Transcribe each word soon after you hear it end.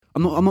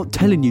I'm not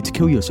telling you to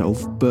kill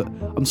yourself, but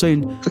I'm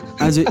saying,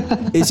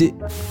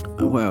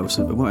 what else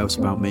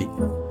about me?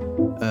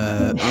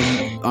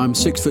 I'm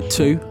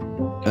 6'2".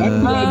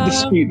 I'm going to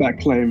dispute that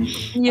claim.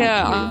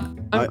 Yeah,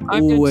 I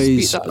I'm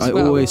always dispute that as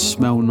well. always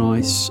smell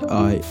nice.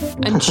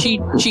 And she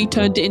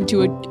turned it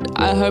into a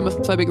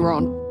homophobic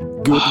rant.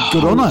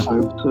 Good on her.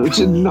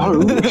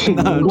 No.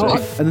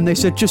 And then they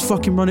said, just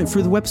fucking run it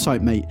through the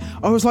website, mate.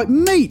 I was like,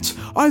 mate,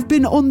 I've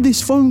been on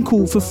this phone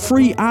call for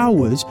 3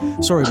 hours.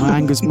 Sorry, my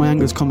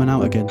anger's coming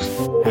out again.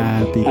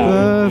 Happy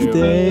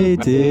birthday,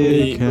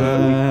 dear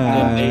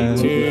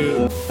Kat.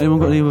 Anyone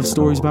got any other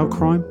stories about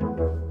crime?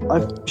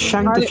 I've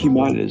shanked a few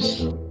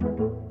minors.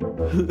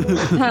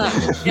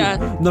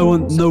 Yeah. No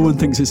one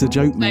thinks it's a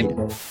joke, mate.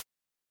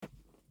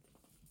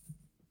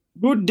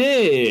 Good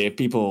day,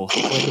 people.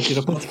 Welcome to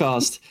the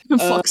podcast. For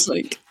fuck's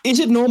sake. Is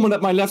it normal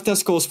that my left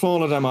testicle is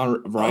smaller than my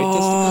right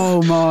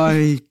Oh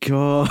my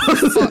god.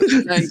 For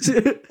fuck's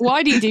sake.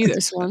 Why do you do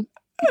this one?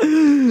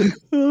 Oh,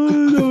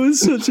 that was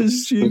such a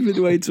stupid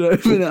way to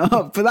open it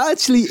up. But that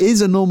actually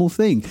is a normal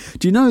thing.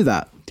 Do you know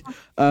that?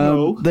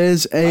 No.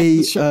 There's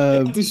a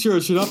to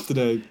search it up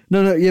today.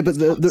 No, yeah, but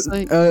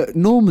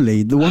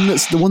normally the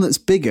one that's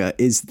bigger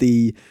is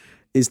the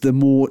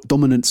more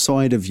dominant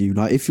side of you.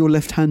 Like if you're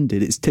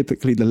left-handed, it's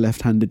typically the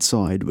left-handed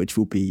side which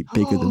will be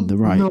bigger than the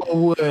right.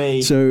 No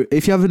way. So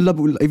if you have a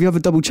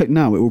double check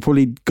now, it will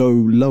probably go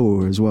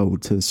lower as well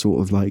to sort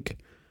of like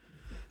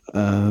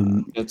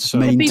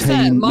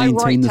maintain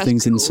the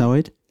things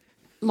inside.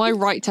 My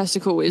right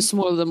testicle is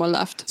smaller than my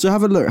left. So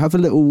have a look. Have a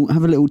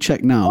little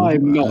check now.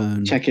 I'm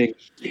not checking.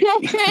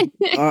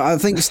 I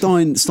think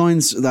Stein's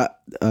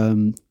that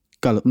not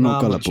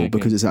gullible checking.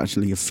 because it's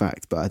actually a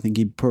fact, but I think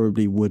he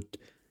probably would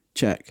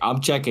check. I'm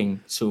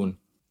checking soon.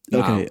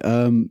 Okay.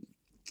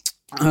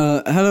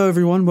 Hello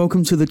everyone.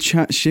 Welcome to the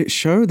Chat Shit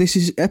Show. This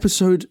is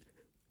episode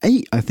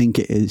 8, I think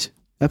it is.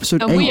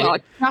 Episode 8. And we are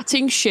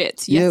chatting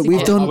shit. Yeah,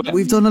 we've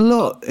done a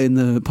lot in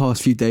the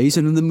past few days,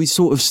 and then we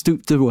sort of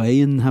stooped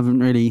away and haven't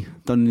really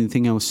done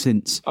anything else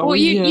since. Well,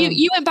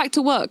 you went back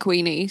to work,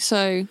 Weenie.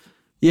 So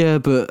yeah,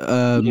 but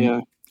I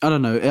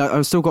don't know.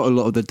 I've still got a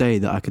lot of the day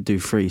that I could do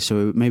free.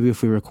 So maybe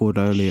if we record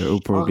earlier, it'll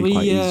probably be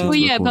quite easy. Well,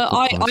 yeah, but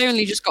I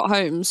only just got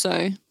home,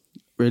 so.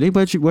 Really?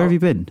 Where have you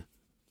been?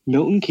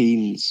 Milton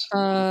Keynes.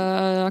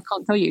 I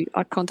can't tell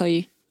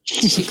you.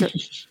 Secret.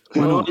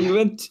 Oh,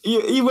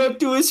 he went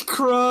to his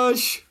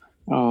crush.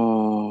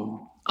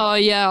 Oh. Oh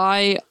yeah,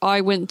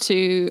 I went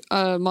to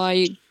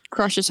my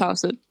crush's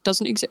house that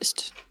doesn't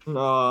exist.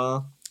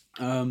 Aww.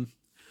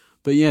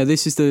 But yeah,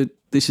 this is the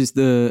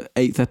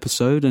 8th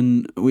episode,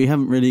 and we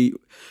haven't really.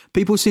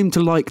 People seem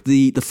to like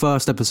the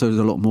first episode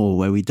a lot more,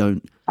 where we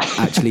don't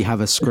actually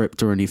have a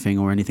script or anything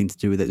to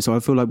do with it. So I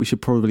feel like we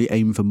should probably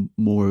aim for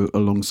more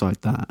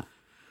alongside that.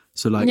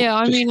 So like, yeah,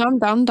 I mean, I'm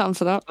down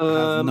for that.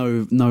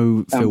 No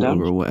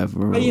filter or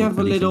whatever. I have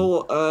a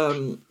little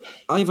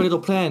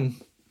plan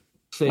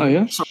thing. Oh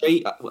yeah.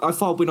 Sorry, I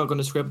thought we're not going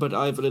to script, but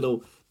I have a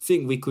little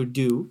thing we could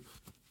do.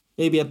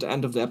 Maybe at the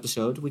end of the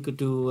episode, we could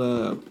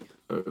do.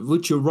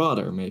 Would you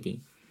rather?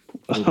 Maybe.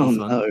 Oh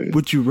no.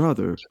 Would you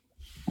rather?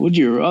 Would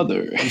you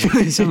rather?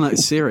 You sound like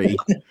Siri.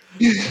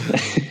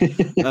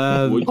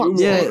 Yeah,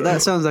 that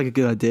sounds like a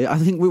good idea. I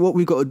think what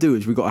we've got to do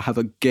is we've got to have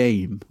a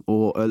game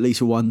or at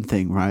least one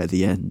thing right at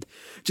the end,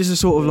 just to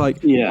sort of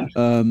like let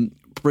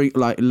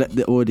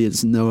the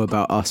audience know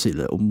about us a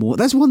little more.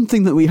 That's one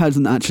thing that we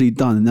hadn't actually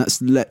done, and that's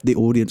let the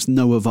audience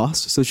know of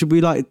us. So should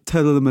we like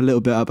tell them a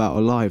little bit about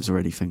our lives or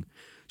anything?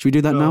 Should we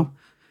do that now?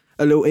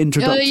 A little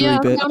introductory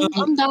bit.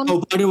 I'm down.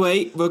 Oh, by the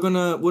way, we're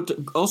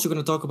also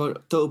gonna talk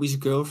about Toby's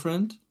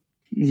girlfriend.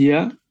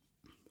 Yeah,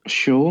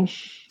 sure.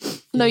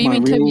 No, you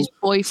mean Toby's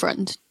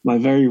boyfriend. My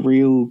very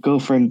real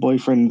girlfriend,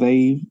 boyfriend,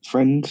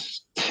 friend.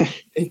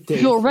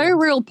 Your very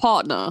real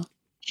partner.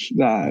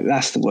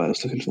 That's the word I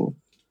was looking for.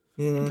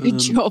 Yeah. Good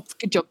job,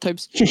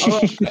 Tobes.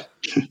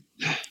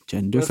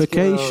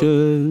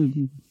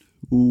 Gentrification.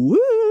 Woo.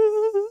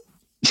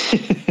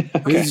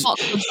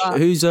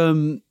 Who's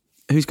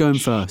going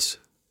first?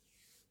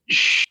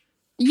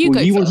 You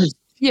go first.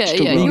 Yeah.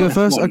 You go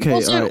first? Okay.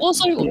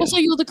 Also,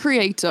 you're the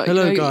creator.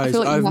 Hello, guys.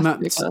 I've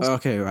mapped.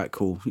 Okay, right,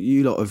 cool.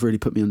 You lot have really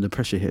put me under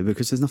pressure here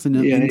because there's nothing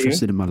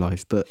interesting in my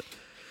life. But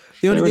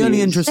the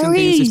only interesting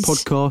thing is this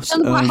podcast.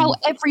 Tell about how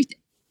everything.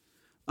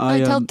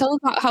 Tell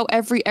about how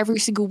every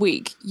single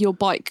week your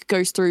bike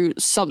goes through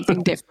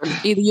something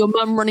different. Either your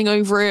mum running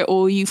over it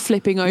or you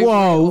flipping over.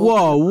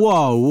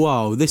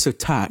 Whoa! This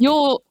attack.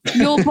 Your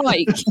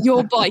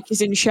bike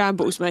is in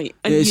shambles, mate,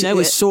 and it's, you know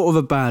it's sort of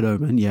a bad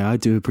omen. Yeah, I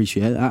do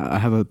appreciate that. I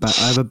have a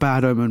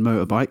bad omen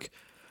motorbike.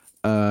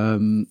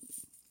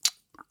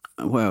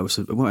 What else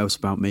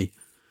about me?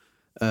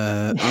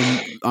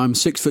 I'm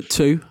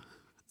 6'2".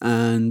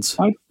 And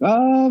I'm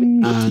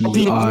going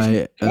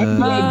to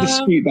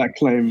dispute that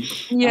claim.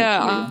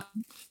 Yeah,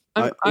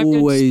 I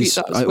always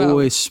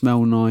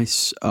smell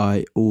nice.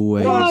 I'm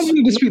going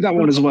to dispute that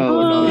one as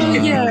well.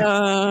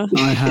 Yeah.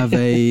 I have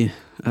a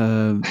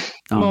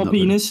Small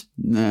penis.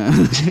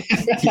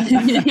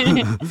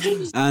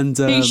 And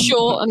he's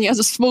short and he has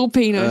a small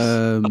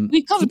penis.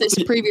 We covered this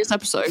in previous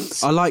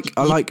episodes. I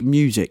like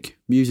music.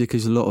 Music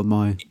is a lot of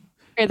my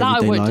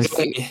everyday life.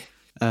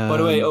 By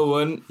the way,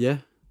 Owen. Yeah.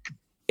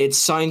 It's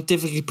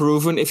scientifically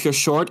proven if you're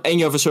short and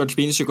you have a search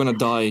penis, you're gonna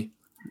die.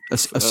 A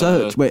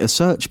search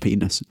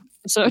penis.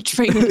 Search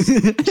penis.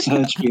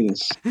 Search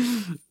penis.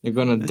 You're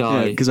gonna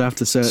die. Because I have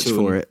to search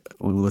for it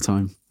all the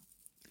time.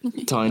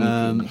 Tiny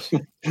penis.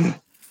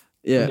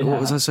 Yeah, what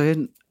was I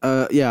saying?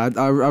 I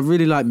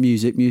really like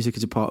music. Music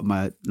is a part of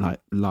my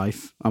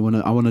life. I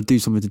wanna do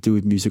something to do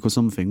with music or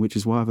something, which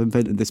is why I've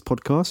invented this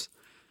podcast.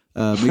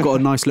 We've got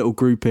a nice little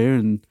group here,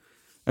 and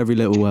every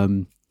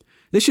little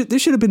this should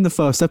have been the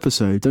first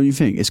episode, don't you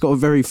think? It's got a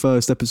very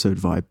first episode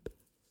vibe.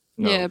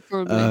 No. Yeah,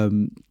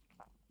 probably.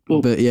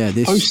 But yeah,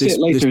 this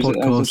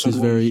podcast is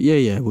very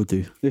we'll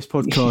do. This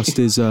podcast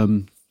is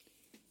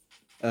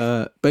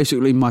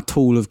basically my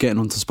tool of getting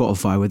onto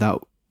Spotify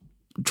without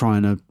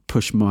trying to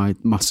push my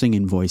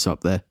singing voice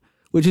up there,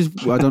 which is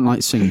I don't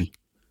like singing.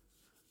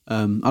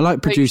 I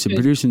like producing.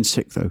 Producing's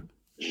sick though.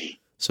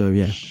 So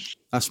yeah,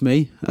 that's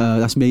me.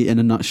 That's me in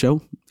a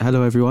nutshell.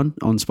 Hello everyone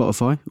on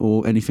Spotify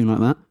or anything like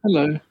that.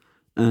 Hello.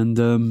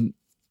 And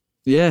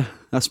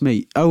that's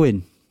me.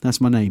 Owen. That's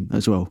my name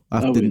as well.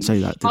 I didn't say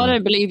that. I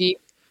don't believe you.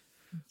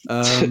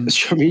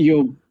 Show me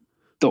your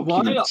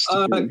documents.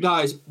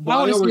 Guys,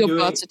 why are we your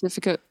birth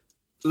certificate?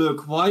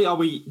 Look, why are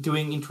we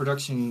doing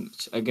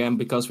introductions again?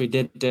 Because we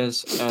did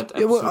this at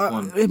episode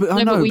 1.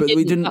 I know, but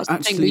we didn't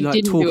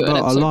actually talk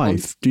about our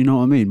life. Do you know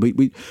what I mean?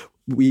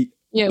 We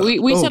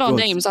said our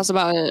names. That's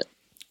about it.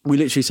 We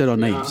literally said our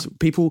names.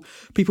 People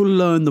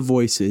learn the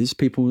voices.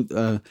 People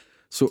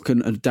sort of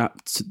can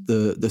adapt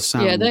the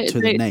sound to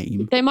the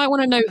name. They might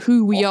want to know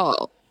who we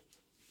are.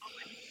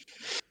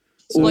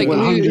 So like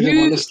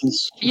who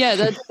listeners.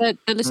 Yeah, they're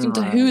listening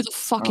to who the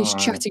fuck is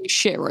chatting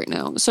shit right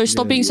now. So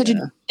stop being such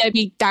a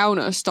Debbie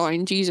Downer,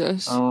 Stein.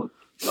 Jesus.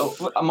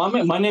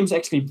 My name's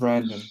actually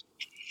Brandon.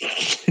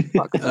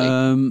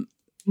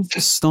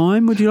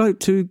 Stein, would you like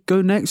to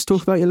go next?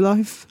 Talk about your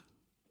life.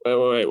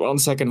 Wait. 1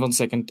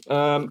 second.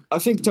 I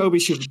think Toby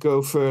should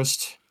go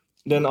first.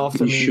 Then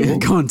after me. Sure?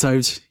 Go on,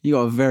 Tobes. You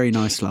got a very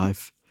nice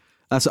life.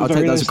 I'll take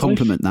that as a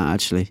compliment. That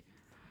actually,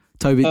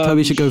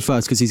 Toby should go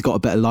first because he's got a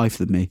better life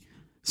than me.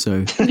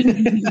 So,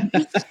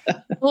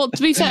 well,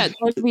 to be fair,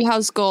 Toby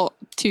has got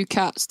 2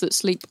 cats that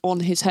sleep on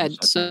his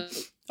head. So,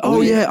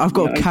 I've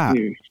got a cat.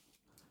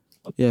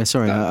 Yeah,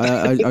 sorry,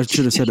 I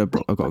should have said I've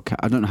got a cat.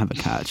 I don't have a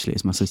cat actually;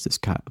 it's my sister's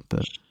cat.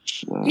 But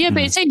but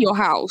it's in your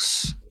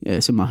house. Yeah,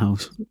 it's in my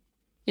house.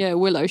 Yeah,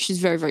 Willow, she's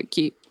very, very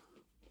cute.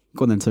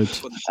 Go on then,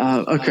 Tobes.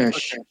 Okay.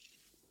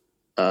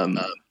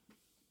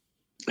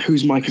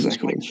 Whose mic is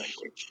echoing?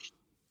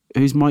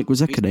 Whose mic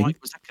was echoing?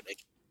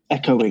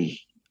 Echoing.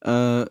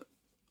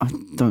 I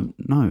don't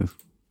know.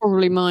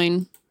 Probably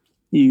mine.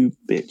 You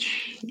bitch.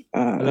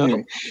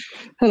 Anyway.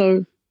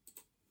 Hello.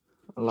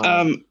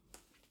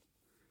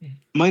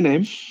 My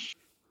name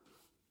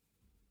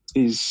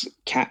is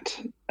Kat.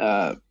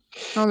 I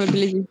don't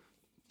believe you.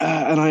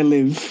 And I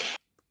live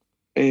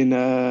in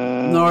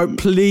No,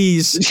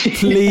 please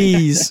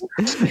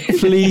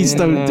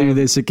don't do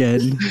this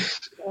again.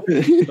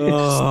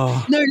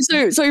 Oh. No,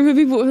 so for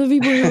people who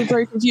are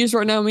very confused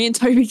right now, me and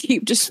Toby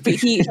keep just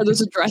speaking each other's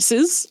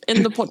addresses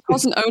in the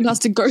podcast, and Owen has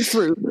to go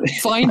through,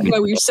 find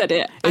where we've said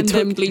it, and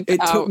then bleep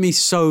it out. It took me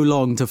so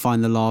long to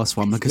find the last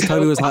one because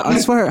Toby was like, I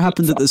swear it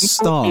happened at the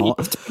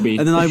start, and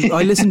then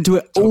I listened to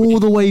it all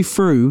the way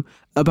through,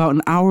 about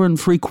an hour and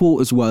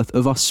 3/4 worth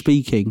of us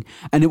speaking,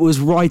 and it was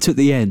right at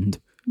the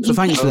end. So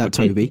thanks for that,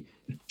 Toby.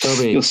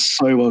 You're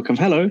so welcome.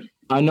 Hello.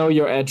 I know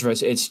your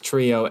address. It's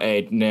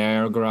 308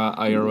 Niagara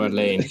Iowa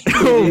Lane.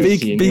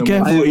 Be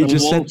careful what you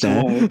just said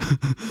there.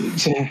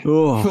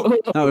 Oh,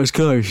 that was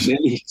close.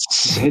 Nearly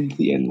said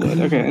the N-word.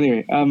 Okay,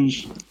 anyway. I'm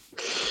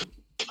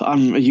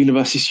a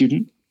university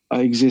student.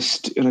 I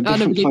exist in a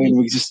different plane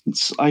of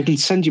existence. I can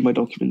send you my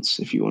documents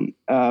if you want.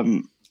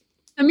 Send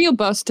me your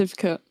birth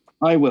certificate.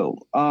 I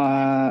will.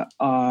 I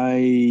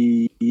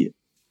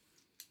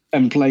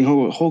am playing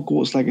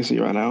Hogwarts Legacy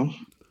right now.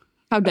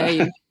 How dare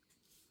you?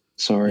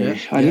 Sorry,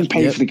 I didn't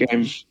pay for the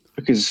game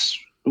because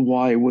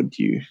why would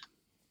you?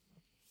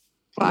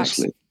 Facts.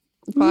 Honestly,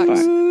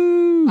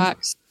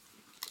 Facts.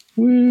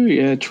 Woo,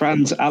 yeah,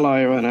 trans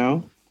ally right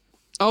now.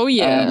 Oh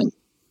yeah.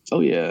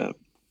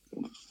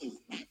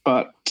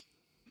 But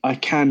I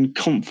can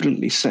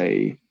confidently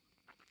say,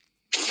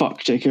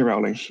 fuck J.K.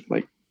 Rowling.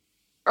 Like,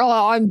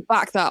 I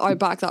back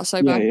that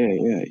so bad.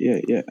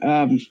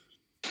 Yeah.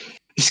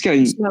 It's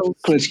getting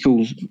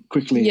political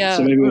quickly,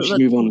 so maybe we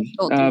should move on.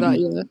 Not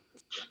do that,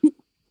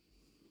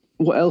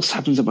 What else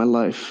happens in my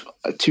life?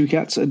 2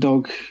 cats, a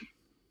dog.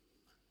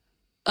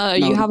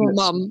 You have a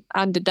mum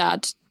and a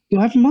dad. Do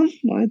I have a mum?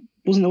 I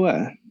wasn't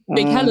aware.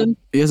 Big Helen.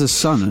 He has a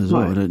son as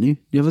well, don't you?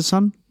 You have a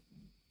son?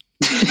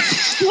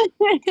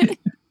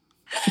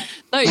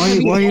 No,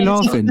 why are you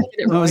laughing?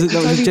 That was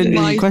a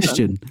genuine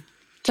question.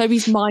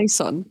 Toby's my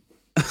son.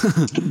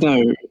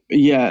 No,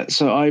 yeah.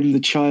 So I'm the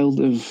child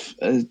of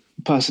a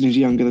person who's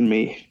younger than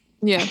me.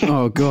 Yeah.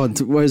 Oh God,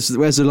 where's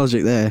the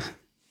logic there?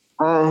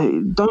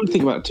 Don't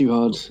think about it too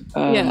hard.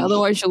 Yeah,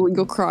 otherwise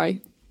you'll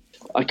cry.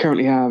 I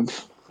currently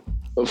have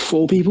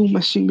 4 people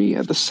messaging me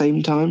at the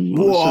same time.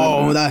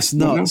 Whoa, that's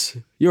nuts!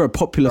 You're a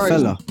popular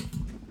fella.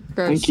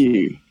 Gross. Thank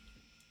you.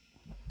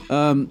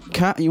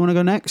 Kat, you want to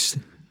go next?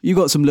 You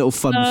got some little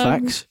fun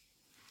facts.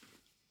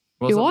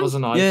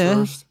 Wasn't I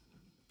first?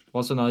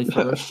 Wasn't I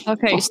first?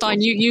 Okay,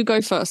 Stein, you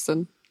go first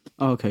then.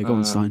 Oh, okay, go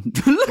on, Stein.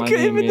 Look at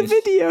him in the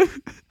video.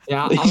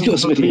 Yeah, He's got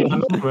some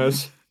video.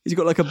 He's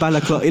got like a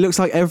balaclava. He looks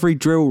like every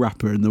drill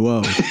rapper in the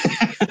world.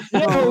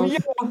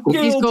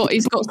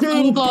 He's got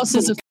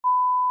sunglasses of.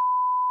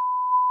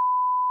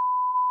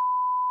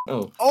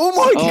 Oh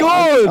my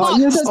god!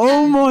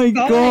 Oh my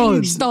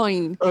god!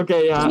 Stein.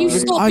 Okay, yeah. Can you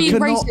stop being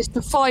racist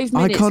for 5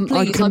 minutes,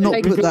 I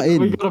cannot put that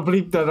in. We gotta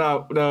bleep that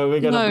out. No,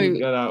 we gotta bleep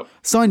that out.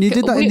 Stein, you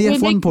did that in the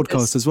F1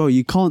 podcast as well.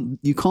 You can't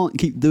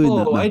keep doing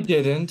that. Oh, I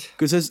didn't.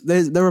 Because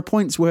there are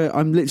points where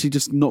I'm literally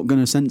just not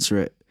going to censor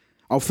it.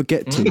 I'll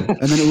forget to,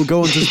 and then it will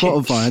go onto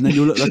Spotify, and then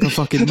you'll look like a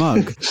fucking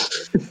mug.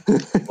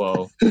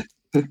 Whoa.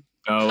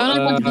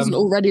 No, doesn't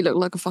already look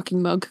like a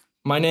fucking mug.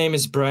 My name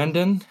is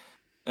Brandon,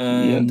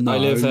 and I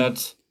live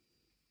at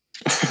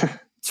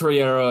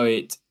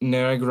 308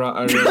 Negra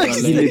Arena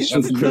Lane, New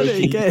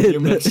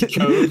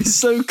Mexico. It's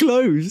so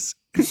close.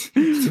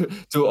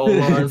 To all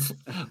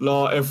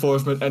law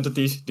enforcement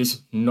entities, this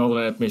is not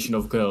an admission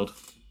of guilt.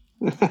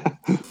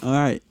 All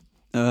right.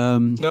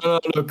 No,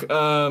 look.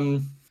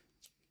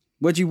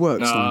 Where do you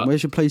work, Stein?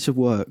 Where's your place of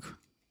work?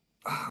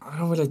 I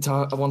don't really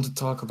talk. I want to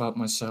talk about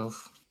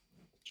myself.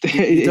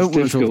 You don't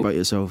want to talk about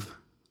yourself.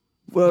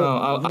 Well,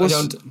 no,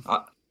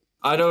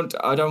 I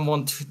don't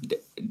want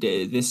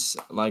this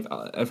like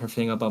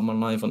everything about my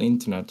life on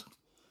internet.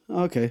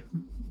 Okay.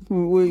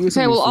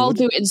 Well, I'll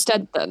do it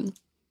instead then.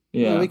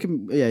 Yeah. We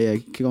can. Yeah.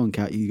 Go on,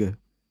 Kat. You go.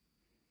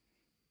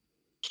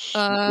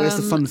 Where's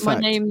the fun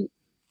fact? My name.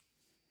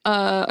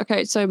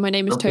 Okay, so my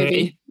name is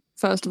Toby.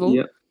 First of all.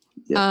 Yep.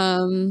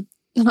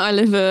 I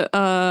live at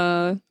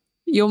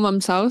your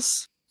mum's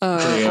house. No,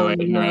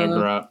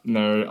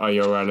 are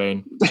you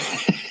ready?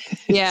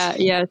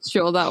 Yeah,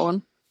 sure, that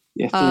one.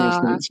 Yeah,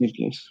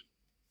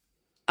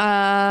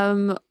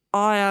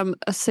 I am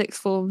a sixth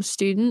form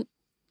student.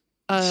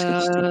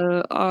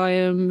 I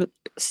am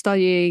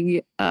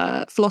studying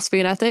philosophy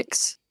and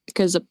ethics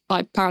because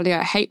I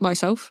hate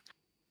myself.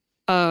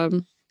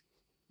 And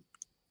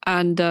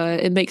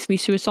it makes me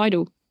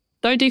suicidal.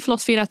 Don't do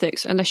philosophy and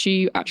ethics unless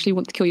you actually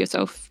want to kill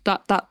yourself.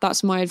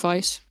 That's my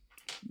advice.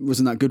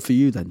 Wasn't that good for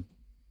you then?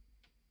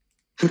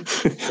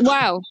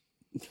 Wow,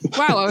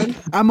 Owen.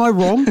 Am I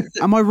wrong?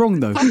 Am I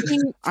wrong though?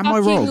 Am I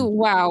wrong?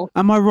 Wow.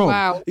 Am I wrong?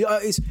 Wow.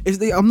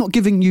 I'm not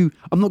giving you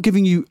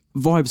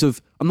vibes of.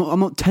 I'm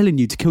not telling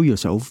you to kill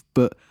yourself,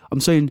 but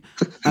I'm saying,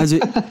 was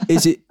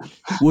it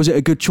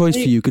a good choice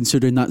for you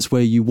considering that's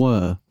where you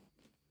were?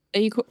 Are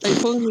you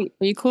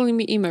calling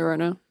me emo right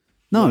now?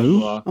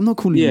 No, I'm not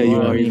calling you emo.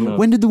 You are emo.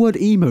 When did the word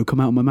emo come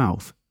out of my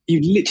mouth?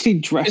 You literally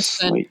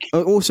dress like.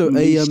 Also,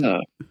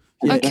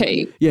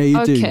 Okay. Yeah,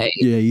 you do. Okay.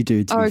 Yeah, you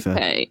do. To be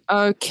fair.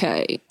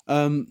 Okay.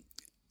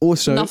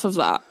 Also, enough of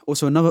that.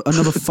 Also, another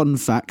fun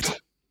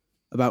fact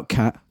about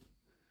Kat.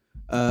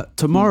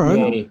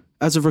 Tomorrow,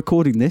 as of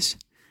recording this,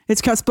 it's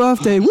Kat's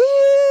birthday. Woo!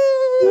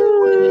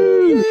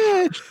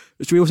 Yeah.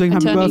 Should we all sing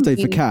happy birthday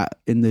for Kat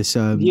in this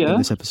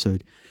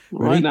episode?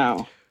 Ready? Right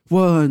now.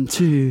 1,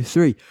 2,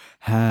 3.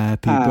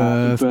 Happy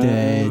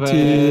birthday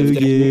to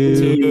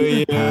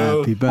you.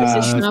 Happy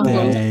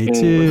birthday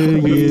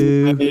to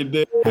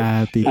you.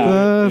 Happy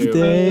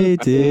birthday,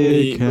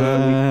 dear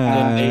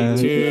Kat.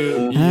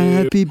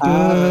 Happy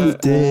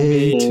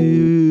birthday to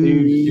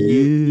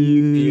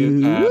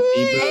you.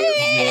 Happy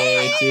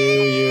birthday to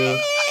you.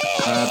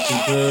 Happy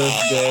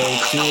birthday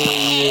to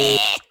you.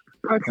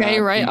 Okay,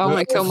 right. I'll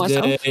make kill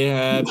myself.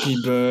 Happy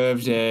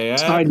birthday.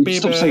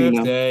 Happy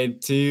birthday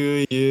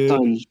to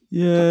you.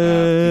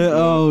 Yeah.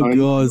 Oh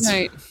God.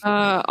 Right.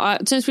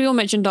 Since we all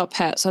mentioned our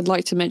pets, I'd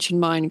like to mention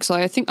mine because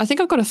I think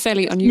I've got a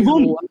fairly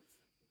unusual one.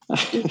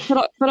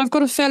 but I've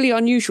got a fairly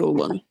unusual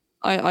one.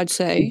 I'd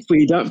say. But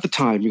you don't have the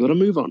time. You got to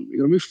move on. You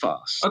got to move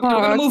fast. Okay,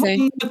 we're gonna move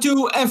on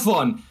to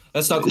F1.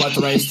 Let's talk about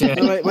the race here.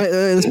 Wait.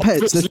 There's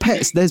pets. There's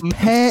pets.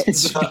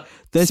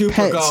 There's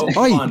pets.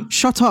 Oi!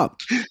 Shut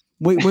up.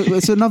 Wait,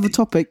 it's another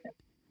topic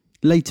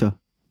later.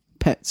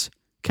 Pets.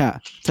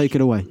 Kat, take it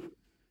away.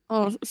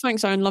 Oh,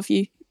 thanks, Aaron. Love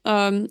you.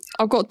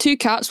 I've got 2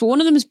 cats. Well, one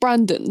of them is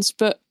Brandon's,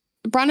 but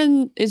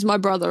Brandon is my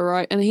brother,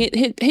 right? And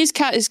his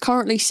cat is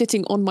currently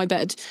sitting on my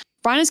bed.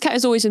 Brandon's cat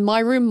is always in my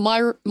room.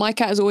 My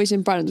cat is always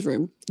in Brandon's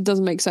room. It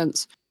doesn't make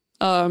sense.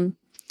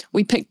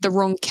 We picked the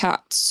wrong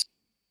cats.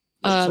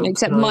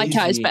 Except my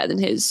cat is better than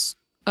his.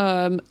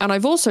 And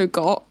I've also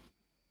got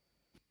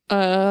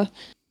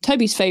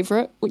Toby's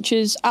favourite, which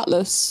is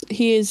Atlas.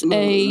 He is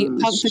a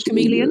panther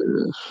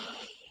chameleon.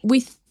 We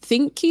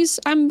think he's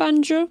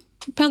Ambanja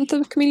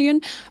panther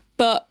chameleon,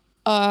 but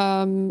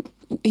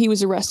he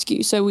was a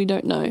rescue, so we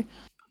don't know.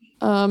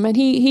 And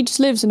he just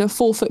lives in a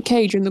 4-foot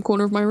cage in the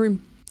corner of my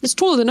room. It's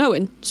taller than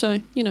Owen,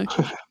 so you know.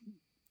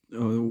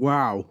 Oh,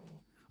 wow.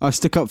 I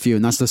stick up for you,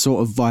 and that's the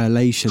sort of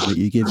violation that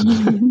you give me.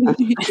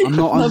 I'm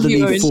not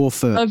underneath 4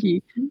 foot. Love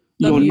you.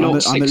 You're I'm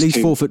not at least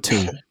 6'2".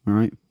 4'2". All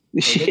right.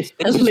 This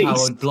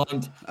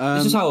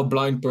is how a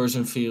blind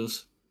person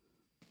feels.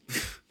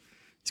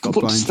 He's got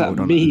What's that blindfold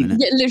on mean? at the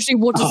minute. Yeah, literally,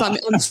 what does that mean?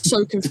 I'm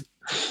so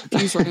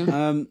confused right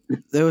now.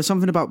 There was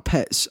something about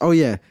pets. Oh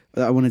yeah,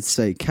 that I wanted to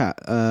say. Cat.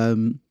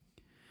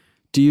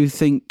 Do you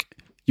think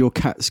your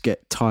cats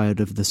get tired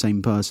of the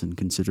same person,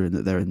 considering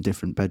that they're in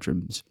different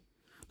bedrooms?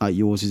 Like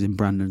yours is in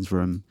Brandon's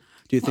room.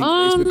 Do you think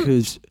it's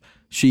because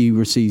she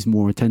receives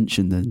more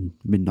attention than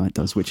Midnight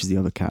does, which is the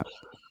other cat?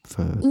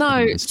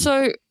 No,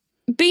 so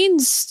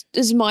Beans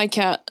is my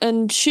cat,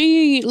 and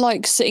she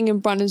likes sitting in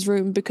Brandon's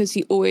room because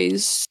he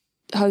always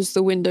has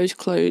the windows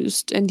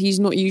closed and he's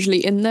not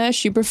usually in there.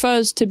 She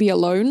prefers to be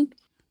alone.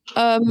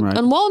 Right.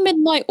 And while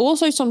Midnight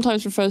also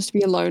sometimes prefers to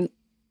be alone,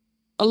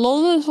 a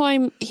lot of the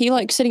time he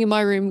likes sitting in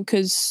my room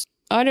because,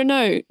 I don't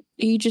know,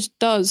 he just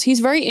does. He's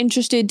very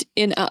interested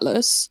in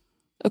Atlas.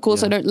 Of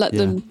course, I don't let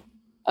them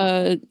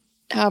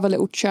have a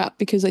little chat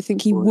because I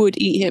think he would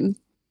eat him.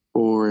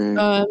 Boring.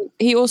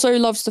 He also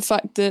loves the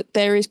fact that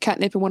there is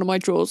catnip in one of my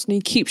drawers and he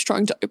keeps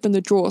trying to open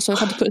the drawer, so I've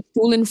had to put a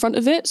stool in front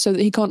of it so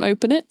that he can't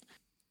open it.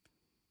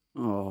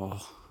 Oh.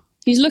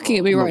 He's looking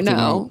at me right Knocked him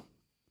now. out.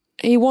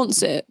 He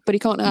wants it, but he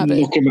can't have it.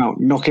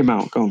 Knock him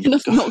out. Go on. I'm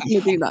not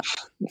going to do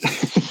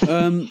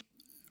that.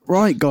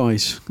 Right,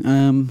 guys.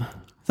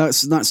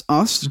 That's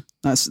us.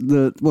 That's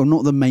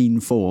not the main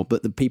 4,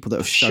 but the people that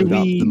have showed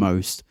up the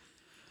most.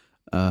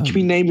 Should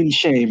we name and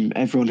shame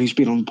everyone who's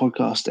been on the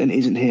podcast and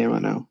isn't here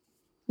right now?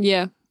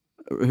 Yeah.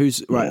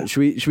 Who's right? Yeah.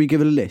 Should we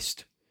give it a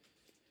list?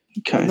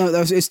 Okay. No,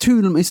 it's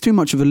too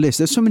much of a list.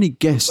 There's so many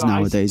guests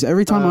nowadays.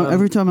 Every time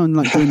I'm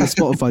like doing the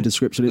Spotify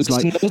description, it's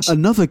like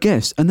another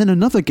guest, and then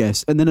another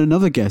guest, and then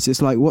another guest.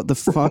 It's like, what the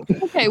fuck?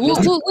 Okay,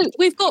 well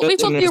we've got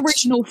the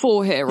original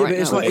 4 here right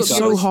now. It's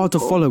so hard to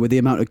follow with the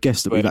amount of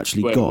guests that we've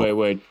actually got.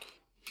 Wait.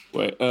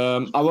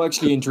 I will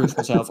actually introduce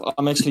myself.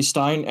 I'm actually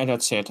Stein, and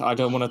that's it. I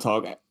don't want to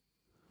talk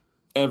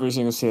every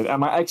single shit.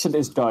 And my accent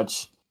is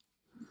Dutch.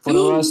 For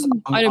the rest,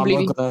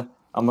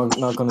 I'm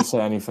not going to say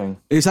anything.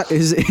 His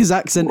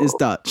accent is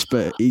Dutch,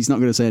 but he's not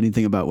going to say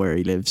anything about where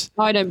he lives.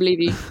 I don't believe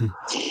you.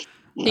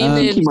 He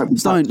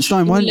lives.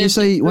 Stein, why don't you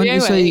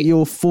say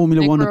your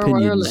Formula One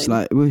opinions?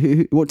 Like,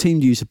 what team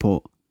do you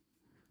support?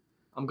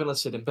 I'm going to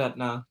sit in bed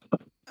now.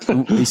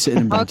 Oh, he's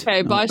sitting in bed.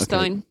 Okay, bye,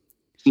 Stein.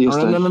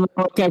 No.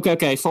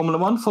 Okay. Formula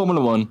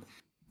One.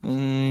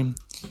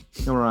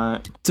 All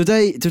right.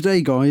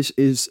 Today, guys,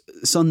 is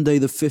Sunday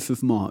the 5th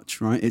of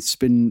March, right? It's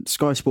been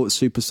Sky Sports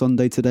Super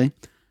Sunday today.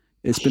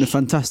 It's been a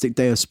fantastic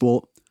day of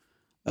sport.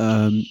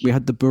 We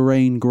had the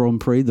Bahrain Grand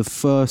Prix, the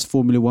first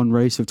Formula One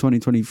race of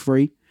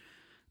 2023.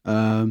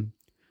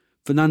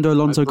 Fernando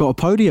Alonso got a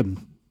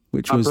podium,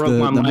 which was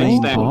the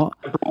main part.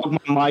 I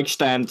broke my mic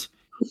stand.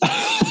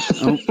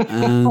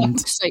 And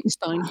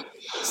Stein.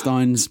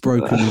 Stein's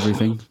broken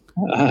everything.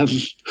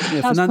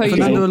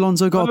 Fernando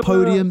Alonso got a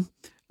podium.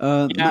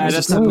 Max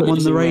Verstappen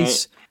won the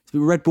race.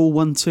 Red Bull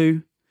won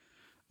 2.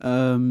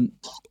 It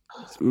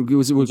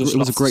was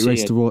a great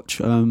race to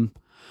watch.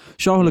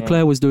 Charles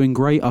Leclerc was doing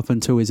great up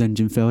until his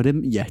engine failed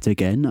him yet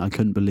again. I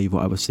couldn't believe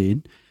what I was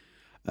seeing.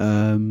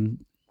 Owen.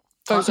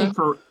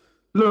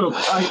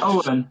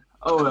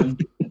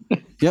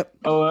 Yep.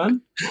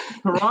 Owen.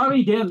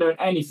 Ferrari didn't learn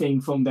anything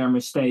from their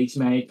mistakes,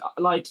 mate.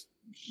 Like,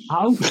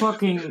 how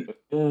fucking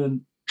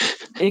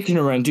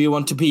ignorant do you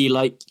want to be?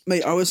 Like,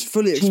 mate, I was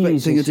fully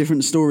expecting a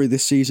different story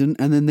this season,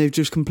 and then they've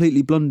just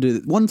completely blundered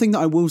it. One thing that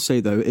I will say,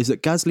 though, is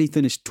that Gasly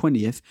finished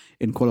 20th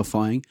in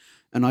qualifying,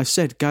 and I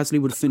said Gasly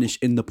would finish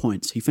in the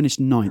points. He finished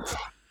 9th.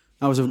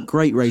 That was a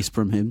great race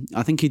from him.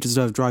 I think he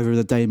deserved driver of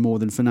the day more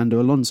than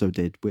Fernando Alonso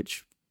did,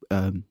 which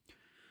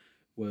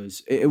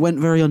it went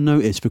very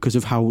unnoticed because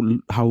of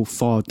how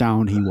far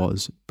down he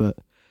was. But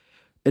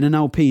in an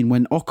Alpine,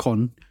 when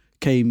Ocon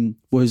started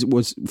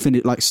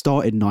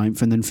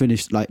 9th and then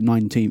finished like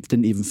 19th,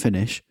 didn't even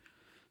finish,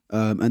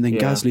 and then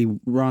Gasly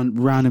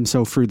ran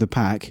himself through the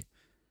pack.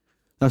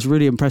 That's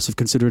really impressive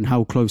considering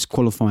how close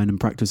qualifying and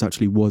practice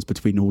actually was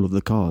between all of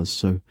the cars.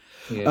 So,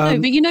 no,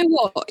 but you know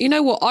what?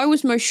 I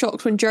was most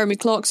shocked when Jeremy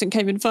Clarkson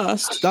came in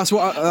first. That's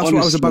what I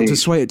was about to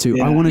sway it to.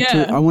 Yeah.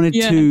 I wanted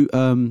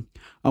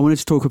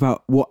to talk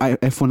about what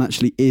F1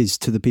 actually is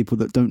to the people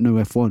that don't know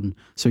F1.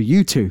 So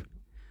you two,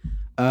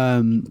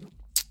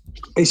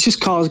 it's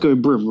just cars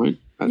going broom, right?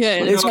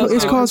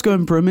 It's cars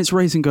going broom. It's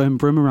racing going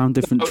broom around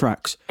different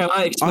tracks.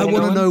 I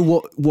want to know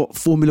what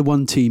Formula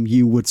One team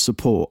you would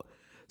support.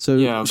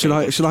 So should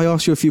I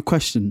ask you a few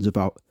questions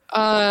about?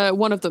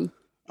 One of them.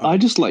 I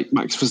just like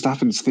Max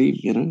Verstappen's theme,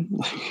 you know.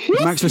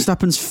 Max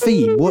Verstappen's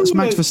theme? What's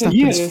Max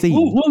Verstappen's theme?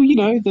 Well, you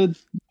know,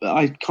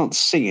 I can't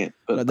sing it,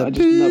 but I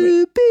just love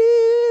it.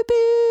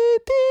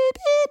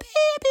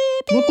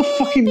 Not the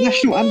fucking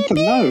national anthem,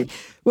 no.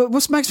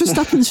 What's Max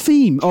Verstappen's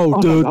theme?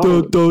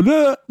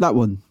 That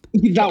one.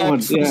 That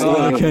one. Yeah.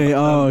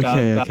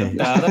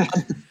 Okay.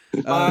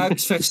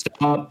 Max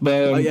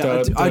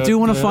Verstappen. I do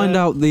want to find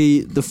out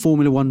the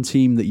Formula One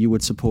team that you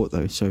would support,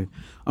 though. So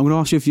I'm going to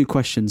ask you a few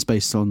questions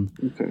based on,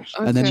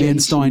 and then me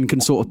and Stein can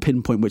sort of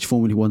pinpoint which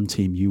Formula One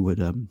team you would.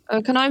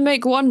 Can I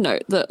make one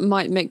note that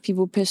might make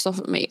people pissed off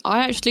at me? I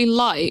actually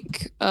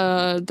like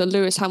the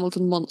Lewis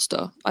Hamilton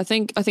Monster. I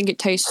think it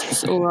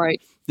tastes all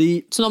right.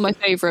 It's not my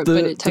favourite,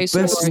 but it tastes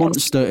all right. The best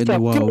monster in the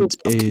world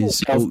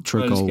is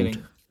Ultra Gold.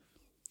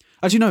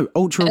 As you know,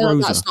 Ultra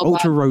Rosa.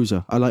 Ultra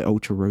Rosa. I like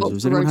Ultra Rosa.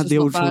 Has anyone had the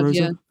Ultra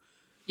Rosa?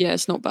 Yeah,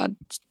 it's not bad.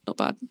 It's not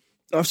bad.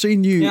 I've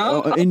seen you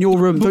in your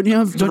room. Don't you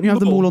have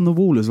them all on the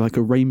wall as like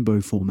a rainbow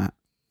format?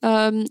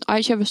 I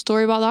actually have a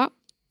story about that.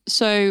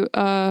 So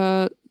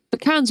the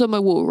cans on my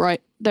wall,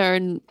 right? They're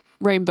in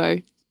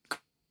rainbow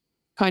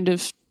kind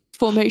of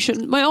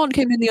formation. My aunt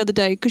came in the other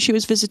day because she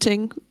was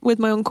visiting with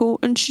my uncle,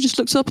 and she just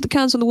looks up at the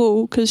cans on the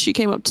wall because she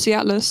came up to see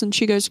Atlas, and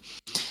she goes,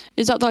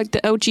 "Is that like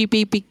the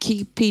LGBTQP?"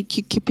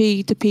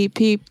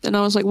 And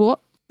I was like,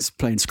 "What?" It's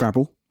playing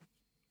Scrabble.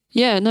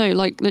 Yeah, no,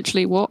 like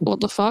literally, what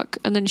the fuck?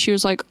 And then she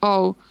was like,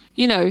 "Oh,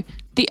 you know,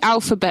 the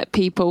alphabet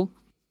people."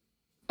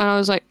 And I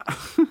was like,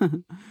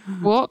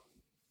 "What?"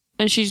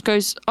 And she just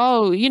goes,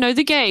 "Oh, you know,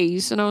 the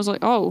gays." And I was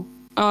like, "Oh,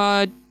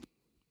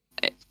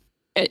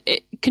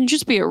 it can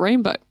just be a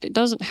rainbow. It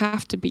doesn't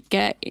have to be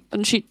gay."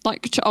 And she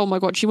oh my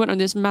God, she went on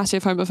this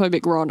massive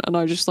homophobic rant, and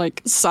I just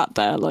like sat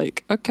there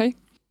like, okay.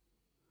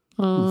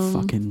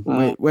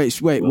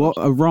 Wait, what?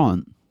 A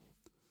rant?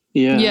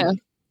 Yeah.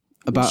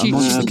 About a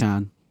monster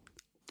can?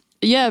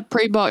 Yeah,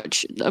 pretty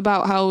much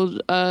about how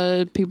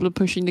people are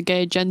pushing the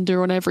gay agenda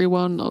on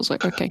everyone. I was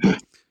like, okay.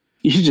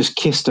 You should just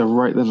kissed her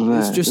right then and there.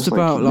 It's just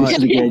about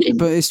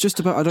but it's just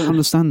about, I don't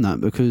understand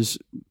that, because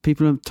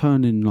people are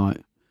turning like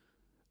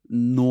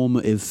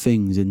normative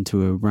things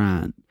into a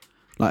rant.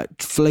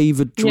 Like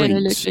flavoured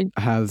drinks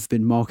have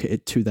been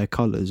marketed to their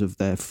colours of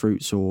their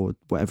fruits or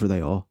whatever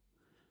they are,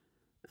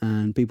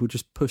 and people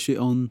just push it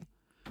on.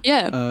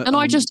 Yeah, and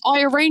I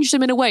arranged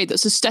them in a way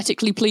that's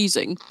aesthetically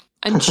pleasing,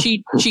 and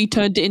she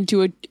turned it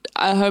into a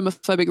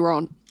homophobic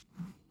rant.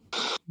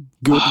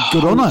 Good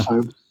on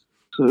her.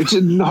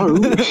 No,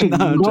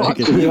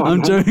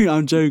 I'm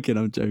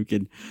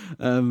joking.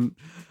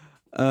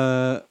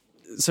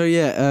 So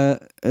yeah,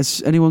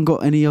 has anyone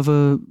got any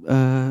other?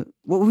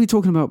 What were we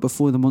talking about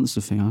before the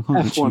monster thing? I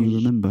can't actually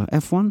remember.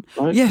 F1.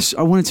 Right? Yes,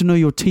 I wanted to know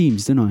your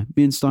teams, didn't I?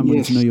 Me and Stein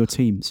wanted to know your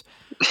teams.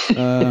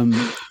 Where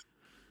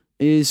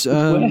has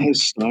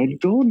Stein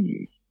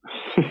gone?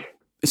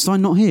 Is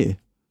Stein not here?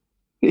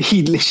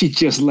 He literally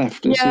just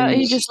left. Yeah,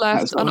 he just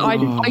left, and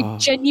I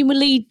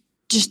genuinely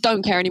just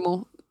don't care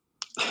anymore.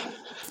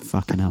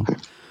 Fucking hell.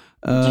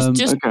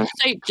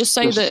 Just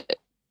say that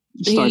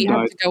he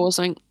had to go or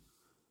something.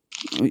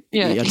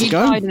 Yeah, he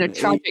died in a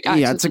tragic accident.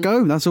 He had to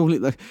go. That's all.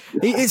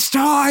 It's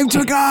time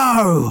to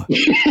go.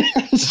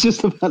 I was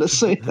just about to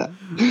say that.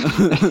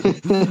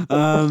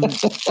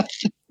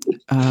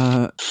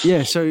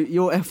 Yeah. So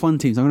your F1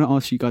 teams. I'm going to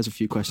ask you guys a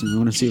few questions. I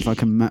want to see if I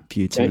can map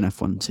you to an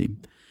F1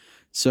 team.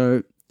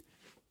 So,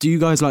 do you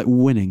guys like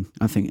winning?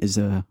 I think is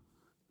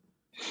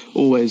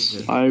always.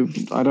 Yeah.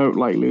 I don't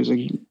like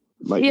losing.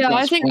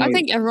 I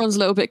think everyone's a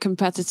little bit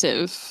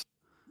competitive.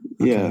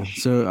 Okay, yeah.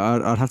 So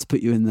I'd have to put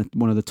you in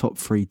one of the top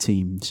 3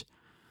 teams.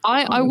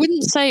 I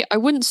wouldn't say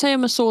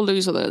I'm a sore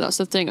loser though. That's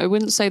the thing. I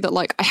wouldn't say that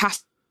like I have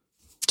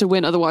to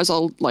win, otherwise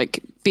I'll like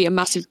be a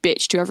massive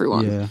bitch to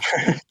everyone. Yeah.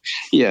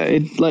 Yeah.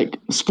 It like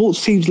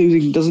sports teams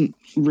losing doesn't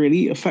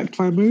really affect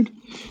my mood.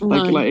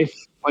 Like if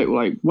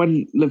like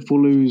when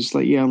Liverpool lose,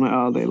 like I'm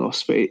like, they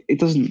lost, but it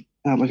doesn't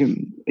have like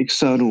an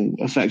external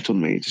effect on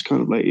me. It's just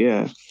kind of like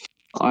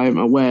I'm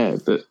aware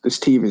that this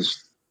team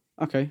is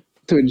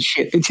doing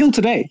shit until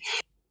today.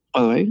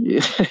 By the way,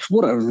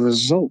 what a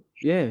result!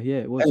 Yeah,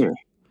 it was. Anyway.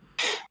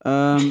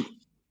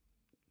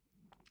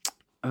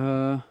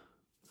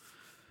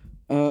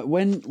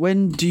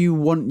 When do you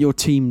want your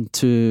team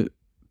to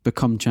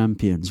become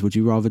champions? Would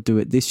you rather do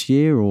it this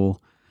year or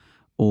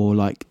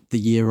like the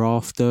year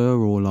after,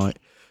 or like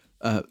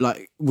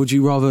would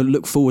you rather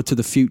look forward to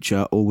the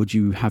future, or would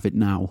you have it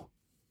now?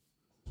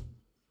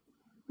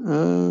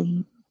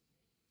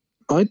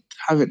 I'd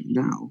have it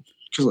now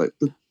because like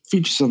the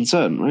future's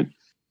uncertain, right?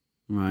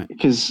 Right.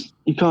 Because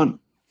you can't.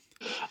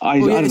 I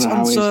don't it's know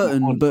how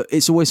uncertain, but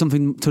it's always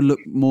something to look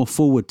more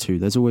forward to.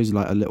 There's always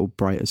like a little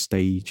brighter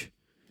stage.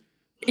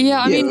 Yeah,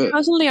 I mean,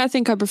 personally, I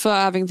think I prefer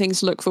having things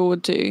to look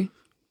forward to.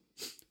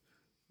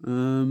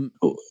 In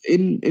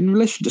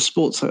relation to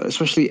sports,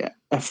 especially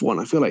F1,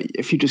 I feel like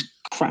if you just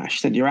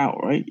crash, then you're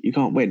out, right? You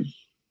can't win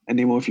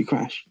anymore if you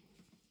crash.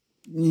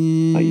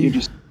 Like you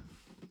just.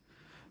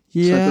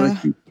 Yeah.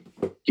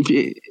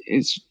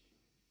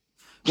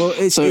 So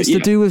it's to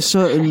do with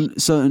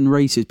certain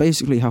races.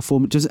 Basically,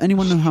 does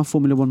anyone know how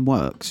Formula One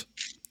works?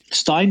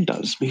 Stein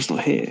does, but he's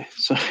not here.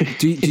 So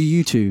do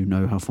you two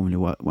know how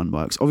Formula One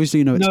works? Obviously,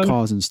 you know it's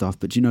cars and stuff,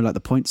 but do you know like the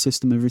point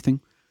system,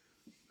 everything?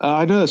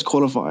 I know there's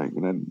qualifying,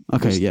 and then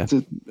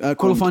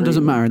qualifying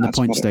doesn't matter in the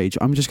point stage.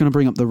 I'm just going to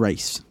bring up the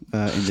race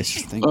in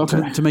this thing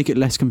to make it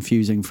less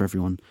confusing for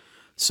everyone.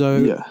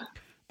 So,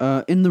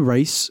 in the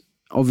race,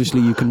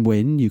 obviously you can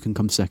win, you can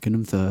come second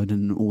and third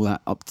and all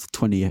that up to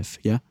 20th,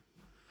 yeah?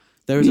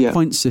 There is a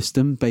point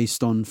system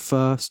based on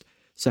first,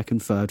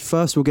 second, third.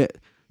 First will get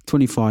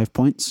 25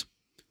 points.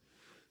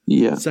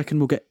 Yeah. Second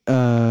will get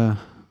 18.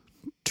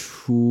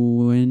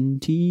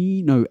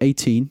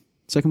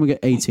 Second will get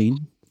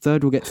 18.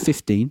 Third will get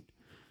 15.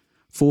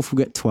 Fourth will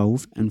get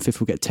 12. And fifth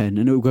will get 10.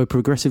 And it will go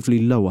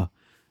progressively lower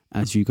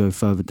as you go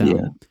further down.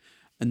 Yeah.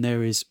 And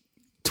there is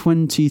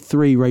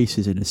 23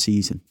 races in a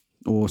season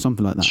or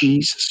something like that.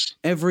 Jesus.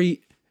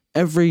 Every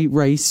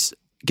race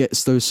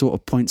gets those sort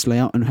of points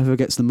layout, and whoever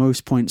gets the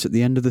most points at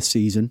the end of the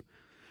season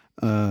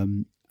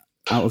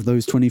out of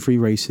those 23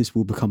 races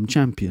will become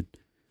champion.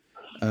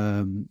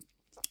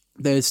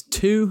 There's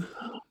 10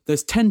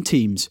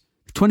 teams,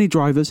 20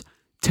 drivers,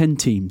 10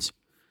 teams.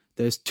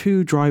 There's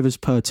 2 drivers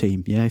per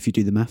team, yeah, if you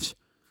do the maths.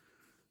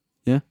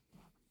 Yeah?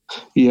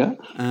 Yeah.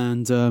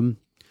 And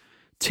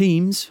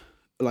teams,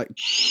 like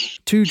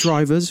 2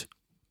 drivers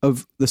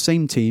of the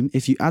same team,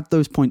 if you add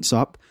those points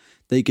up,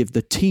 they give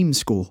the team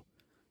score.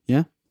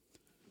 Yeah?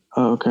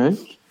 Okay.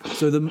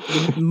 So the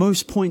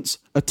most points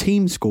a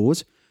team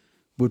scores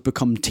would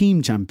become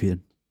team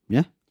champion.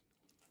 Yeah?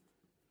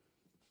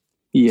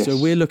 Yes. So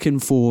we're looking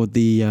for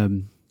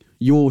the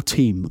your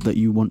team that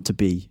you want to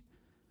be.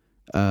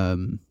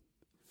 So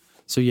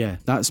yeah,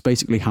 that's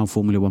basically how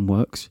Formula One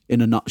works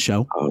in a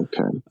nutshell.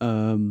 Okay.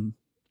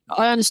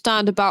 I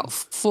understand about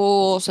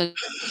 4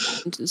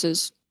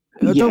 sentences.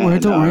 Don't worry.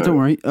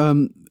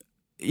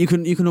 You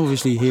can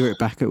obviously hear it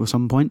back at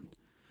some point.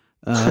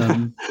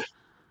 And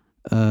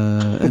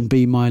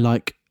be my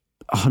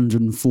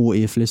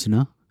 140th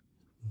listener.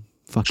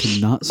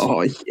 Fucking nuts.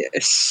 Oh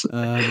yes.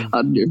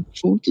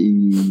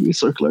 140.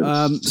 So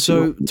close.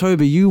 So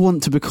Toby, you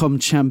want to become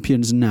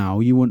champions now.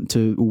 You want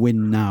to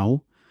win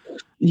now.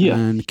 Yeah.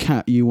 And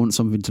Kat, you want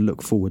something to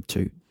look forward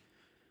to.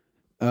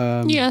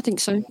 Yeah, I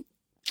think so.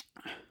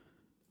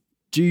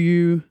 Do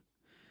you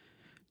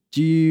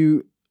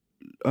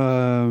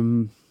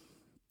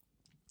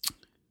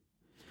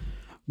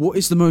what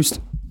is the most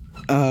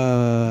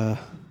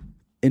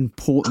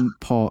important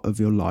part of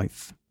your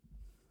life?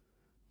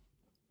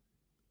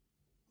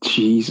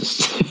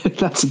 Jesus,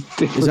 that's a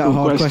difficult Is that a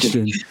hard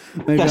question?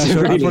 Maybe I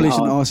probably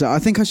shouldn't ask that. I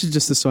think I should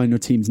just assign your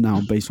teams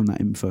now based on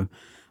that info.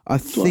 I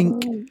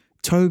think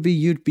Toby,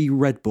 you'd be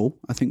Red Bull.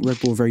 I think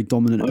Red Bull are very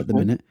dominant at the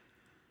minute.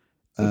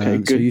 Okay,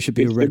 good. So you should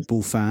be a Red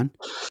Bull fan.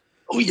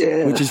 Oh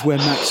yeah, which is where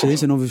Max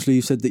is, and obviously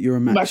you said that you're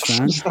a Max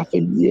fan.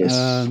 Yes.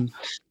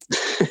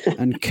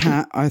 And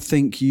Kat, I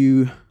think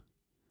you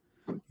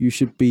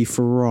should be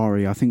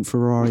Ferrari. I think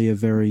Ferrari are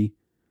very.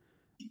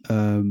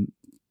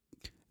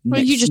 Well,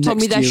 you just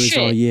told me that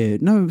shit. Year.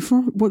 No,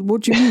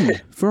 what do you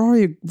mean?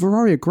 Ferrari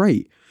are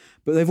great,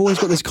 but they've always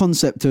got this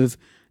concept of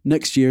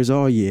next year is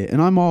our year, and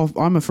I'm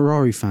a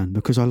Ferrari fan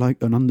because I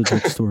like an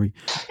underdog story.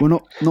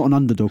 Well, not an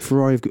underdog.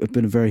 Ferrari have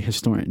been a very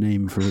historic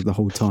name for the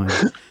whole time,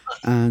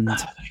 and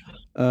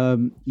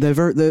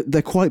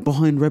they're quite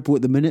behind Red Bull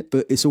at the minute,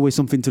 but it's always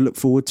something to look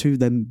forward to.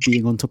 Them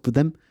being on top of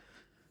them.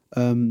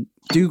 Do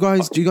you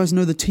guys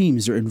know the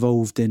teams that are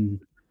involved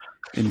in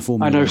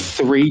Formula? I know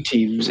 3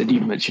 teams, and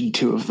you mentioned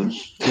 2 of them.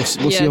 What's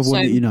the other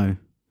one that you know?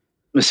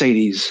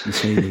 Mercedes,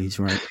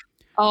 right?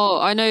 Oh,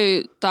 I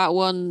know that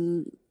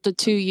one. The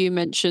 2 you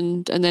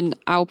mentioned, and then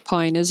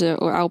Alpine, is it,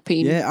 or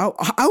Alpine? Yeah,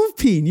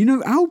 Alpine. You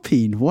know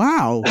Alpine.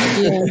 Wow.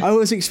 Yeah. I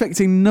was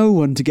expecting no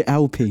one to get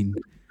Alpine.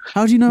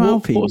 How do you know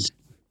Alpine?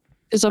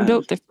 Because I'm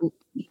built different.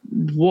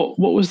 What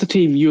was the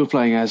team you were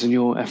playing as in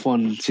your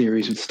F1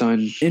 series with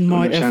Stein? In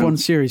my F1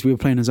 series, we were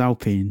playing as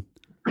Alpine.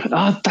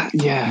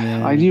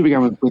 Yeah. I knew it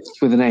began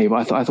with an A, but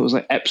I thought it was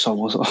like Epsom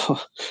or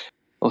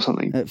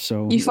something.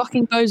 Epsom. You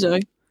fucking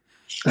bozo.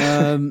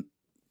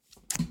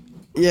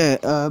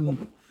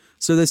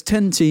 So there's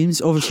 10 teams.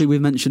 Obviously,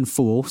 we've mentioned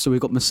 4. So we've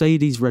got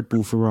Mercedes, Red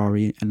Bull,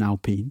 Ferrari, and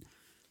Alpine.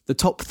 The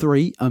top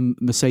 3 are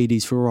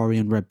Mercedes, Ferrari,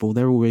 and Red Bull.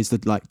 They're always the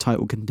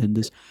title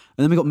contenders.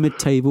 And then we've got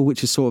mid-table,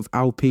 which is sort of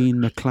Alpine,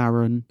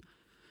 McLaren.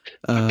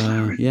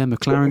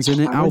 McLaren's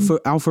in it.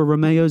 Alfa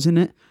Romeo's in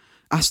it.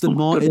 Aston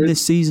Martin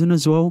this season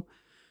as well.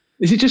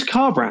 Is it just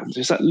car brands?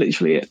 Is that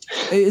literally it?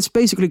 It's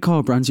basically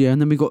car brands, yeah. And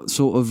then we've got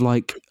sort of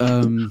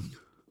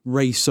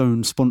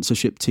race-owned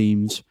sponsorship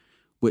teams,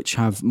 which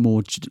have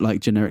more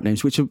generic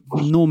names, which are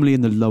normally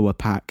in the lower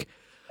pack.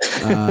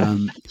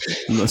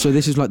 So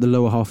this is the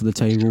lower half of the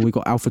table. We've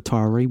got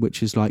AlphaTauri,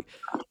 which is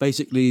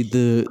basically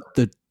the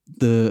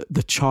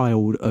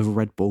child of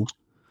Red Bull.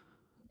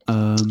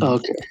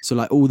 Okay.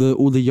 So all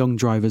the young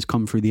drivers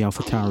come through the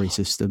AlphaTauri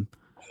system.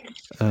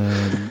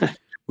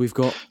 We've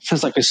got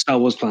sounds like a Star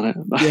Wars planet.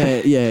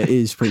 yeah, it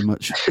is pretty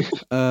much.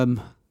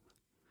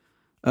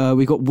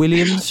 We've got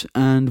Williams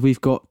and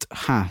we've got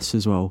Haas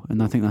as well,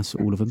 and I think that's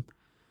all of them.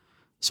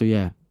 So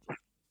yeah.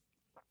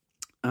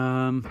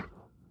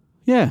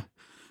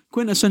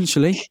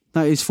 Quintessentially,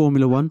 that is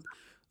Formula One.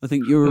 I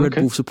think you're a Red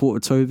Bull supporter,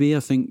 Toby. I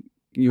think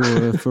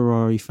you're a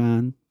Ferrari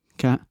fan,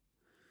 Kat.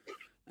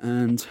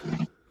 And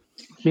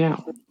yeah.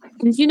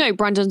 Did you know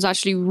Brandon's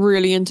actually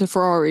really into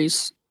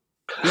Ferraris?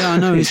 Yeah, I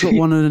know. He's got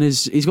one on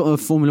he's got a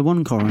Formula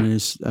One car on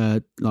his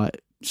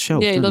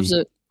shelf. Yeah, he loves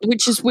it,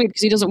 which is weird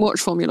because he doesn't watch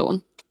Formula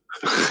One.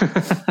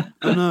 I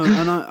know,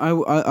 and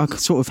I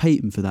sort of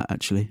hate him for that,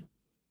 actually.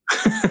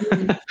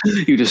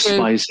 You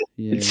despise it.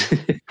 Yeah.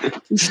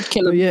 You should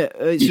kill him. Yeah,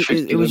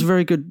 it was a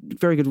very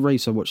good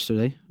race I watched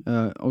today.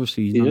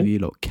 Obviously, none of you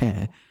lot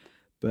care,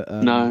 but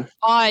no,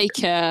 I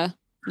care.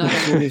 No,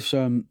 this,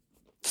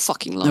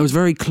 fucking lie. there was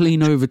very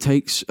clean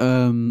overtakes.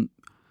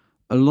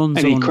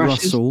 Alonso and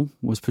Russell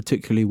was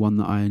particularly one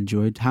that I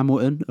enjoyed.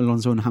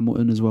 Alonso and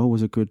Hamilton as well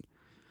was a good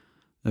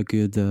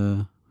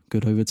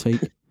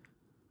overtake.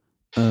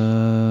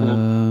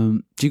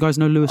 Do you guys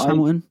know Lewis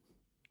Hamilton?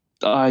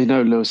 I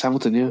know Lewis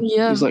Hamilton.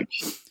 Yeah. He's like.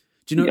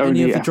 Do you know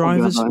any of the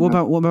drivers? What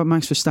about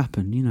Max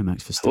Verstappen? You know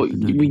Max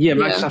Verstappen.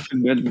 Max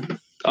Verstappen.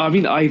 I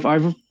mean,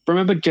 I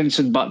remember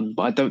Jenson Button,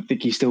 but I don't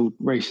think he still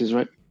races,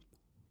 right?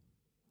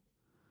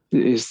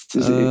 Was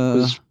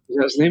that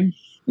his name?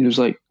 It was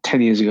like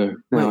 10 years ago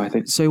now, I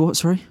think. Say what?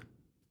 Sorry?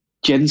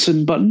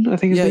 Jenson Button, I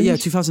think his name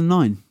is.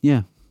 2009.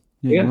 Yeah,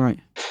 you're right.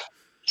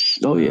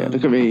 Oh, yeah.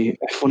 Look at me,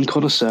 F1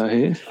 connoisseur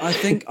here. I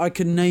think I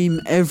can name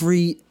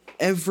every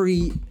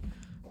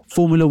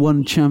Formula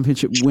One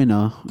championship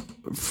winner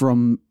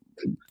from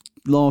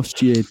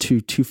last year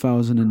to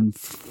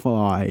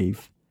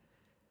 2005.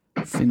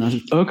 I think that's...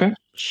 Okay,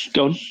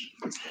 go on.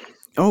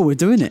 Oh, we're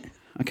doing it.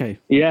 Okay.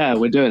 Yeah,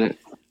 we're doing it.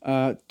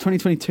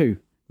 2022,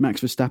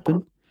 Max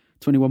Verstappen.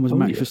 21 was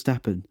Max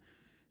Verstappen.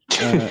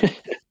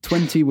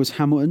 20 was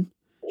Hamilton.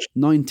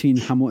 19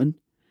 Hamilton.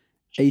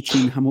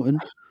 18 Hamilton.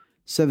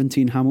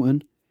 17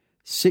 Hamilton.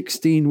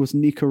 16 was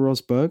Nico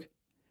Rosberg.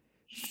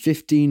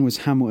 15 was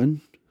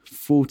Hamilton.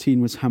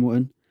 14 was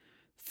Hamilton.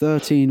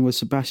 13 was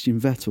Sebastian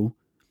Vettel.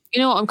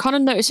 You know what? I'm kind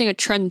of noticing a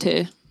trend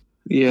here.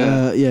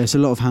 Yeah. It's a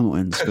lot of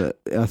Hamiltons,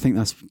 but I think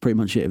that's pretty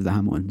much it of the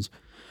Hamiltons.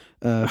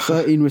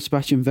 13 was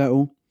Sebastian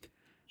Vettel.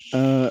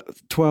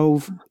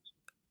 12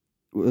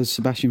 was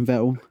Sebastian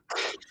Vettel.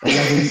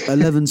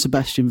 11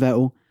 Sebastian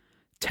Vettel.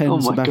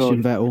 10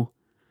 Sebastian Vettel.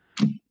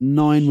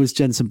 9 was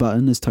Jenson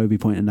Button, as Toby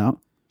pointed out.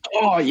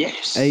 Oh,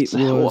 yes. 8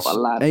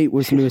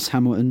 was Lewis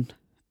Hamilton.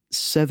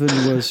 7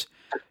 was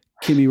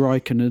Kimi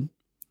Raikkonen.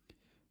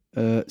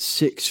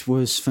 6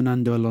 was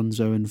Fernando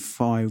Alonso, and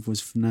 5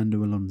 was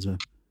Fernando Alonso.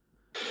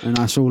 And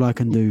that's all I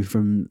can do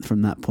from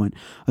that point.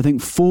 I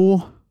think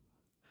 4.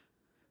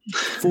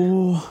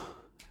 Who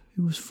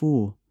was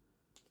 4?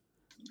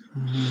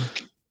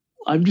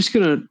 I'm just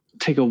going to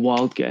take a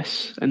wild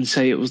guess and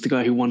say it was the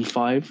guy who won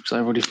 5, because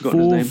I've already forgotten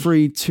 4, his name.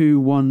 3, 2,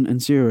 1,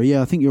 and 0.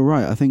 Yeah, I think you're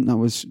right. I think that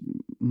was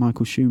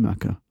Michael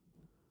Schumacher.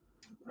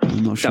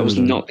 I'm not sure. That was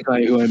not the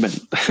guy who I meant.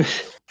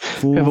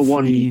 4,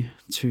 3,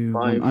 2,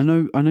 1. I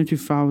know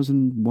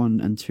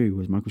 2001 and 2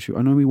 was Michael Schumacher.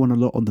 I know we won a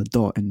lot on the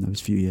dot in those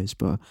few years,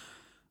 but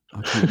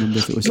I can't remember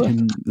if it was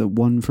him that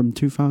won from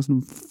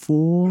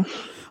 2004.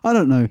 I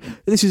don't know.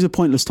 This is a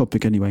pointless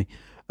topic anyway.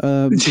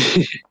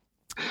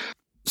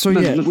 So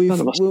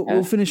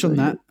we'll finish on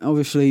that.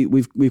 Obviously,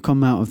 we've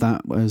come out of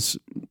that as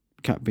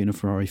Kat being a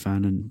Ferrari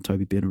fan and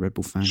Toby being a Red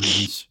Bull fan.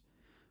 It's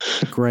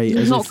great,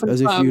 as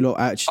if you lot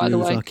actually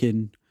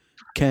fucking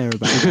care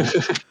about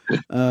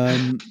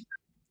that.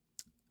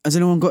 Has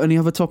anyone got any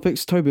other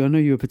topics? Toby, I know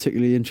you were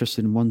particularly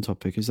interested in one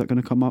topic. Is that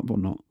going to come up or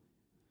not?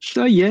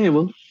 Yeah,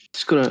 well,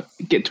 just got to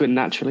get to it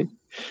naturally.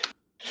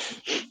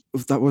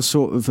 That was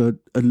sort of a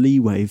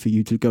leeway for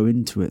you to go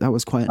into it. That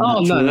was quite a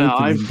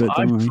natural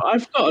opening,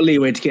 I've got a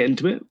leeway to get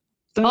into it.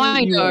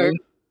 I know.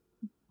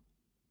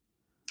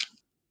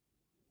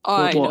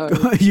 I know.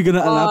 Are you going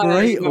to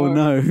elaborate or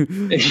no?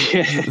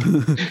 Yeah.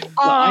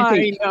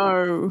 I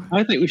know.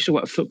 I think we should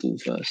talk about football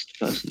first,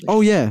 personally.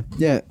 Oh, yeah.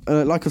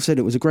 Like I've said,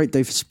 it was a great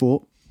day for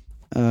sport.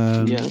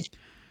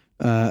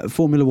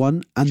 Formula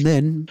One, and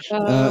then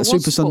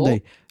Super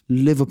Sunday,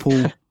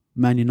 Liverpool,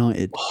 Man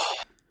United.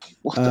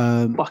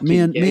 Me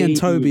and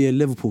Toby are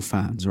Liverpool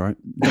fans, right?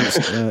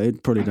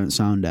 It probably don't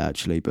sound it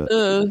actually, but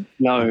no,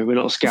 we're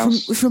not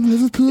Scouts. We're from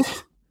Liverpool.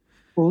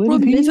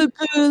 From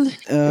Liverpool.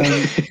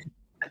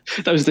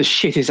 That was the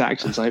shittest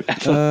accents I've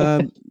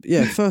ever.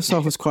 First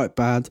half was quite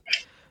bad.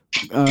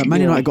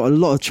 Man United got a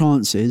lot of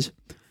chances,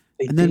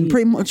 and then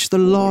pretty much the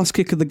last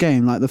kick of the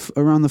game, like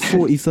around the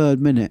 43rd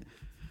minute.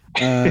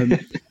 Cody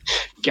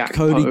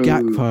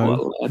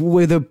Gakpo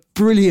with a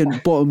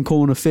brilliant bottom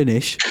corner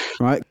finish,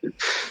 right?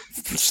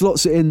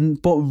 Slots it in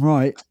bottom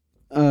right.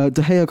 De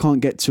Gea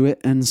can't get to it,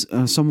 and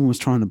someone was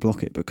trying to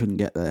block it but couldn't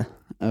get there.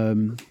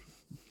 That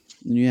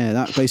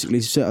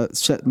basically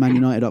set Man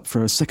United up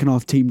for a second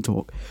half team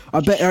talk. I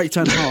bet Erik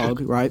ten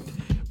Hag, right,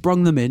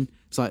 brung them in.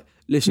 It's like,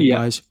 listen,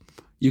 guys,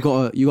 you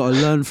gotta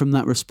learn from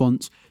that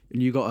response,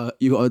 and you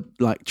gotta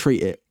like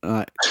treat it.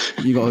 Like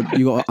you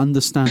gotta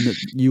understand that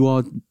you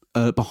are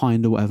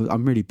behind or whatever.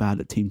 I'm really bad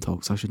at team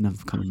talks. I should never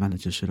become a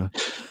manager, should I?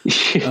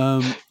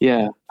 And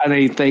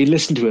they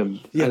listened to him.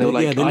 Yeah, and they were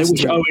like, I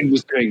wish Owen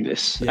was doing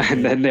this.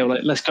 And then they were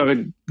like, let's go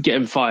and get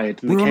him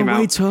fired. And We're on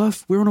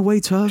away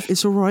turf.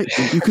 It's all right.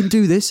 You can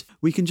do this.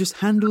 We can just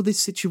handle this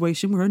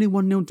situation. We're only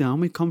 1-0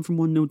 down. We've come from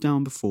 1-0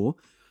 down before.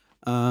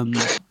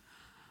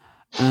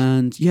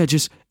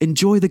 Just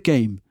enjoy the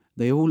game.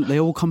 They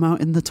all come out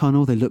in the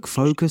tunnel. They look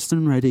focused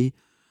and ready.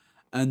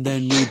 and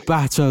then we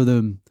batter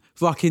them.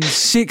 Fucking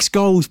 6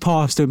 goals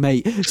past them,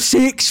 mate.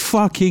 6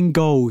 fucking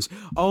goals.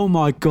 Oh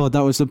my God,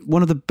 that was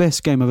one of the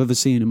best games I've ever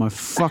seen in my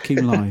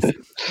fucking life.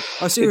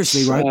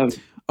 Seriously, right?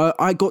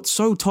 I got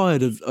so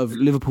tired of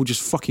Liverpool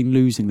just fucking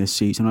losing this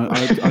season.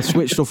 I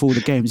switched off all the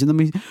games, and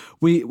then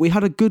we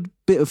had a good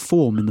bit of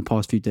form in the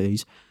past few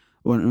days.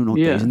 Well, not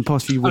days, in the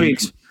past few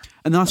weeks.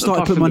 And then I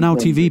started putting my Now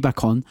TV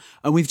back on,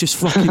 and we've just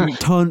fucking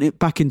turned it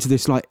back into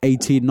this like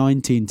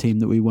 18-19 team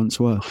that we once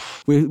were.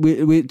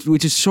 We're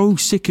just so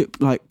sick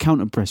at like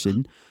counter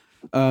pressing.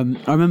 I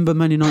remember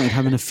Man United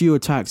having a few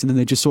attacks, and then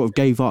they just sort of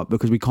gave up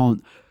because we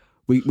can't.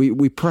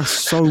 We press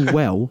so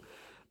well,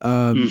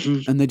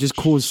 and they just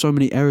caused so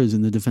many errors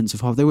in the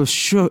defensive half. They were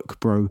shook,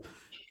 bro.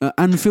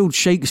 Anfield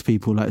shakes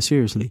people, like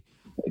seriously.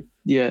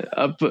 Yeah,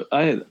 but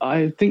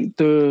I think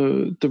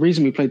the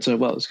reason we played so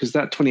well is because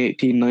that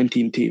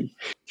 2018-19 team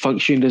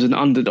functioned as an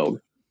underdog,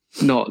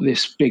 not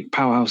this big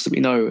powerhouse that we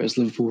know as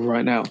Liverpool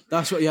right now.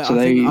 That's what. Yeah, so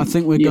I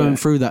think we're going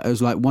through that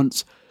as like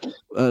once,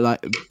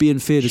 like being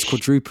feared as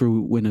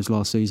quadruple winners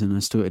last season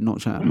as to it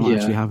not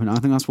actually happening. I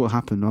think that's what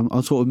happened.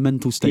 Our sort of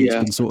mental state's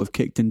been sort of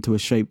kicked into a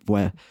shape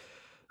where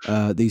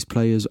these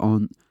players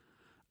aren't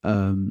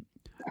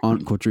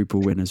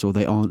quadruple winners, or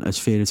they aren't as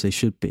feared as they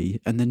should be.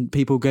 And then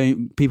people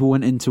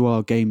went into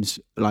our games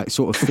like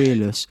sort of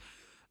fearless.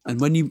 And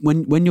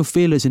when you're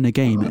fearless in a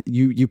game,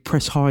 you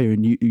press higher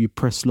and you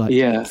press like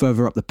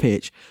further up the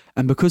pitch.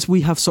 And because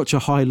we have such a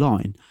high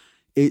line,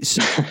 it's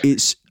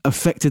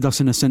affected us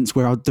in a sense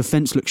where our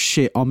defense looks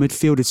shit. Our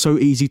midfield is so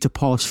easy to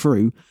pass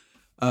through.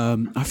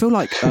 I feel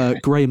like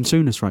Graham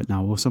Souness right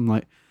now, or some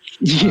like.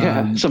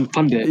 Some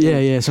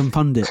pundit. Some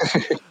pundit.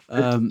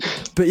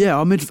 But yeah,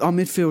 our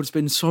midfield's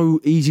been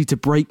so easy to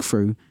break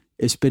through.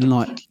 It's been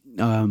like,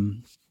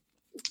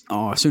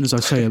 as soon as I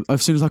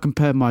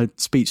compare my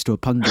speech to a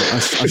pundit,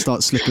 I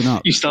start slipping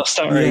up. You start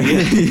stuttering.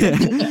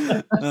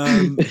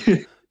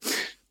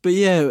 But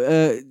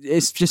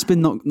it's just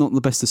been not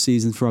the best of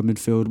season for our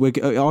midfield.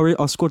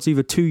 Our squad's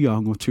either too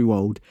young or too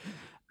old.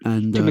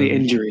 And too many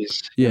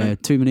injuries. Yeah,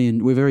 too many.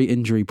 We're very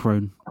injury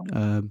prone.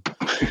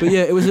 But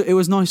yeah, it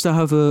was nice to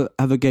have a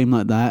game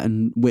like that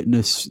and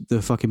witness the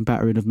fucking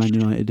battering of Man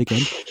United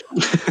again.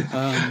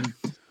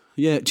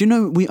 Do you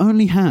know we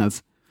only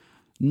have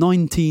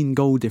 19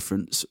 goal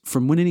difference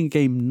from winning a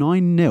game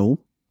 9-0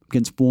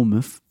 against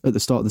Bournemouth at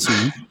the start of the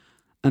season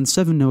and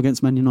 7-0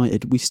 against Man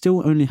United. We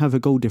still only have a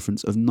goal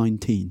difference of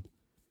 19.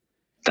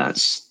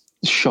 That's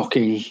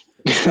shocking.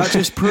 That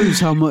just proves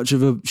how much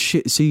of a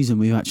shit season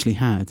we've actually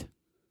had.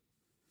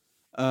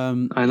 I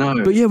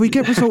know. But yeah, we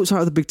get results out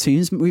of the big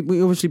teams.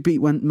 We obviously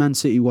beat Man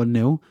City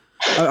 1-0.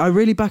 I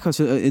really back us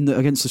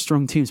against the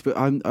strong teams, but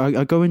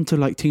I go into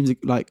like teams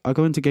like I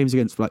go into games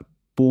against like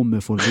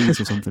Bournemouth or Leeds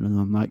or something, and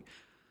I'm like,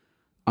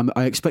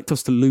 I expect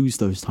us to lose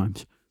those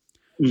times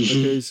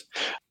because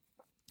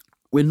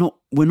we're not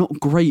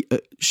great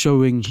at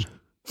showing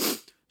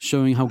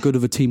how good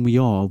of a team we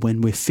are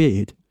when we're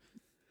feared.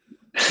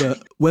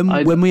 But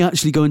when we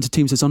actually go into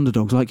teams as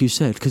underdogs, like you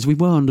said, because we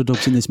were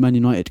underdogs in this Man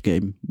United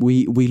game,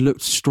 we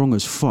looked strong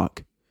as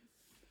fuck.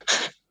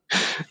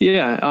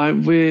 Yeah,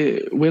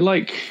 we're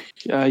like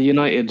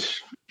United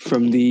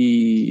from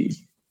the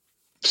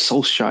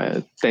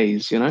Solskjaer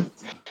days, you know?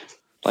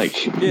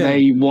 Like,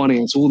 they won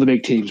against all the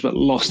big teams, but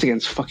lost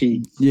against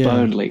fucking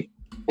Burnley.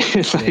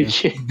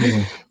 It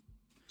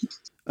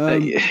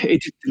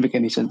didn't make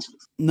any sense.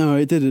 No,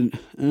 it didn't.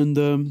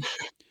 And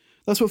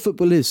that's what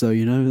football is, though,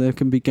 you know? There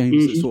can be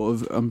games that sort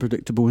of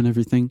unpredictable and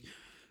everything.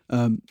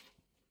 7-0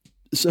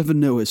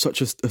 is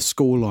such a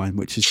scoreline,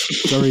 which is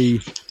very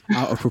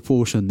out of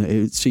proportion that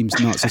it seems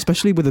nuts,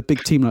 especially with a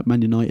big team like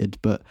Man United.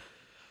 But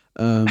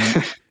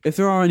if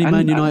there are any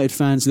Man United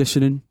fans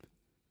listening...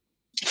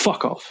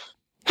 Fuck off.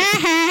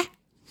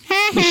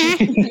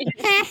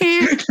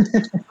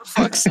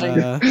 Fuck's sake.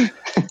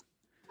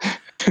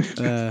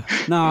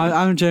 No,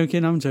 I'm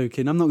joking. I'm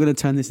not going to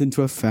turn this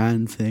into a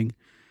fan thing.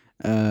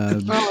 I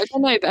don't know,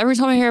 but every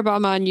time I hear about a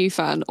Man U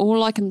fan,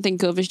 all I can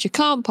think of is you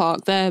can't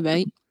park there,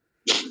 mate.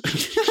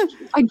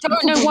 I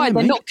don't know why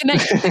they're not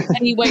connected in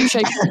any way,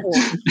 shape, or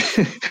form.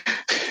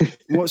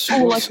 What's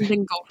I can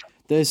think of.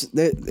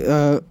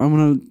 I'm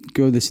going to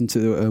go this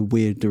into a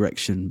weird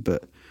direction,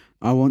 but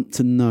I want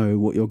to know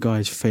what your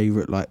guys'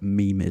 favourite like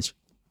meme is.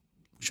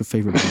 What's your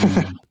favourite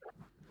meme?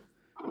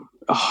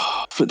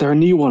 But there are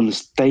new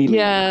ones daily.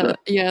 Yeah,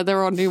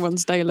 there are new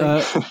ones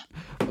daily.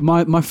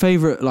 My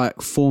favourite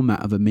like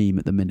format of a meme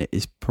at the minute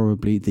is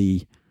probably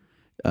the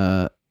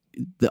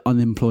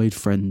unemployed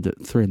friend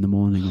at 3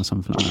 a.m. or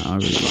something like that. I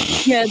really like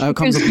that. Yeah,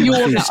 because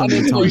you're that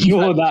unemployed.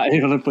 You're that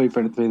unemployed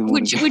friend at 3 a.m.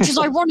 Which is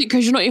ironic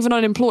because you're not even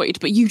unemployed,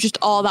 but you just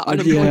are that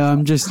unemployed. Yeah,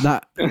 I'm just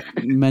that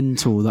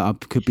mental that I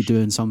could be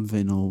doing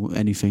something or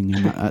anything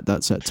at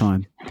that set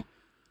time.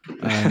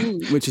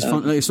 Which is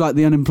fun. It's like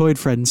the unemployed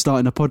friend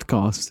starting a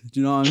podcast. Do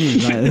you know what I mean?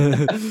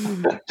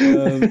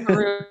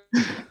 For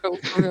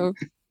real.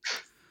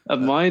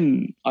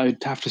 Mine,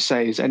 I'd have to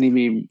say, is any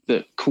meme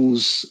that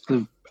calls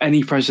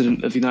any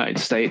president of the United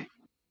States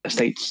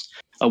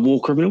a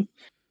war criminal.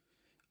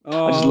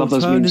 Oh, I just love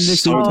those turning memes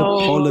this so into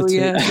much. politics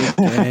again.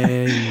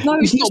 No,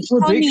 It's not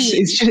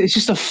politics. funny. It's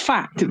just a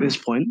fact at this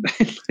point.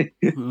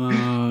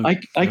 Oh, I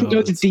can go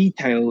into God.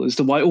 detail as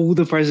to why all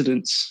the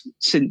presidents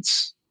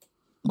since.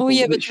 Oh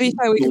yeah, but to be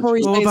fair, we could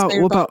probably say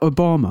What about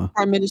Obama?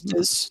 prime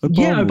ministers.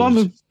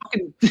 Obama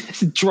fucking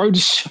drone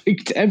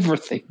striked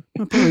everything.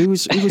 Oh, bro, he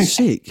was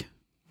sick.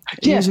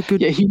 He was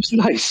he was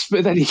nice,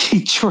 but then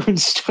he drone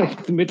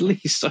strike the Middle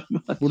East so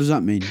much. What does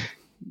that mean?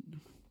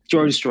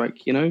 Drone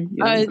strike, you know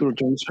called a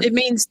drone strike. It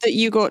means that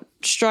you got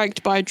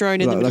striked by a drone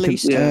in the Middle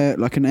East.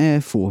 Like an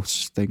Air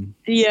Force thing.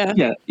 Yeah.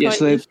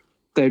 So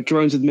they're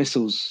drones with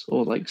missiles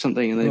or like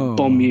something, and they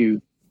bomb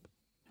you.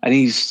 And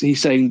he's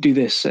saying do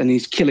this, and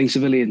he's killing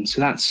civilians.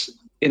 So that's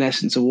in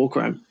essence a war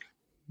crime.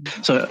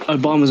 So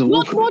Obama's a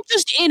war crime. Not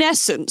just in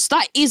essence.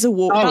 That is a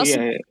war.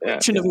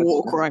 That's a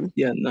war crime.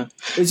 Yeah, no.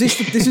 This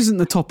isn't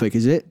the topic,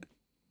 is it?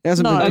 It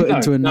hasn't been put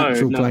into a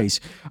natural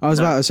place. I was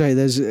about to say,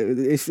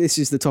 if this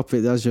is the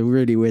topic, that's a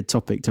really weird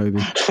topic,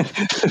 Toby.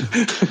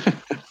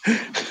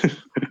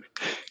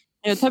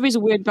 Yeah, Toby's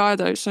a weird guy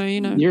though, so you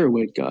know. You're a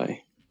weird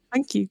guy.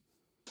 Thank you.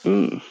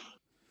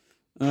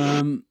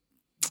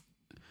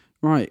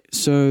 Right,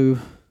 so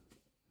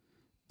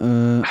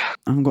I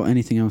haven't got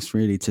anything else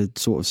really to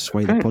sort of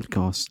sway the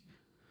podcast.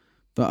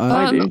 But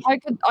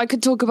I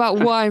could talk about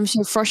why I'm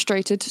so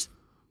frustrated.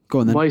 Go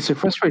on then. Why are you so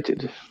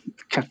frustrated,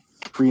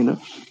 Katrina?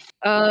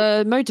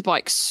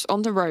 Motorbikes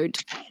on the road.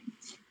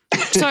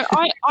 So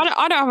I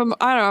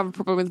don't have a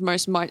problem with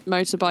most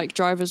motorbike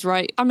drivers,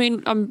 right? I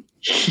mean, I'm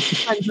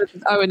friends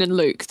with Owen and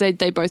Luke. They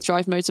both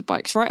drive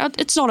motorbikes, right?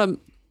 It's not a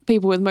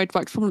people with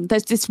motorbikes problem.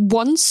 There's this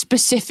one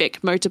specific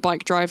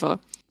motorbike driver.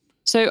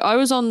 So I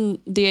was on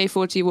the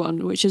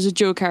A41, which is a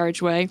dual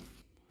carriageway.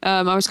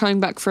 I was coming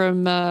back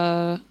from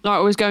I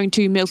was going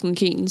to Milton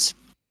Keynes.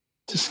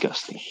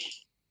 Disgusting.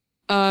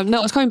 No,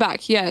 I was coming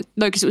back. Yeah,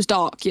 no, because it was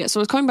dark. Yeah, so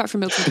I was coming back from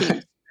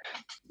Milton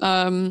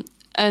Keynes.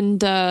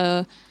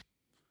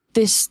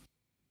 This,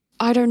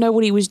 I don't know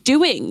what he was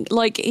doing.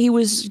 Like, he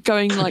was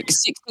going like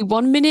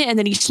 61 minute, and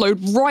then he slowed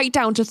right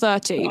down to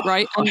 30,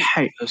 right? And, I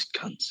hate those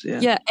cunts,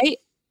 yeah. Yeah,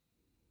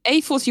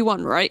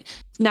 A41, right?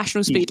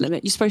 National speed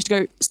limit. You're supposed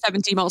to go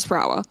 70 miles per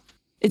hour.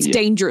 It's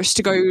dangerous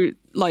to go,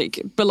 like,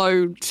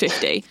 below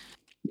 50.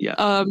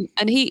 Yeah.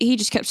 And he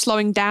just kept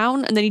slowing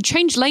down, and then he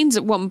changed lanes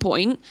at one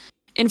point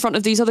in front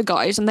of these other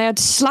guys, and they had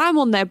to slam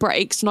on their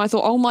brakes, and I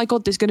thought, oh my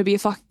god, there's going to be a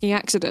fucking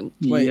accident.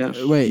 Wait,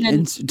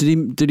 and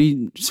did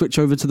he switch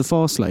over to the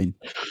fast lane?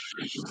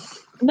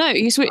 No,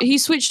 he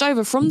switched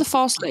over from the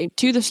fast lane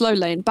to the slow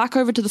lane, back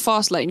over to the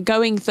fast lane,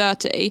 going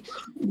 30,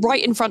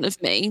 right in front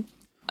of me,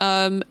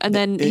 and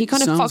then he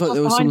kind of fucked off behind me. Sounds like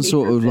there was some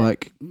sort of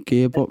like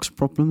gearbox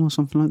problem or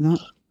something like that.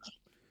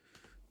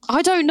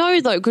 I don't know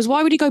though, because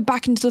why would he go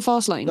back into the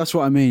fast lane? That's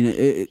what I mean.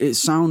 It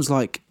sounds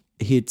like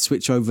he'd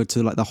switch over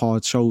to like the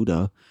hard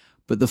shoulder.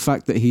 But the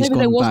fact that he's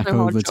gone back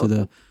over to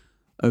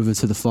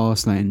the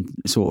fast lane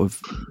sort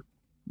of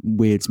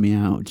weirds me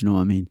out. Do you know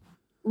what I mean?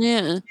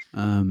 Yeah.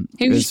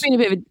 He was just being a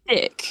bit of a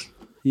dick.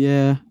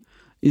 Yeah.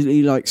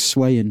 He likes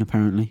swaying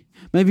apparently.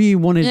 Maybe he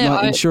wanted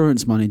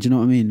insurance money. Do you know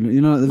what I mean? You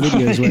know, like the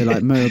videos where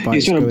like motorbikes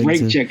he's trying to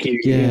brake check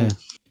you. Yeah.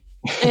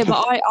 Yeah,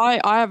 but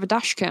I have a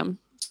dash cam,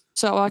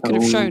 so I could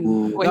have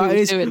shown what he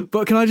was doing.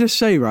 But can I just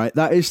say, right?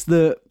 That is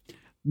the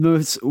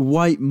most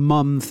white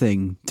mum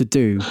thing to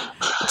do,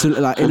 to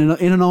like in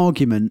an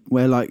argument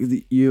where like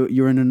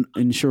you're in an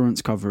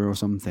insurance cover or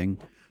something,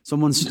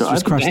 someone's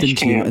just crashed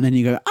into you, and then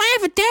you go, "I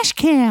have a dash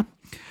cam."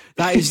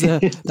 That is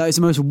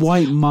the most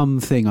white mum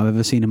thing I've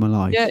ever seen in my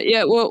life.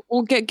 Yeah. Well,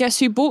 guess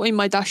who bought me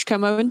my dash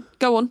cam, Owen?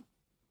 Go on,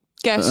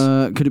 guess.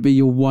 Could it be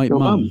your white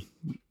mum?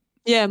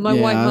 Yeah, my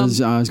white mum.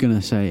 I was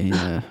gonna say,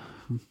 yeah.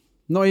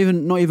 Not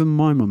even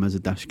my mum has a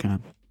dash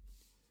cam.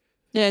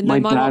 Yeah, no,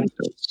 my mum's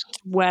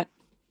wet.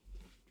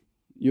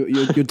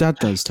 Your dad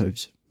does,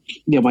 Tobes.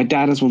 Yeah, my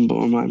dad has one,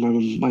 but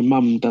my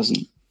mum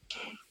doesn't.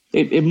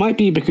 It might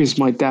be because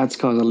my dad's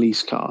car is a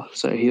lease car,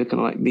 so he kind of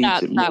like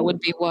needs it more. That would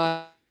be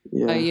why.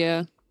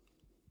 Yeah.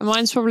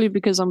 Mine's probably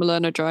because I'm a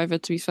learner driver,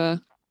 to be fair.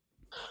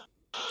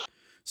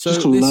 So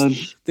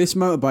this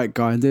motorbike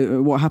guy,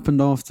 what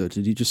happened after?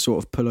 Did he just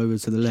sort of pull over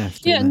to the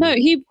left? Yeah, no,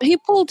 he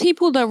pulled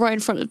out right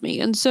in front of me,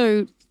 and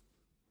so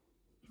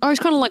I was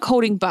kind of like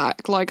holding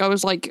back, like I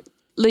was like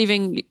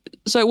leaving.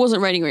 So it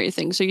wasn't raining or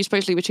anything, so you're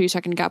supposed to leave a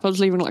 2-second gap. I was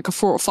leaving like a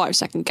 4 or 5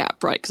 second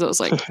gap, right? Because I was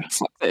like,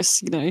 fuck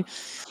this, you know.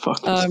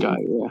 Fuck this guy,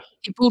 yeah.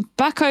 He pulled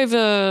back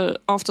over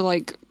after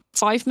like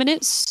 5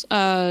 minutes.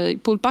 He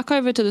pulled back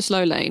over to the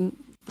slow lane,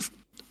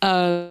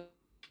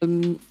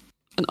 and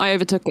I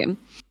overtook him.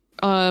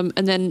 And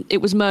then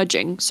it was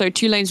merging, so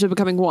 2 lanes were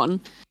becoming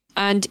 1,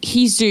 and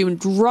he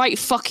zoomed right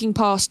fucking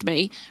past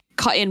me,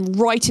 cut in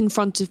right in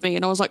front of me,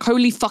 and I was like,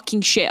 holy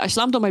fucking shit. I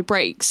slammed on my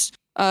brakes.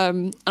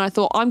 And I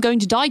thought, I'm going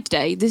to die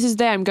today. This is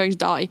I'm going to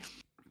die.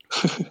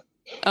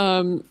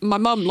 My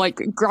mum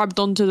like grabbed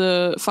onto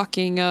the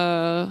fucking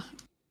handbrake,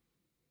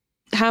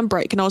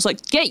 and I was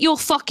like, get your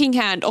fucking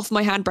hand off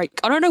my handbrake.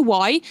 I don't know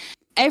why.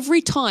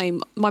 Every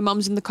time my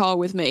mum's in the car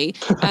with me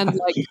and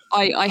like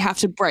I have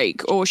to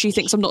brake, or she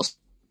thinks I'm not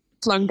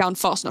slowing down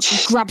fast enough.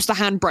 She grabs the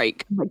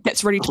handbrake and like,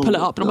 gets ready to pull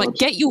it up. And I'm like,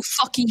 get your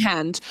fucking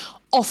hand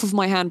off of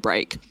my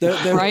handbrake.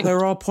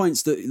 There are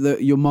points that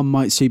your mum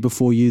might see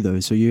before you, though.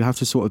 So you have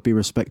to sort of be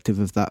respective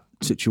of that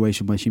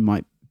situation where she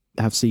might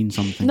have seen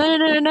something.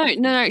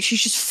 No.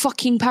 She's just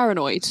fucking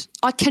paranoid.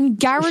 I can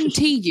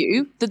guarantee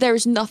you that there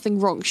is nothing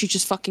wrong. She's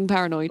just fucking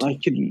paranoid.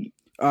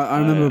 I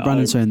remember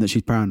Brandon saying that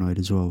she's paranoid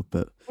as well,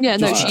 but yeah,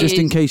 no, just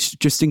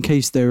in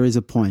case there is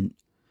a point.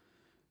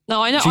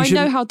 No, I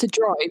know how to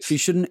drive. She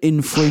shouldn't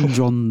infringe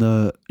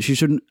on she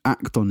shouldn't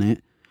act on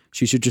it.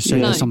 She should just say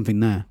there's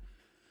something there.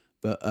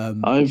 But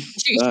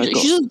she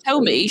doesn't tell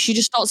me. She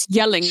just starts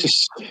yelling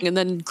and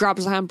then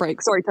grabs the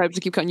handbrake. Sorry, Tobes, I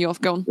keep cutting you off.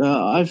 Go on.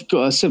 I've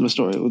got a similar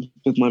story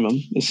with my mum.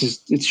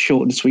 It's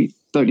short and sweet.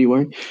 Don't you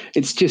worry.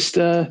 It's just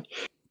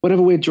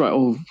whenever we're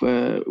driving.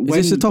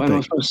 Is this a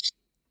topic?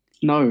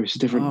 No, it's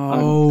different.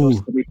 Oh.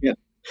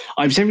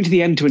 I'm saving to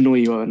the end to annoy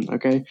you, Owen.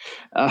 Okay.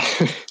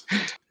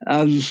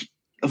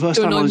 The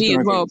first time I was me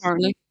driving, as well,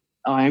 apparently.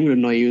 I am going to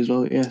annoy you as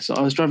well. Yeah. So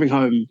I was driving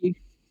home. Me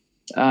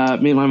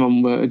and my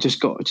mum were just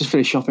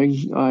finished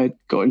shopping. I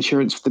got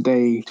insurance for the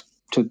day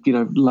to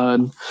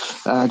learn.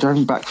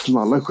 Driving back from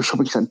our local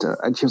shopping centre,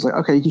 and she was like,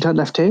 "Okay, you can turn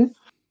left here."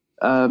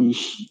 I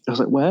was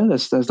like, "Where?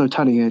 There's no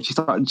turning here." She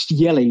started just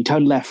yelling,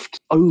 "Turn left!"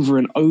 over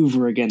and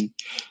over again.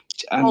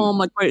 And, oh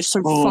my god, it's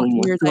so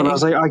fucking irritating. I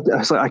was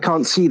like, I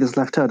can't see this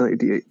left turn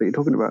that you're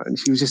talking about, and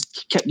she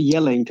kept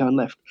yelling, "Turn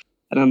left!"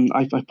 And then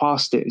I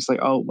passed it. It's like,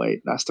 oh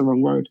wait, that's the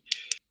wrong road.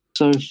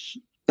 So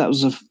that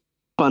was a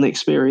fun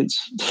experience.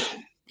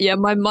 Yeah,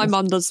 my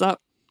mum does that.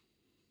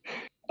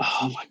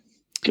 Oh my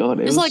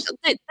god! It's like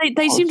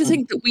they seem to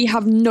think that we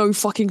have no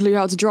fucking clue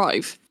how to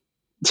drive.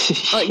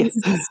 Like this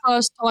is the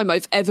first time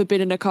I've ever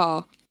been in a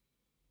car.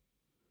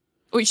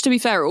 Which, to be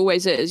fair, it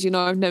always is.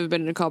 I've never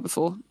been in a car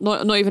before.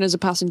 Not even as a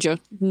passenger.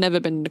 Never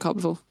been in a car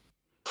before.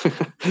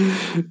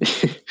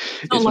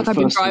 It's not like I've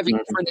been driving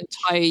for an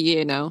entire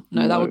year now.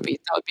 No, that would be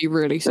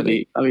really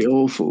silly. That'd be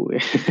awful.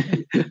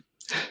 It'd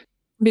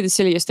be the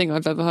silliest thing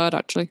I've ever heard,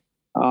 actually.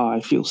 Oh, I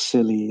feel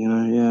silly,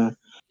 yeah.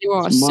 You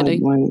are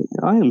silly.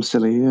 I am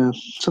silly, yeah.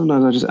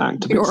 Sometimes I just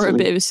act a bit silly. You're a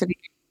bit of a silly.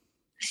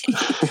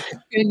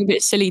 Feeling a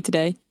bit silly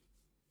today.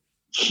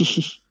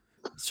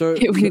 So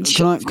can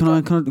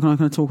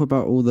I talk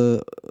about all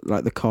the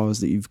the cars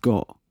that you've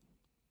got?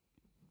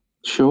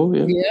 Sure,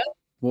 yeah. Yeah.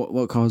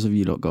 What cars have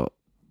you lot got?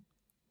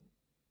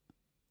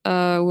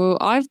 Well,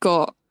 I've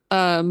got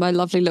my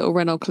lovely little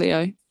Renault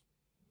Clio.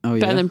 Oh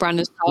yeah. Better than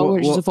Brandon's car,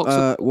 which is a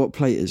Vauxhall. What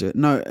plate is it?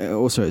 No,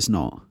 also it's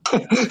not.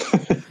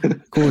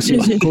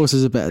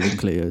 Corsas are better than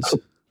Clios.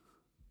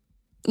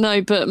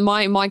 No, but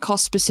my car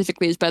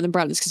specifically is better than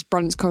Brandon's because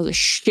Brandon's car is a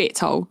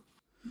shithole.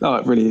 Oh,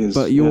 it really is.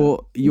 But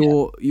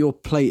your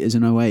plate is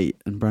an 08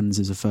 and Brandon's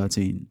is a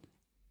 13.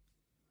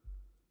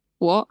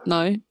 What?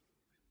 No.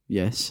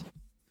 Yes.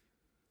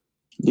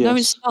 No,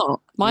 it's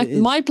not.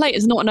 My plate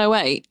is not an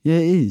 08. Yeah,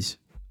 it is.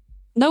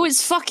 No,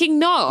 it's fucking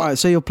not. All right,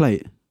 say your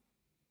plate.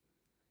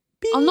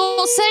 Beep. I'm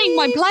not saying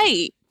my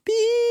plate.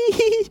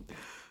 Beep.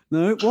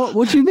 No,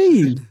 what do you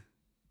mean?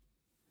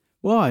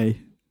 Why?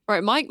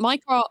 Right,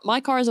 my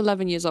car is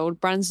 11 years old.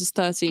 Brandon's is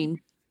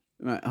 13.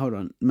 Right, hold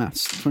on.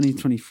 Maths.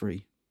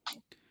 2023.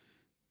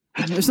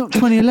 It's not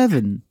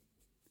 2011.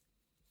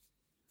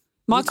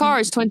 My car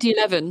is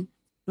 2011.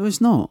 No,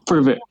 it's not.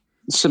 Prove it.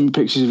 Send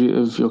pictures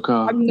of your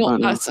car. I'm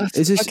not.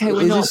 Is this okay?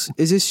 We're not.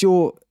 Is this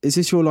your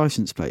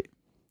license plate?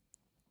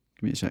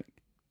 Give me a sec.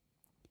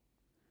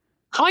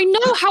 I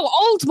know how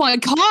old my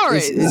car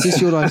is. Is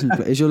this your license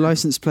plate? Is your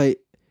license plate?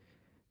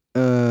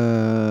 You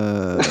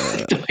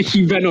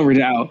better not read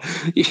it out.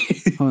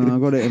 Hold on, I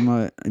got it in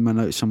my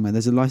notes somewhere.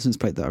 There's a license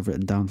plate that I've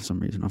written down for some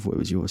reason. I thought it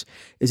was yours.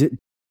 Is it?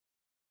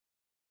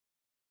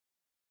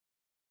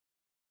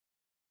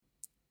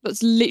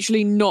 That's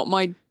literally not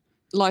my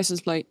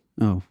license plate.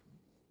 Oh.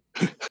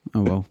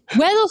 Oh well.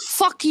 Where the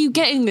fuck are you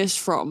getting this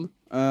from?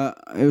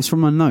 It was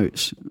from my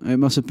notes. It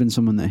must have been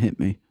someone that hit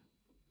me.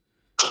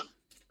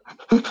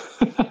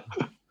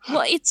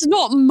 Well, it's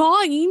not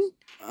mine.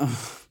 I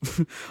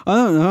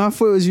don't know. I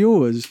thought it was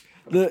yours.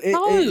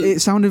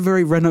 It sounded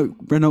very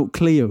Renault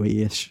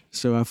Clio-ish,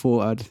 so I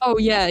thought I'd. Oh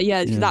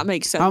yeah, that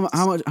makes sense.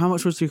 How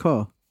much was your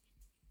car?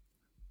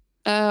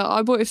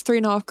 I bought it for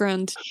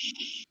 $3,500.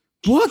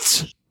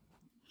 What?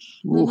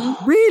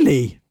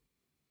 Really?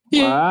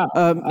 Yeah.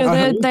 Wow.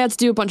 They had to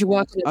do a bunch of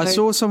work on it. I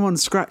saw someone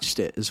scratched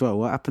it as well.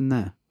 What happened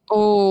there?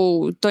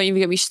 Oh, don't even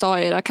get me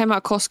started. I came out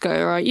of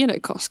Costco, right? You know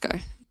Costco.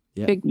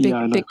 Yeah. Big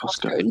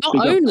Costco.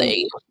 Not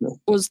only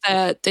was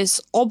there this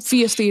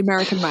obviously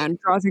American man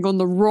driving on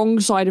the wrong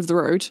side of the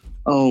road.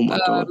 Oh my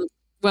god!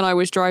 When I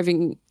was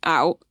driving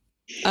out,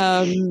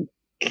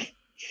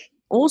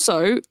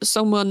 also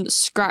someone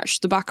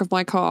scratched the back of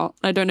my car.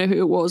 I don't know who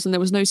it was, and there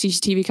was no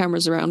CCTV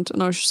cameras around.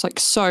 And I was just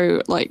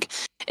like,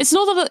 it's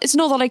not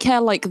that I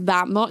care like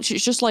that much.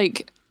 It's just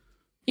like,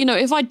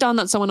 if I'd done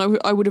that to someone,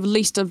 I would have at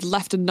least have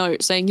left a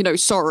note saying,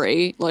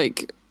 sorry,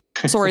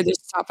 sorry this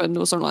happened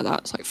or something like that.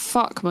 It's like,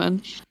 fuck,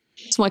 man,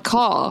 it's my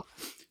car.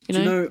 Do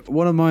you know,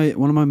 one of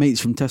my mates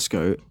from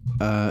Tesco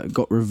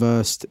got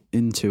reversed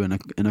into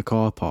in a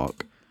car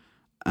park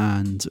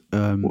and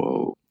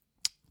Whoa.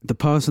 the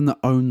person that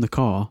owned the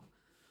car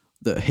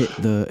that hit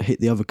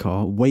the other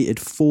car waited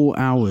 4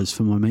 hours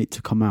for my mate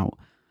to come out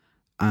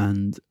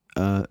and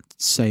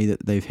say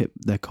that they've hit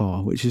their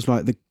car, which is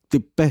like the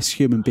best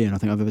human being I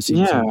think I've ever seen.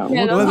 Yeah,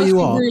 whoever you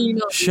are, really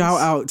nice.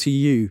 shout out to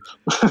you.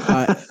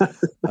 Like,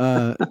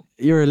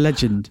 you're a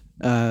legend.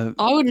 I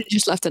would have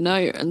just left a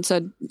note and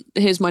said,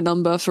 "Here's my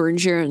number for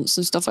insurance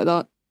and stuff like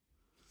that."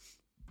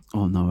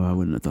 Oh no, I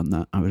wouldn't have done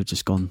that. I would have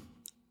just gone.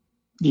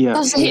 Yeah,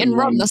 That's a hit and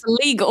run. That's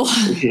illegal.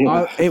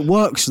 Yeah. It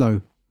works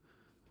though,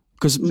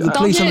 because the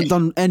police haven't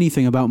done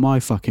anything about my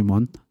fucking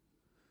one.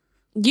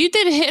 You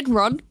did a hit and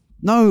run.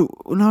 No,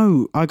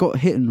 I got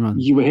hit and run.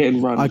 You were hit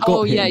and run. I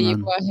got hit and you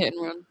run. were hit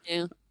and run.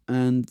 Yeah.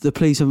 And the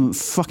police haven't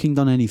fucking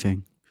done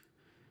anything.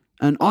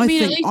 And I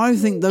I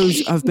think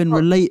those have been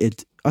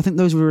related. I think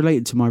those were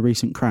related to my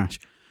recent crash,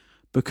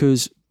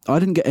 because I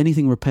didn't get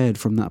anything repaired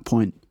from that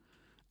point.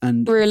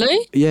 And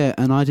Really? yeah,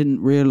 and I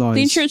didn't realise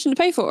The insurance didn't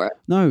pay for it.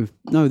 No,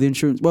 the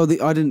insurance. Well,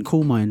 I didn't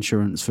call my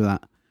insurance for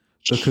that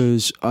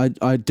because I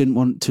didn't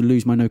want to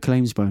lose my no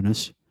claims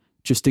bonus,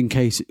 just in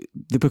case,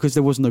 because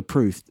there was no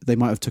proof. They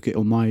might have took it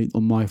on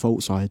my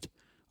fault side.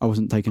 I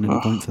wasn't taking any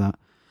point for that.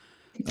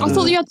 I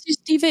thought you had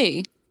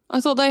CCTV.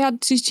 I thought they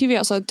had CCTV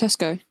outside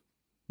Tesco.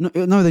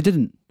 No, they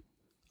didn't.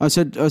 I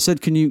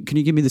said, can you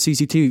give me the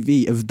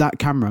CCTV of that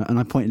camera? And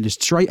I pointed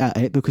just straight at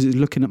it because it's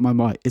looking at my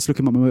bike. It's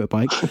looking at my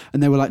motorbike,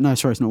 and they were like, "No,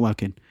 sorry, it's not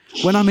working."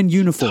 When I'm in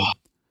uniform,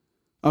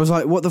 I was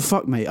like, "What the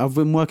fuck, mate? I've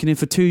been working here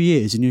for 2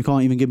 years, and you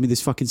can't even give me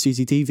this fucking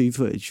CCTV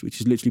footage,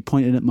 which is literally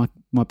pointed at my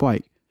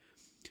bike."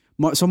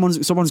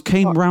 Someone's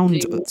came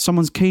round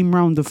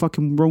the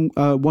fucking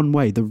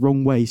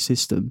wrong way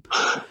system.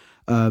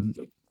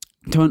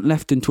 Turned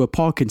left into a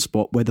parking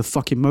spot where the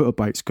fucking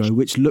motorbikes go,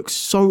 which looks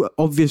so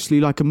obviously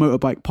like a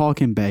motorbike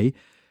parking bay,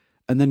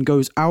 and then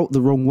goes out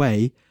the wrong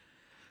way.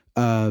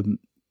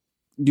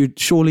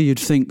 You'd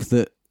think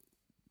that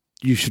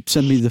you should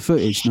send me the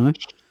footage, no?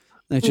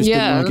 They just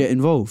didn't want to get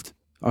involved.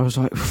 I was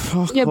like, fuck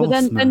off, but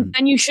then man.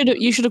 you should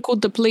have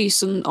called the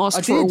police and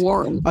asked for a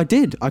warrant. I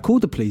did. I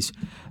called the police,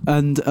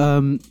 and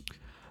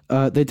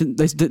they didn't.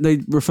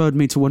 They referred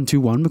me to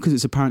 121 because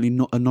it's apparently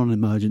not a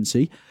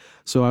non-emergency.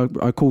 So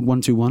I called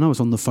 121. I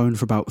was on the phone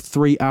for about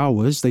 3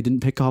 hours. They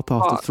didn't pick up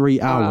after 3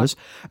 hours.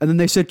 And then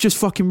they said, just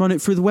fucking run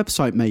it through the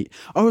website, mate.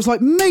 I was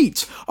like,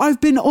 mate, I've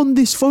been on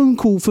this phone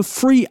call for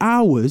 3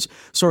 hours.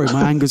 Sorry,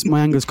 my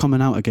anger's coming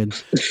out again.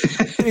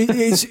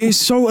 It's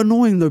so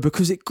annoying though,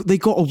 because they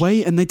got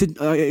away and it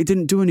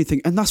didn't do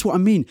anything. And that's what I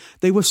mean.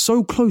 They were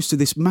so close to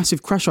this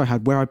massive crash I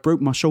had where I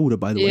broke my shoulder,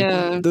 by the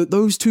way.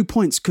 Those 2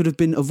 points could have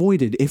been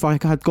avoided if I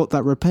had got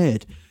that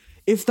repaired.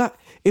 If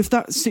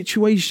that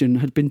situation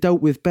had been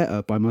dealt with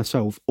better by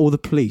myself or the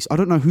police, I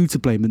don't know who to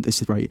blame at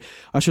this rate.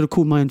 I should have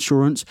called my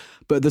insurance,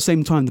 but at the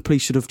same time, the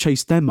police should have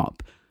chased them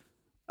up.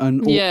 They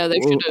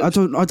should have.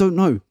 I don't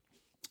know.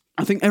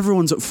 I think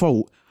everyone's at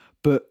fault,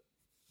 but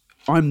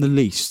I'm the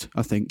least,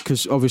 I think,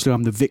 because obviously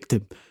I'm the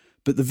victim.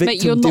 But the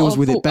victim deals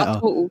with it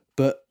better.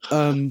 But,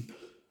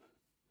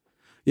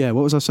 yeah,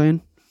 what was I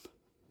saying?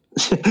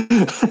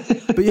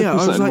 But yeah,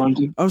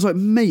 I was like,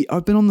 mate,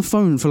 I've been on the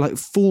phone for like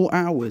 4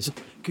 hours.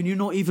 Can you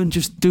not even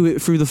just do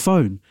it through the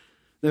phone?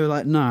 They were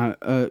like, nah,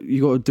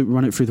 you got to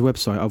run it through the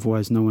website,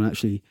 otherwise no one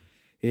actually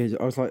hears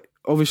it. I was like,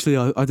 obviously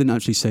I didn't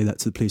actually say that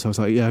to the police. I was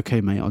like, yeah,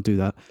 okay, mate, I'll do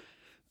that.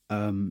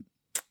 And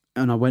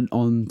I went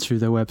on to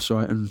their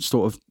website and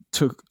sort of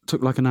took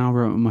like an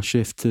hour out of my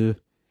shift to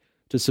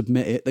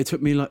submit it. It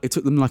took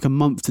them like a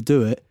month to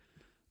do it,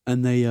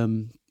 and they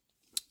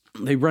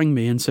rang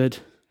me and said,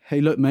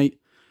 hey, look, mate,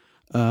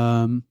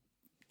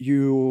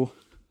 your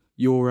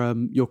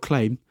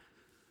claim,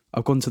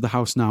 I've gone to the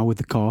house now with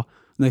the car,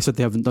 and they said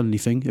they haven't done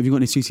anything. Have you got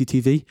any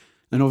CCTV?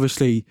 And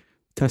obviously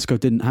Tesco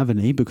didn't have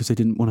any because they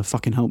didn't want to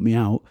fucking help me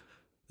out.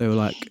 They were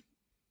like,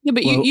 yeah,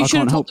 but you should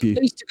have told the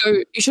police to go.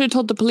 You should have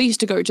told the police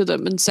to go to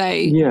them and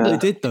say, yeah, they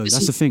did though.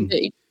 That's the thing.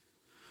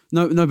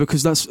 No,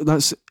 because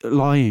that's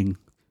lying.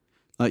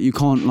 Like, you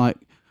can't like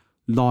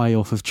lie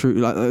off of truth.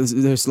 Like,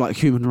 there's like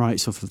human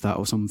rights off of that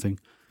or something.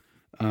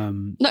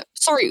 No,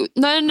 sorry,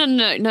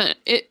 no.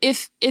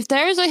 If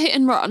there is a hit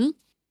and run,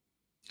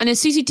 and a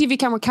CCTV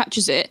camera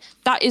catches it,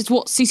 that is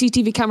what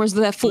CCTV cameras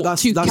are there for.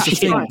 That's the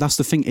thing. That's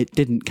the thing. It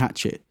didn't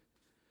catch it.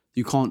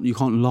 You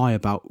can't lie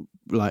about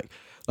like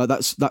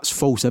that's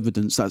false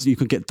evidence. You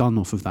could get done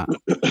off of that.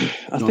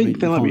 I think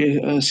there might be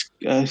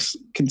a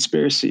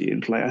conspiracy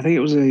in play. I think it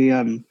was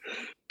a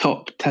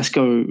top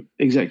Tesco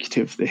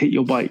executive that hit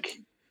your bike,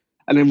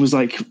 and then was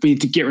like, "We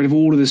need to get rid of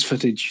all of this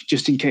footage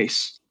just in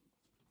case."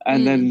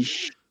 And then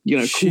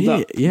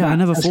I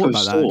never thought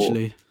about that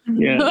actually.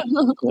 Yeah,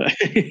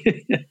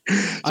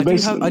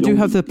 I do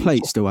have their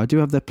plate still. I do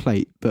have their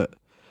plate, but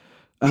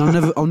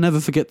I'll never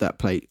forget that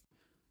plate.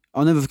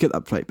 I'll never forget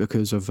that plate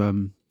because of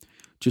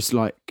just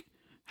like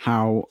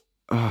how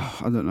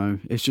I don't know.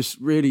 It's just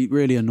really,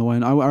 really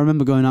annoying. I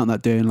remember going out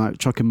that day and like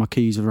chucking my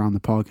keys around the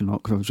parking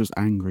lot because I was just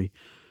angry.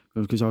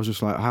 Because I was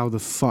just like, how the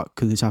fuck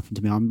could this happen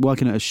to me? I'm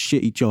working at a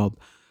shitty job.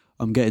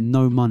 I'm getting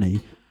no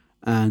money,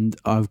 and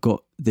I've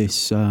got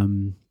this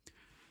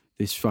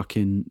this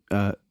fucking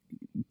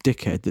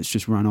dickhead that's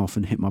just ran off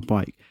and hit my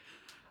bike.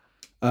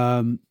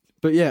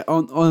 But yeah,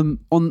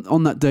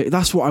 on that day,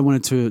 that's what I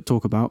wanted to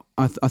talk about.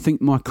 I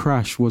think my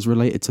crash was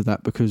related to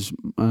that because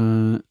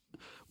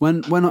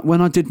when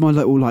I did my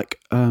little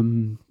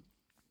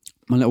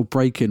my little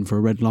break in for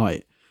a red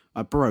light,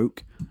 I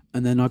broke,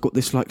 and then I got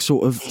this like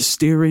sort of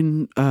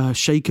steering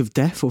shake of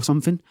death or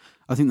something.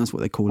 I think that's what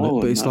they call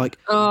it. But it's like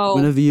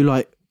whenever you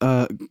like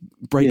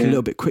brake a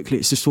little bit quickly,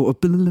 it's just sort of.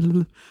 Blah, blah,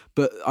 blah.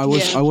 But I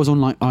was on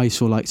like ice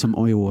or like some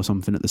oil or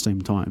something at the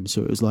same time,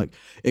 so it was like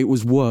it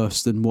was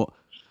worse than what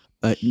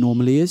it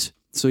normally is.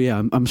 So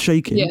yeah, I'm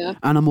shaking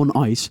and I'm on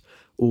ice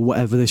or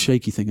whatever the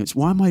shaky thing is.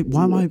 Why am I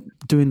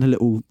doing the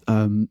little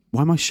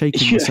why am I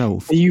shaking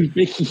myself? Are you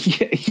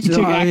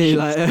I mean?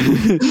 Like,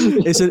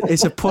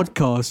 it's a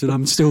podcast and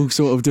I'm still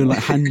sort of doing like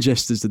hand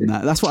gestures and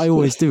that. That's what I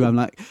always do. I'm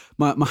like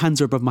my hands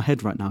are above my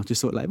head right now,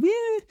 just sort of like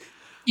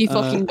you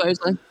fucking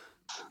bozo.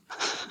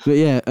 But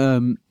yeah,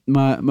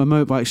 my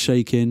motorbike's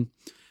shaking.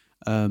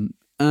 And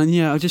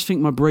yeah, I just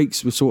think my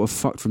brakes were sort of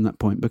fucked from that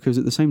point because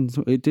at the same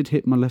time it did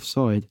hit my left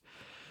side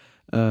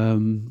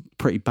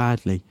pretty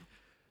badly.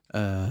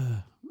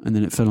 And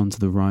then it fell onto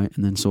the right,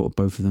 and then sort of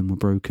both of them were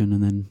broken,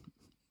 and then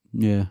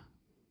yeah,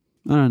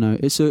 I don't know.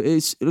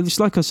 It's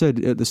like I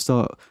said at the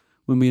start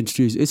when we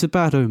introduced. It's a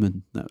bad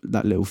omen,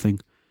 that little thing.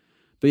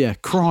 But yeah,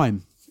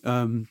 crime.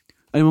 Anyone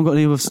got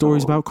any other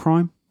stories about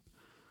crime?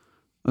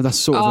 Oh, that's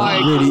sort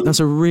of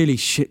that's a really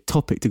shit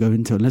topic to go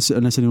into unless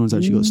anyone's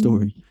actually got a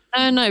story.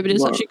 I don't know, but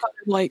it's actually kind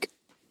of like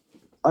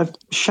I've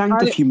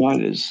shanked a few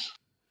miners.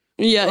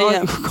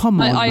 Yeah. Come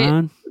on,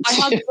 man. I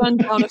have burned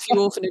down a few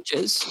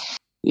orphanages.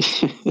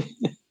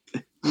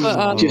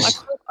 But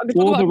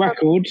for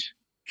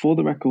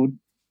the record,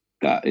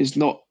 that is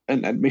not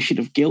an admission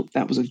of guilt.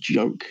 That was a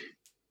joke.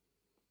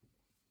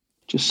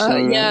 Just so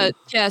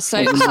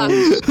so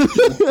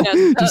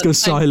just go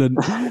silent.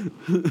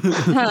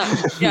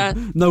 Yeah.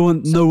 No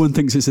one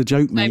thinks it's a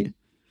joke, mate.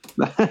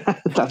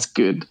 That's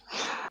good.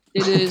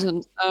 It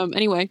isn't.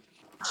 Anyway,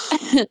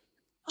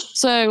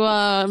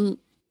 so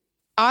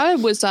I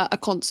was at a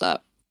concert,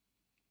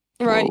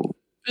 right? Whoa.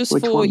 Just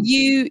Which for one?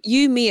 you,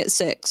 me at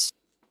 6.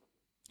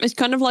 It's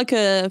kind of like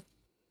a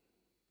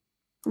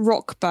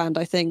rock band,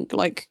 I think.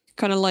 Like,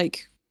 kind of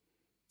like,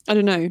 I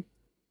don't know.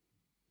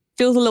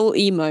 Feels a little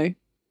emo.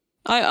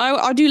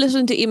 I do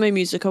listen to emo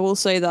music, I will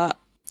say that.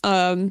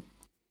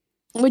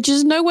 Which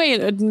is no way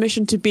an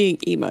admission to being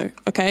emo,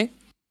 okay?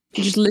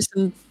 You just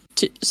listen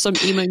to some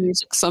emo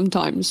music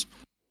sometimes.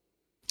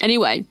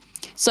 Anyway,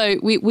 so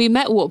we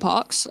met at water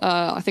parks.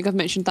 I think I've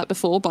mentioned that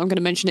before, but I'm going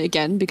to mention it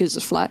again because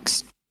it's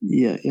flex.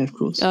 Yeah, of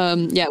course.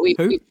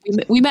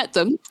 We met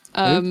them.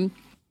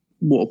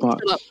 Water park.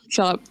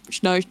 Shut up.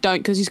 No, don't,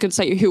 because he's going to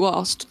say who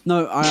asked.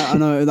 No, I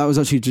know that was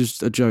actually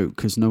just a joke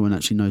because no one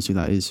actually knows who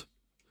that is.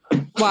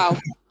 Wow.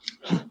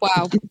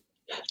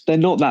 They're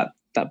not that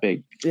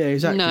big. Yeah,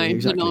 exactly. No,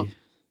 exactly.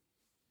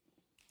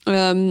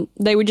 they're not.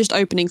 They were just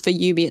opening for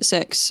Yumi at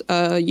 6.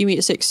 Yumi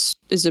at 6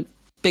 is a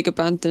bigger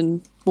band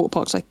than water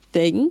parks, I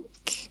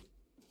think.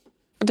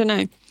 I don't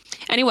know.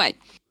 Anyway,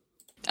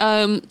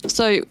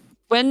 so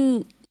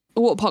when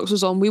water parks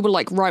was on, we were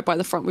like right by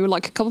the front. We were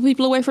like a couple of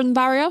people away from the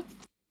barrier.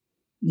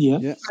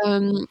 Yeah.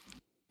 And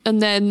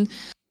then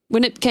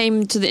when it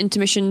came to the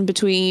intermission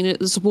between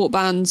the support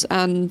bands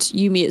and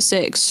Yumi at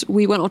 6,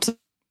 we went onto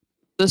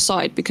the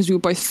side because we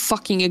were both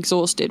fucking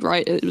exhausted,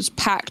 right? It was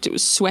packed, it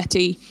was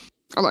sweaty.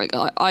 Like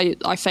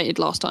I fainted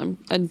last time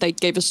and they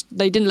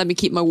didn't let me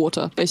keep my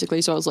water,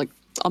 basically, so I was like,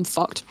 I'm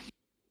fucked.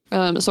 So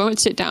I went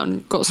to sit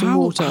down, got some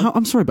water.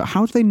 I'm sorry, but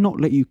how do they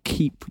not let you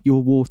keep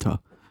your water?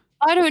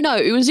 I don't know.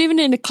 It was even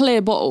in a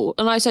clear bottle.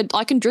 And I said,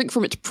 I can drink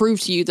from it to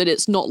prove to you that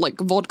it's not like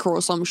vodka or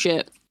some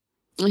shit.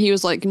 And he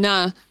was like,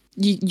 nah,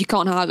 you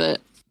can't have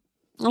it.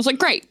 I was like,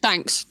 great,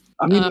 thanks.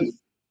 I mean,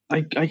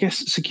 I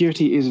guess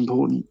security is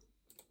important.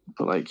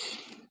 But like,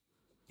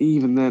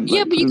 even then. Yeah,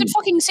 like, but you could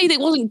fucking see that it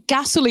wasn't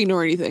gasoline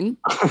or anything.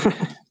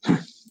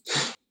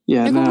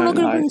 Yeah, like, we're not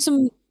going to bring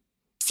some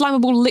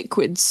flammable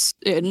liquids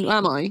in,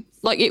 am I?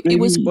 Like, it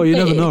was. Well, you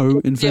never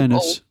know, in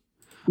fairness.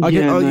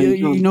 You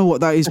know what?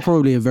 That is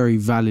probably a very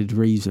valid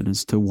reason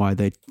as to why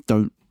they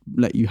don't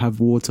let you have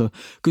water.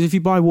 Because if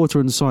you buy water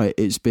on site,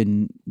 it's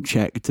been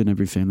checked and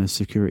everything. There's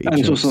security. And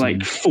it's also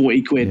like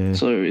 40 quid, yeah.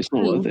 so it's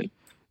not worth it.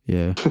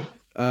 Yeah.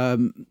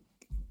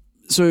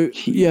 So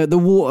yeah, the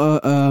water.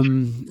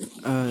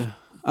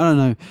 I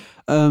don't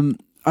know.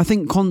 I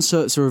think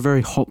concerts are a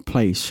very hot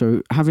place,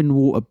 so having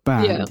water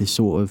banned is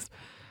sort of.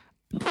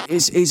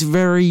 It's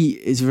very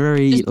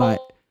like.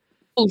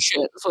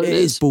 Bullshit. That's what it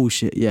is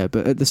bullshit, yeah.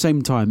 But at the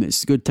same time,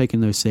 it's good taking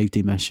those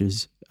safety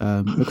measures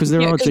because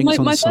there are drinks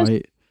on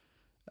site.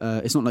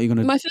 It's not like you're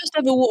gonna. My first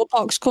ever water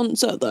parks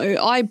concert, though,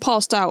 I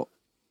passed out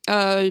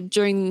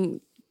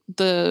during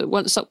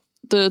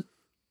the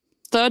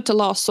third to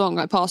last song.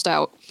 I passed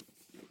out.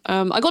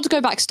 I got to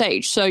go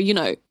backstage, so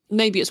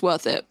maybe it's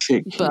worth it.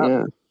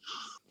 But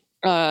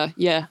no,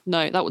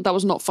 that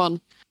was not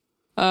fun.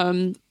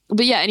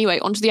 But yeah, anyway,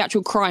 onto the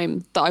actual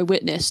crime that I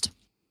witnessed.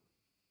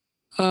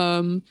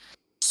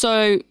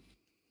 So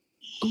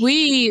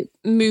We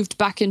moved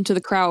back into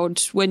the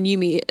crowd when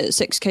Yumi at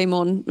 6 came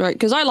on, right?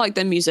 Because I like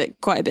their music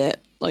quite a bit.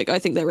 Like, I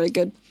think they're really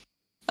good.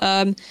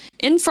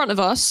 In front of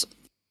us,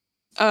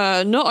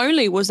 not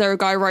only was there a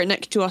guy right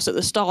next to us at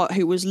the start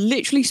who was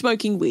literally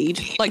smoking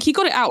weed. Like, he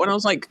got it out and I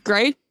was like,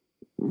 Gray,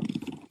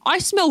 I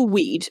smell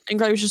weed. And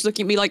Gray was just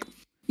looking at me like,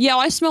 yeah,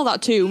 I smell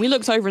that too. And we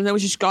looked over and there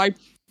was this guy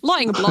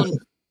lighting a blunt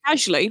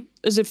casually,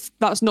 as if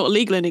that's not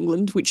illegal in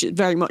England, which it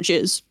very much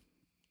is.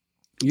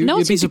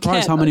 You'd be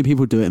surprised how many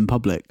people do it in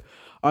public.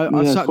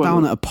 I sat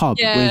down at a pub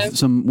with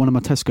one of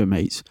my Tesco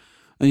mates,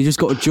 and he just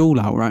got a Juul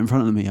out right in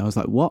front of me. I was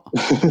like, "What?"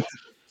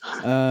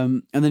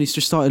 And then he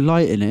just started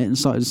lighting it and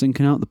started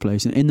zinking out the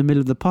place in the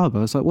middle of the pub. I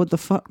was like, "What the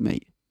fuck,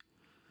 mate?"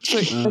 So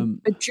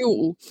a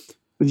Juul.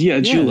 Yeah,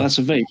 a Juul. That's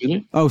a vape, isn't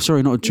it? Oh,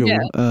 sorry, not a Juul.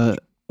 Yeah.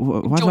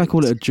 Why do I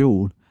call it a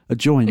Juul? A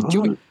joint. A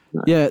joint.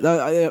 Yeah,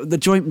 the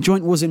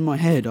joint was in my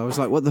head. I was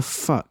like, "What the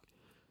fuck?"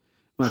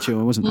 Well, actually,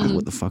 I wasn't like,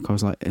 "What the fuck?" I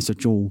was like, "It's a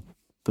Juul,"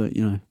 but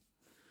you know.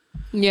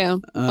 Yeah.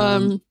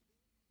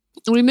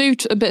 We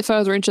moved a bit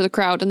further into the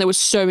crowd, and there was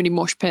so many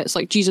mosh pits.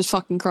 Like, Jesus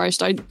fucking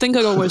Christ! I think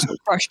I almost got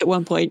crushed at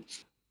one point.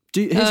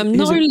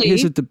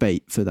 Here's a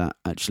debate for that.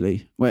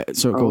 Actually, wait.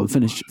 Sorry, go on.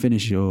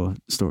 Finish your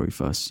story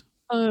first.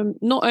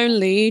 Not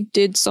only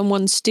did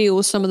someone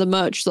steal some of the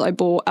merch that I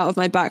bought out of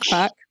my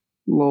backpack.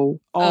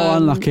 Lol. Oh,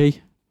 unlucky.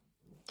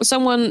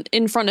 Someone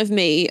in front of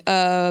me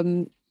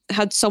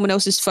had someone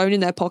else's phone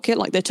in their pocket.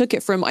 Like, they took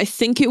it from, I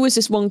think it was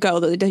this one girl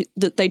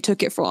that they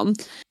took it from,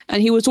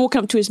 and he was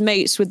walking up to his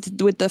mates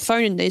with the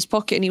phone in his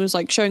pocket, and he was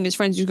like showing his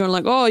friends. He was going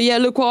like, "Oh yeah,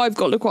 look what I've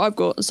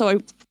got." So I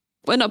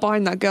went up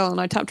behind that girl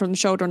and I tapped her on the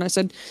shoulder and I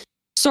said,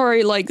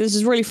 "Sorry, like, this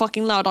is really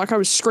fucking loud." Like, I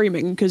was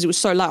screaming because it was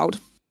so loud,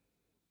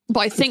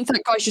 but I think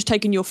that guy's just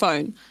taken your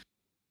phone.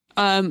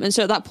 And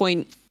so at that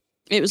point,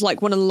 it was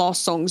like one of the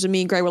last songs, and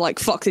me and Gray were like,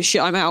 "Fuck this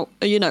shit, I'm out."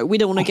 You know, we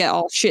don't want to get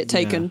our shit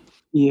taken.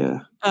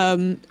 Yeah.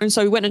 And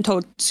so we went and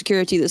told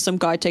security that some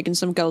guy had taken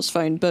some girl's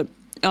phone, but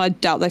I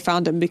doubt they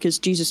found him because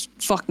Jesus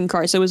fucking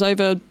Christ, there was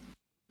over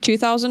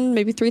 2,000,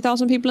 maybe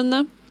 3,000 people in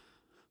there.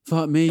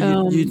 Fuck me,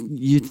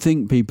 you'd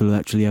think people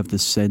actually have the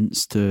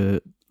sense to,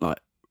 like,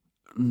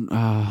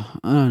 I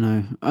don't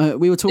know.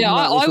 We were talking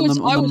about this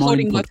on the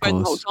Mind podcast. My phone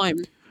the whole time.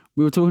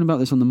 We were talking about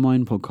this on the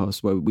Mind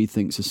podcast, where we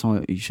think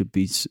society should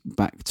be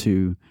back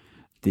to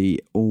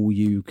the all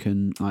you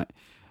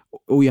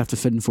have to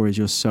fend for is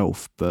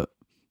yourself, but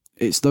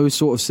it's those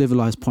sort of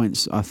civilized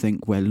points, I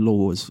think, where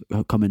laws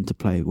come into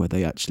play, where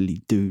they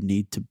actually do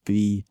need to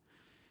be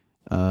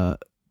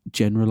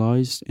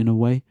generalized in a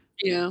way.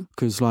 Yeah.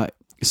 Because, like,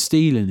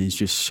 stealing is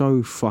just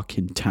so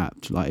fucking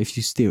tapped. Like, if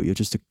you steal, you're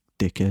just a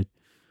dickhead.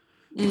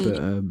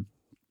 But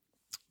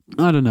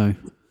I don't know.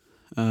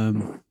 I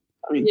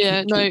mean,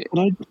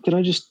 can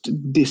I just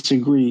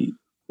disagree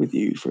with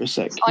you for a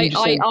sec? I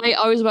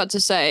was about to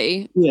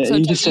say. Yeah, so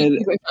you just said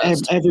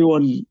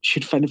everyone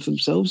should fend for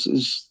themselves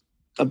is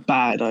a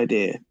bad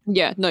idea.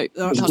 Yeah, no.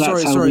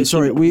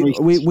 Sorry.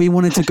 We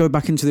wanted to go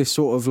back into this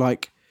sort of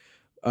like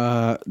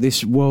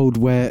this world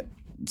where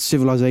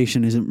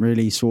civilization isn't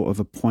really sort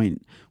of a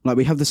point. Like,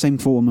 we have the same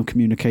form of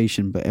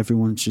communication, but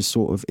everyone's just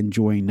sort of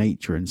enjoying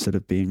nature instead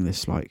of being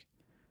this like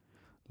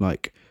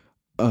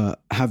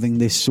having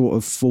this sort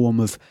of form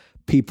of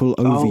people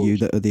over you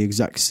that are the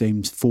exact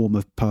same form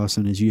of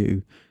person as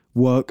you,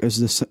 work as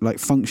this, like,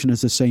 function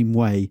as the same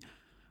way.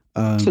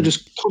 So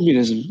just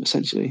communism,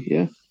 essentially,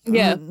 yeah.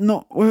 Yeah,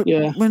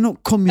 we're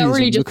not communism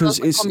really, because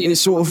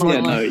it's sort of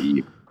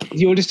like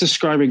you're just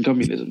describing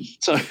communism.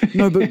 So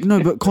no,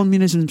 but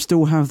communism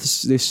still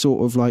has this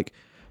sort of like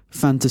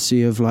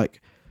fantasy of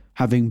like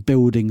having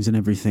buildings and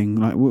everything.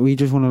 Like, we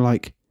just want to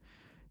like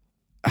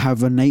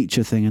have a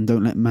nature thing and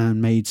don't let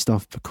man-made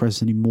stuff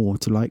progress anymore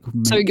to like.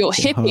 So you're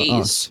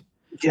hippies.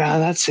 Yeah,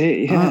 that's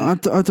it. Yeah,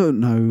 I don't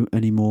know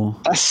anymore.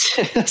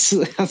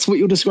 That's what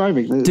you're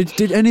describing.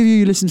 Did any of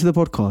you listen to the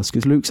podcast?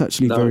 Because Luke's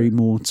actually very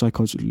more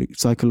psychologically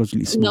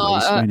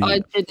smart. No, I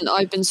didn't.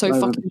 I've been so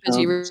fucking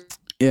busy.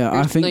 Yeah,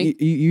 I think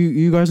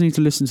you guys need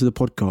to listen to the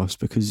podcast,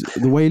 because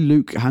the way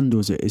Luke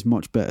handles it is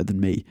much better than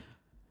me.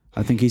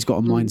 I think he's got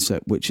a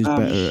mindset which is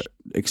better at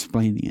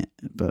explaining it.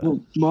 But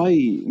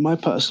my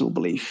personal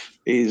belief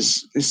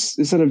is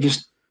instead of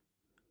just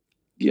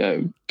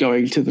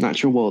going to the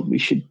natural world, we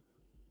should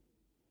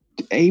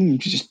aim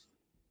to just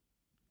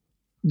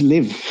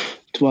live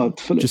to our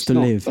fullest. Just to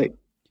live. Like,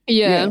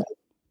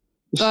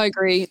 I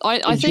agree.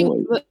 I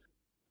think that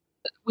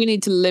we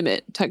need to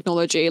limit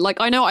technology. Like,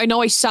 I know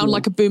I sound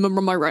like a boomer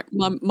from my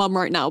mum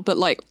right now, but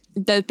like,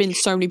 there's been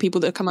so many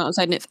people that have come out and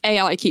said, if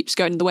AI keeps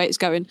going the way it's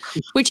going,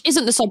 which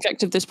isn't the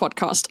subject of this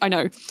podcast, I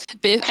know,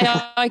 but if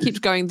AI keeps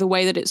going the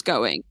way that it's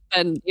going,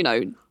 then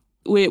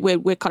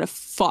we're kind of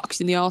fucked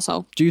in the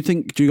arsehole. Do you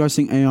guys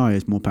think AI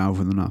is more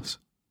powerful than us?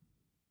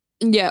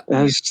 Yeah, it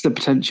has the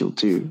potential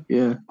to.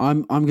 Yeah,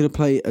 I'm going to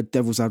play a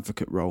devil's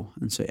advocate role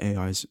and say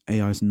AI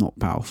is not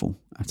powerful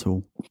at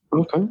all.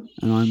 Okay.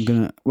 And I'm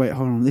going to wait.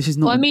 Hold on. This is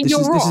not. This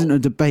isn't a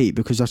debate,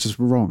 because that's just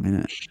wrong, isn't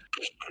it?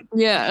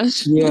 Yeah.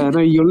 Yeah, no,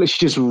 you're literally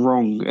just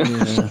wrong.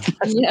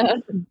 Yeah.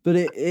 But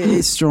it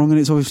is strong, and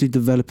it's obviously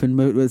developing.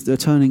 They're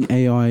turning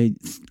AI,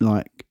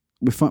 like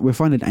we're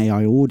finding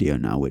AI audio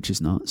now, which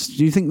is nuts.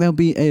 Do you think there'll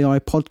be AI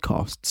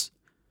podcasts?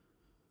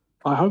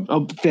 I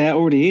hope there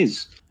already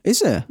is. Is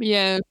there?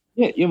 Yeah.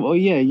 Yeah. Well,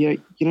 yeah. You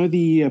know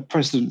the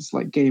president's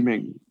like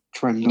gaming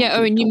trend. Yeah.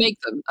 Oh, and you make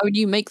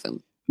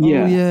them.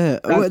 Yeah.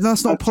 Oh, yeah.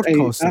 That's not a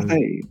podcast.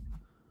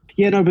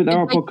 Yeah, no, but there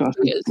are podcasts.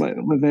 Like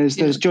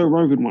there's Joe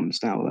Rogan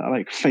ones now that are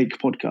like fake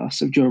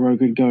podcasts of Joe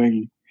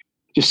Rogan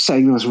just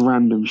saying this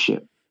random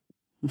shit.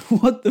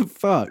 What the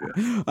fuck?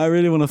 I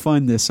really want to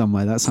find this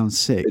somewhere. That sounds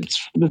sick.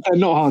 They're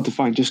not hard to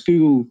find. Just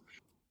Google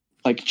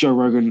like Joe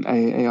Rogan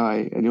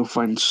AI and you'll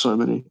find so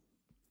many.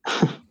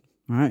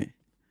 Right.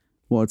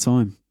 What a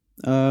time.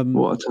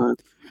 What a time.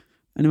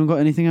 Anyone got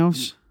anything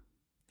else?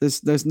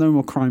 There's no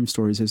more crime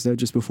stories, is there?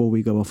 Just before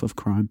we go off of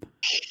crime.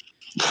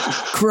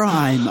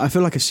 Crime. I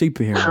feel like a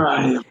superhero.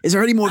 Crime. Is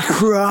there any more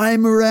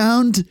crime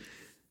around?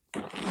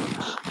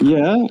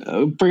 Yeah,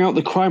 bring out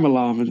the crime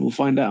alarm and we'll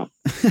find out.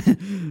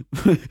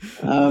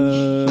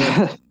 No,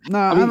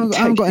 I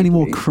haven't got any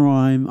more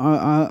crime.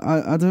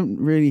 I don't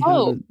really have.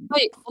 Oh,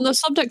 wait. On the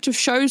subject of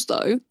shows,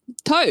 though,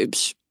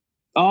 Tobes.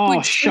 Oh,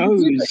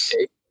 shows.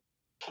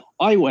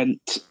 I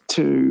went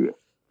to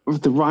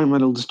the Ryan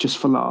Reynolds Just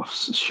for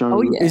Laughs show.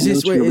 Oh, yeah. Is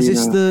this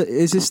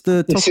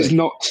the topic? This is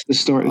not the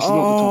story. This is not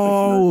the topic.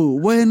 Oh,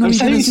 when are we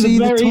going to see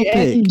the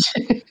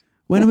topic?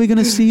 When are we going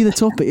to see the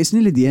topic? It's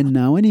nearly the end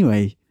now,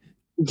 anyway.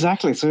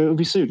 Exactly. So it'll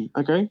be soon.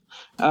 Okay.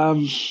 I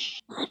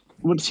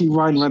want to see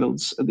Ryan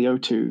Reynolds at the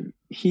O2.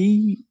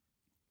 He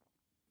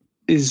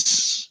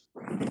is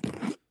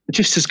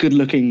just as good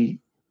looking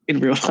in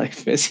real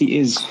life as he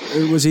is.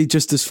 Was he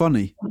just as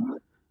funny?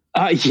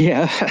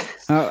 Yeah.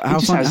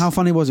 How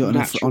funny was it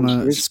on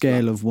a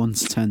scale of 1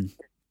 to 10?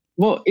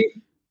 Well,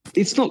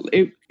 it's not.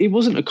 It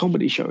wasn't a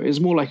comedy show. It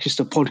was more like just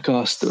a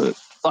podcast that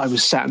I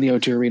was sat in the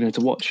O2 Arena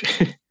to watch.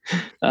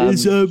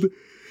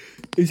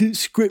 Is it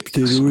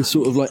scripted or is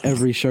sort of like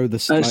every show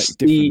that's like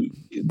different?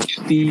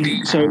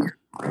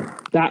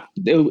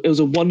 It was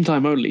a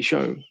one-time only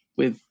show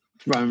with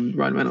Ryan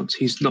Reynolds.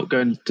 He's not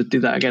going to do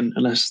that again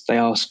unless they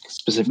ask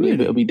specifically. Really?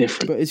 But it'll be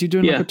different. But is he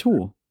doing like a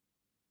tour?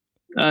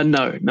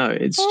 No.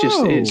 It's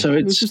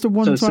it's just a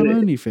one-time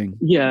only thing.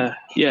 Yeah.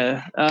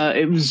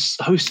 It was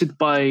hosted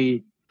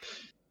by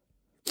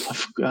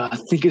I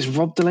think it's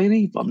Rob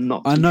Delaney, but I'm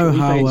not. I know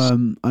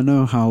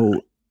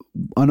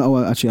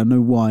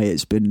why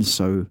it's been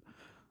so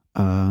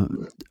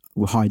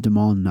high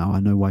demand now. I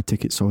know why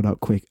tickets sold out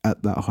quick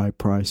at that high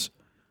price.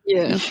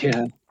 Yeah.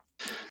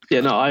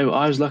 No,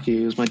 I was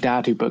lucky. It was my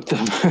dad who booked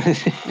them.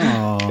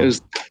 It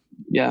was.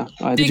 Yeah.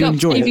 Did you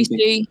enjoy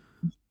it?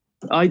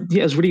 Yeah,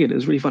 it was really good. It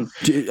was really fun.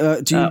 Do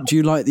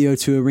you like the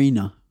O2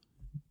 Arena?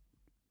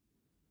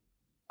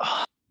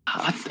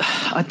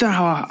 I don't know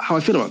how I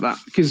feel about that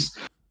because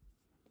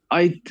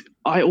I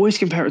always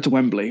compare it to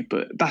Wembley,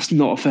 but that's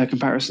not a fair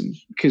comparison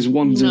because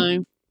one's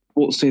a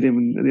sports stadium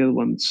and the other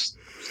one's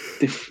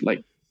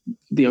like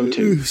the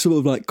O2. Sort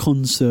of like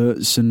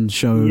concerts and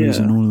shows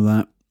and all of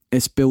that.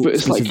 It's built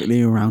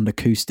specifically around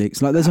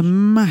acoustics. Like there's a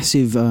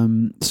massive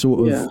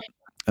sort of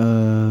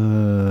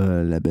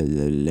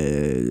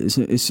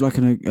it's like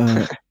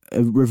a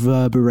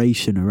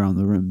reverberation around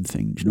the room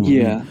thing. Do you know what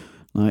I mean?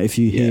 Like if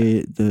you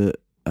hear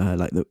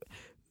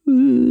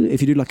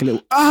if you do like a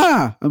little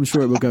I'm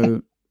sure it will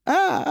go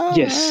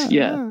yes.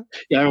 I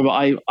remember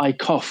I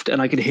coughed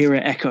and I could hear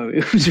it echo.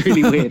 It was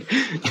really weird.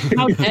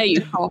 How dare you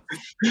cough?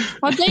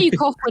 How dare you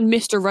cough when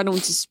Mr.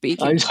 Reynolds is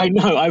speaking? I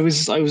know. I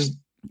was.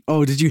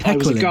 Oh, did you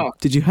heckle him?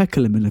 Did you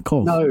heckle him in a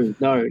cough? No.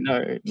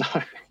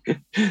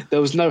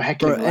 There was no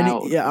heckling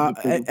allowed.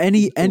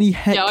 Any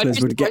hecklers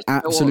would get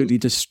absolutely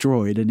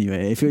destroyed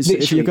anyway.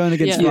 If you're going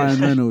against Ryan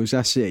Reynolds,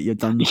 that's it. You're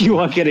done. You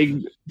are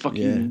getting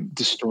fucking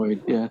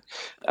destroyed. Yeah.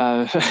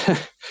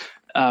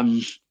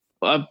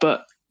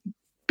 But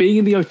being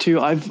in the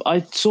O2,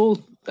 I saw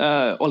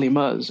Ollie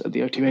Murs at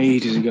the O2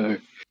 ages ago,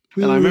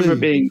 and I remember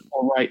it being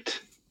all right.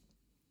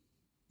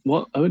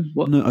 What, Owen?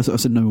 What? No, I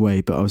said no way,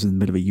 but I was in the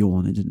middle of a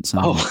yawn. It didn't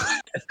sound.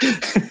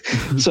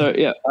 So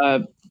yeah,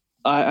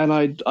 I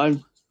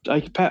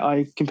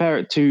compare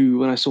it to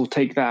when I saw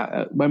Take That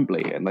at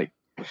Wembley, and like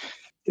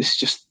it's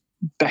just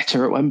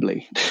better at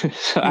Wembley.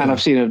 And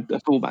I've seen a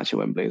full match at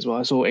Wembley as well.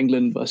 I saw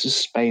England versus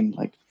Spain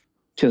like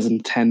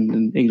 2010,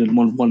 and England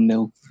won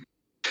 1-0.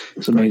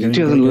 It's amazing.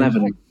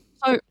 2011.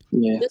 So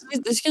this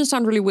is going to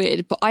sound really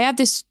weird, but I have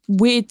this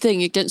weird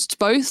thing against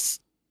both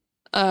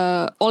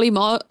Ollie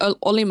Murs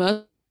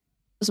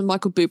and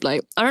Michael Bublé.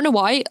 I don't know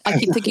why. I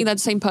keep thinking they're the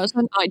same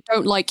person. I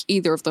don't like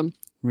either of them.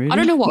 Really? I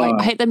don't know why.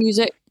 I hate their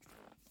music.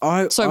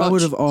 I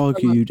would have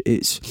argued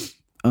it's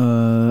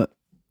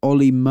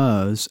Ollie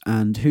Murs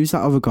and who's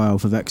that other guy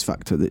off of X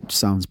Factor that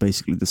sounds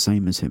basically the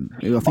same as him?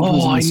 I think it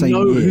was in the same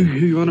year.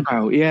 Who you're on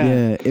about.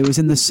 Yeah, it was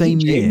in the same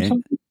year.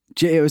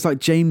 It was like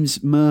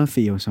James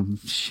Murphy or some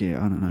shit.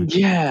 I don't know.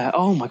 Yeah.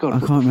 Oh my god. I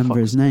can't remember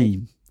his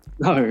name.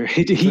 No,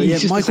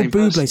 Michael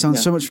Bublé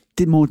sounds so much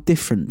more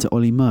different to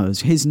Ollie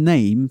Murs. His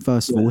name,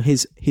 first of all,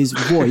 his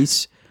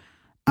voice,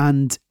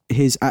 and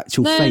his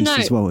actual face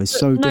as well is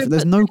so different.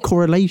 There's no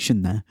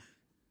correlation there.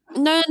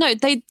 No.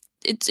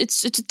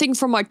 It's a thing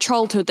from my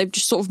childhood. They've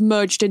just sort of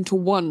merged into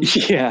one.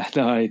 Yeah,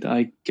 no,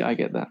 I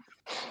get that.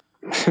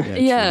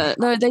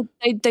 No, they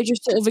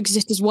just sort of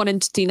exist as one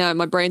entity now in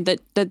my brain. That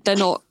they're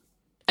not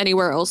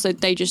anywhere else.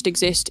 They just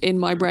exist in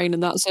my brain,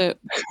 and that's it.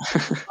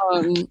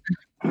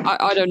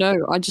 I don't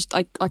know. I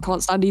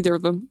can't stand either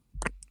of them.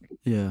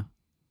 Yeah.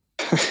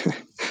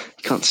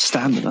 Can't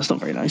stand them. That's not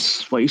very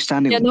nice. What are you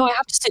standing? Yeah, no, I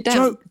have to sit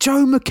down.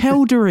 Joe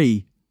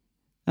McElderry.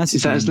 That's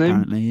his name.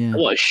 Apparently, yeah.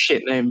 What a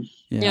shit name.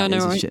 Yeah, I know,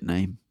 it's a shit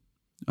name.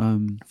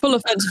 Full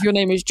offense if your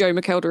name is Joe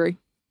McElderry.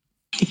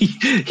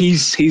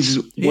 He's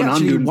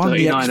 139 won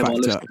the X of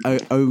our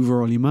Factor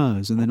over Ollie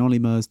Murs, and then Ollie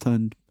Murs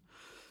turned.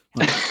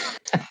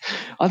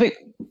 I think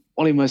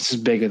Ollie Murs is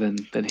bigger than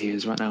he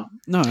is right now.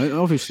 No,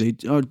 obviously.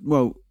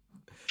 Well,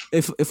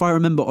 if I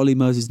remember Ollie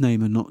Murs'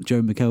 name and not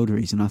Joe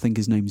McElderry's, and I think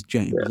his name's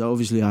James,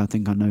 obviously I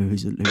think I know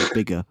who's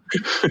bigger.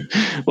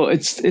 Well,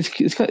 it's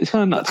kind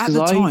of nuts. At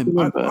the time,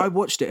 I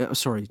watched it.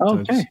 Sorry.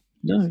 Okay.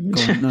 No.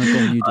 Go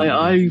on. You do.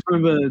 I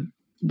remember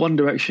One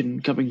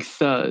Direction coming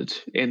third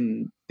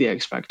in the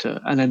X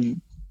Factor, and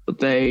then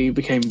they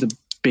became the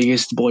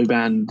biggest boy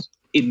band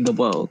in the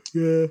world.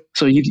 Yeah.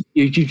 So you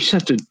just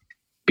have to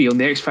be on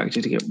the X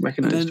Factor to get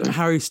recognised. And then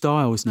Harry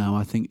Styles now,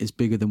 I think, is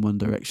bigger than One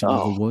Direction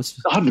ever was.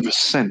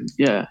 100%.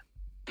 Yeah.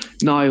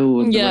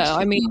 Niall. And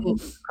I mean,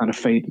 kind of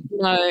faded.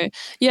 No.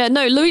 Yeah.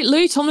 No.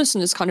 Louis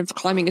Tomlinson is kind of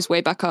climbing his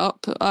way back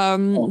up.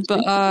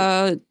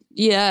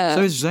 Yeah.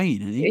 So is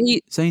Zayn, isn't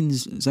he?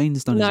 Zayn's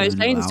done his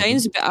own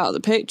Zayn's a bit out of the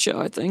picture,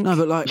 I think. No,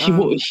 but like he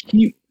was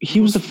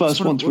the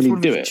first one to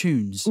really do it.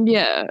 Tunes.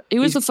 Yeah, he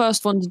was the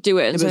first one to do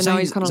it, and so now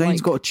he's kind of like.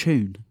 Zayn's got a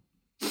tune.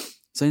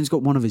 Zayn's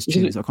got one of his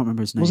tunes. I can't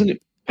remember his name. Wasn't it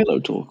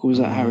Pillow Talk, or was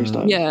that Harry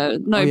Styles? Yeah,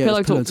 no,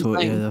 Pillow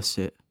Talk. Yeah, that's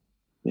it.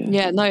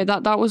 Yeah, no,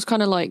 that was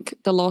kind of like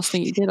the last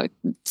thing he did. Like,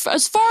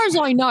 as far as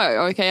I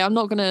know, okay, I'm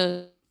not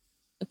gonna.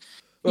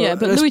 Well,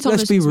 but Louis Tomlinson.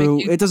 Let's be real.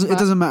 It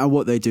doesn't matter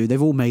what they do.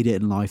 They've all made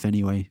it in life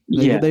anyway.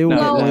 They all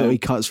get little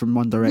cuts from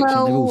One Direction.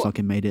 They've all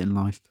fucking made it in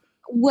life.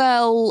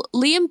 Well,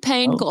 Liam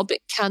Payne got a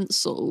bit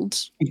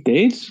cancelled. He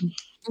did?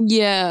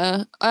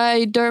 Yeah,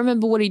 I don't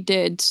remember what he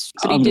did,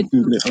 but he did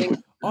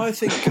something. I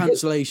think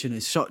cancellation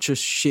is such a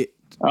shit.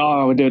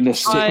 Oh, we're doing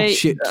this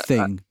shit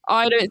thing.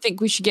 I don't think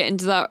we should get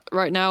into that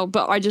right now.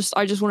 But I just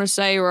want to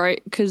say,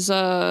 right, because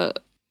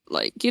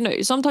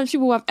sometimes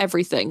people have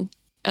everything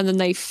and then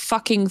they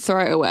fucking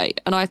throw it away,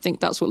 and I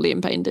think that's what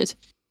Liam Payne did.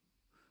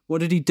 What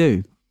did he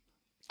do?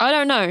 I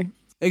don't know.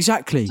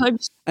 Exactly.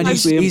 And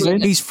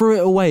he's threw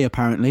it away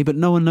apparently, but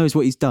no one knows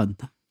what he's done.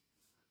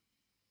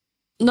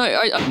 No,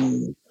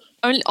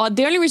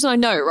 the only reason I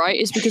know, right,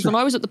 is because when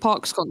I was at the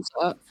Parks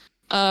concert,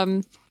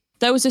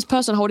 there was this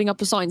person holding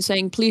up a sign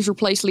saying, "Please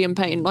replace Liam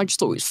Payne." And I just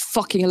thought it was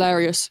fucking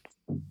hilarious.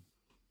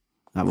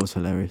 That was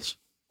hilarious.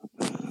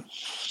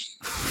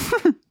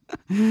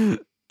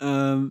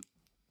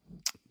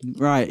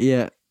 Right,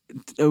 yeah.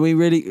 Are we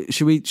really?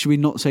 Should we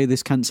not say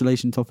this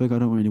cancellation topic? I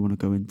don't really want to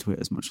go into it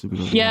as much as we.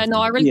 Yeah,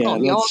 no, I really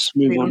can't be asked,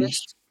 to be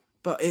honest.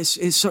 But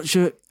it's such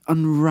a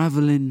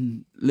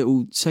unraveling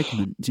little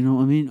segment. Do you know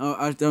what I mean?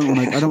 I don't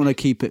want to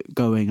keep it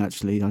going.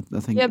 Actually, I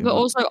think. Yeah, but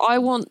also I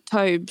want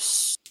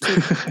Tobes.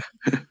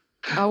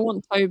 I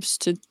want Tobes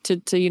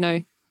to you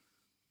know.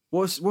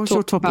 What's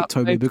your topic,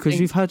 Toby? Because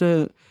you've had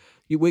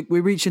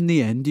we're reaching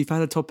the end. You've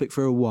had a topic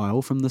for a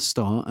while from the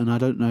start, and I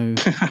don't know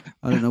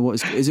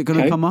what is it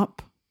going to come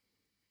up?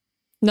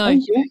 No.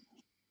 Yeah.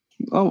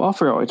 Oh, I'll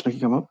figure out how to make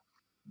it come up.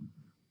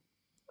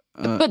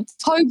 But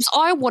Tobes,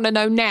 I want to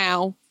know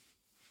now.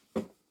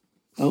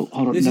 Oh,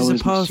 hold on. This is a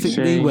perfect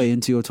leeway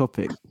into your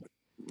topic.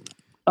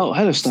 Oh,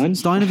 hello, Stein.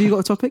 Stein, have you got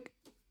a topic?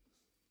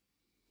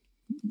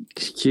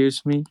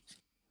 Excuse me?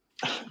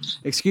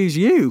 Excuse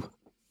you?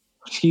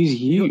 Excuse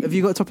you? Have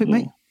you got a topic,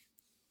 mate?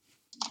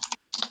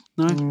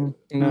 No?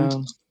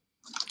 No.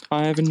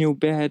 I have a new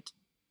bed.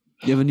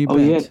 You have a new bed? Oh,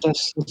 yeah,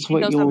 that's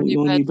what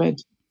your new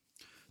bed.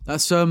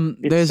 That's, It's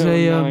there's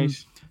so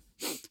nice.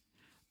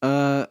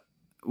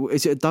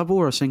 Is it a double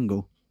or a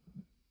single?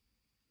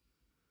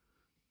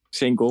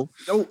 Single.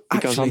 Oh,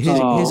 because actually,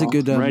 here's a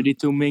good... ready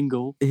to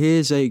mingle.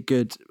 Here's a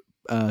good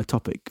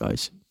topic,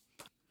 guys.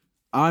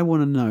 I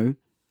want to know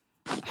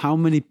how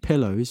many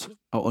pillows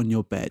are on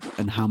your bed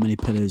and how many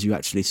pillows you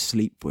actually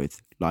sleep with,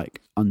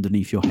 like,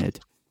 underneath your head.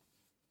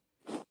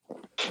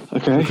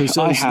 Okay, because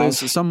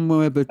there's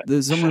somewhere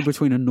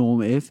between a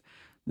normative,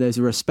 there's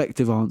a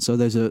respective answer,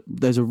 there's a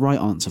right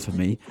answer for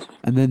me,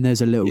 and then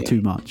there's a little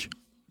too much.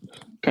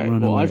 Okay,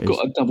 well, I've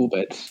got a double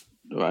bed,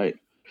 right?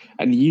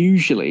 And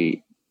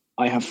usually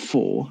I have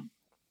 4,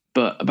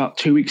 but about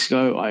 3 weeks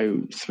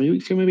ago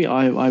maybe,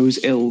 I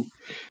was ill.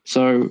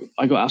 So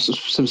I got out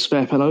some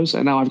spare pillows,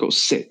 and now I've got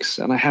 6,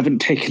 and I haven't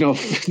taken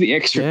off the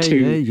extra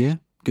 2. Yeah.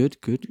 Good.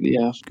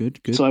 Yeah. Good.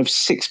 So I have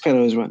 6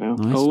 pillows right now.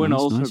 Nice, Owen nice.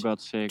 also got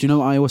 6. Do you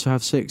know I also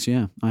have 6?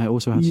 Yeah, I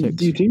also have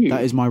 6. You do?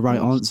 That is my right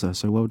answer,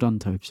 so well done,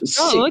 Tobes.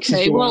 Oh,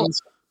 okay, well...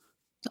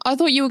 I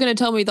thought you were going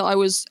to tell me that I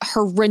was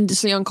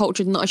horrendously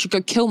uncultured and that I should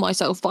go kill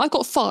myself, but I've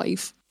got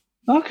 5.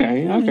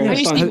 Okay. Yeah.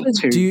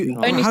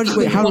 How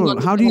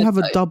do you have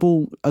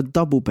a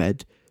double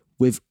bed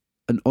with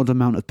an odd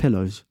amount of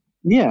pillows?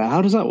 Yeah,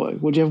 how does that work?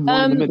 Would you have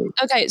one in the middle?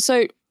 Okay,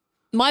 so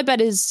my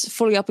bed is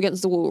fully up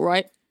against the wall,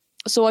 right?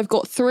 So I've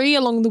got 3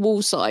 along the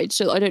wall side,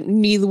 so that I don't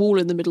need the wall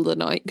in the middle of the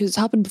night, because it's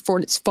happened before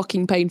and it's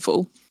fucking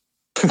painful.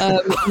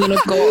 And then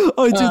I've got,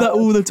 I do that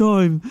all the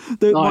time.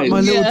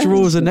 My little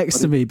drawers are next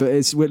to me, but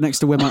it's next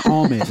to where my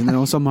arm is, and then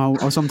I'll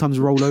sometimes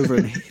roll over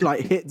and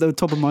hit the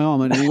top of my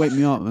arm, and it'll wake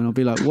me up, and I'll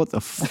be like, "What the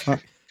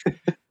fuck?"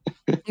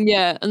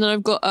 Yeah, and then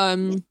I've got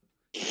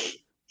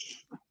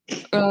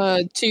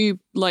 2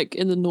 like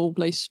in the normal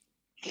place.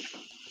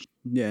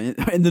 Yeah,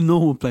 in the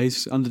normal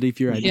place underneath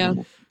your head. Yeah,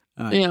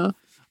 right. yeah.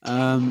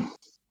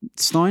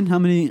 Stein, how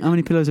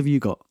many pillows have you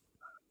got?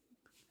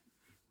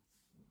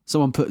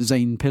 Someone put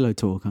Zane Pillow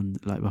Talk on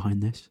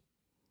behind this.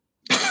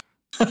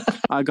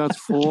 I got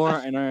 4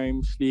 and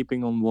I'm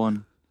sleeping on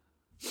 1.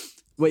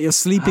 Wait, you're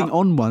sleeping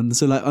on one,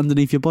 so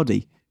underneath your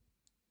body?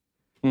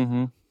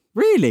 Mm-hmm.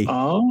 Really?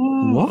 Oh.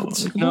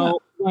 What? No,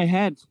 my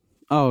head.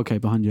 Oh, okay,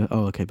 behind your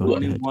head.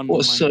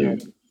 So,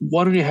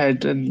 one on your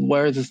head, and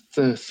where are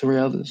the 3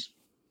 others?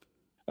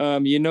 I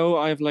have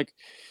the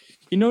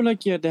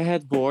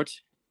headboard.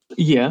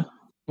 Yeah.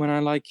 When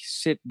I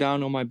sit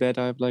down on my bed,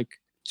 I have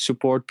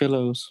support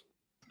pillows.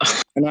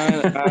 And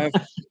I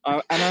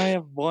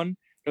have 1.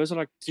 Those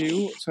are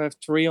 2, so I have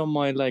 3 on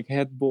my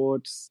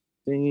headboard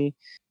thingy,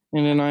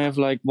 and then I have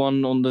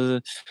 1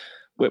 on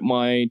with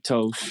my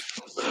toes.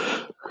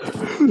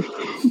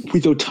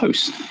 With your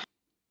toes?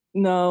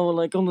 No,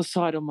 on the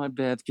side of my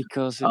bed,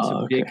 because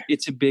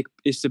it's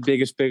the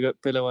biggest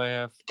pillow I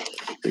have.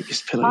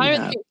 Biggest pillow. I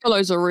don't think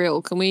pillows are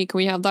real. Can we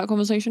have that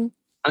conversation?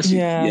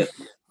 Yeah.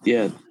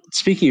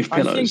 Speaking of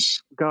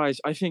pillows,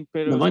 I think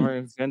pillows are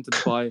invented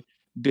by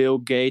Bill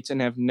Gates and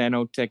have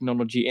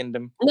nanotechnology in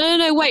them.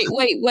 No,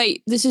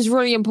 wait. This is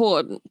really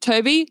important.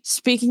 Toby,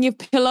 speaking of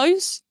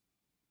pillows.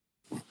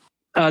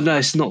 No,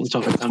 it's not the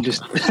topic. I'm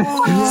just. For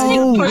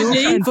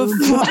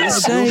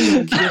fuck's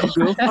sake!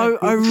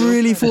 I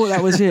really thought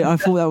that was it. I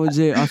thought that would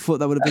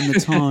have been the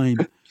time.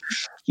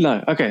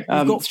 No, okay.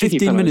 We've got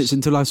 15 minutes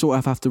until I sort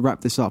of have to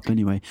wrap this up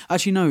anyway.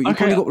 Actually, no, you've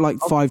probably got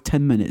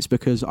 5-10 minutes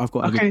because I've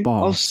got a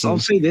bar. I'll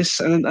say this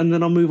and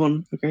then I'll move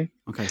on. Okay.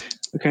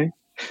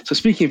 So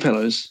speaking of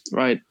pillows,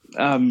 right?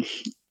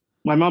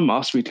 My mum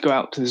asked me to go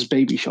out to this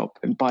baby shop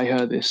and buy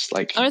her this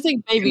I don't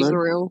think babies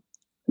are real.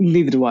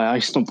 Neither do I. I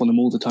stomp on them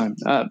all the time.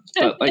 But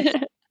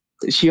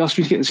she asked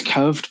me to get this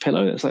curved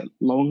pillow that's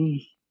long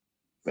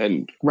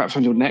and wraps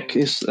around your neck.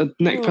 It's a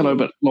neck pillow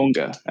but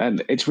longer,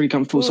 and it's really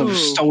comfortable. So I've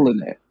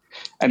stolen it,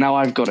 and now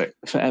I've got it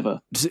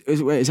forever. Is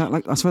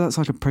that I swear that's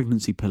like a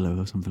pregnancy pillow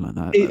or something like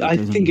that. I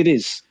think it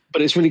is,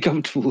 but it's really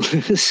comfortable.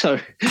 So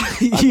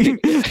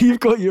you've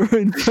got your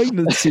own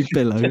pregnancy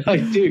pillow. I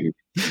do.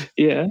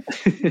 Yeah.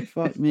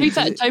 Fuck me.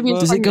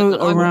 Does it go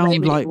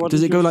around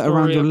Does it go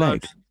around your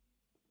leg?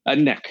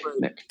 Neck.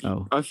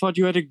 Oh. I thought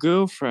you had a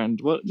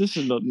girlfriend. What? This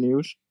is not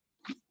news.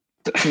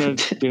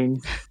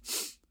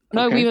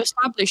 No, we've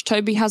established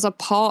Toby has a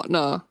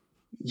partner.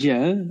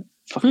 Yeah.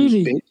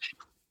 Fucking bitch.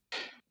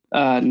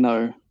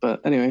 No,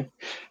 but anyway.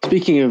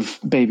 Speaking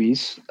of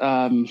babies,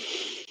 I'm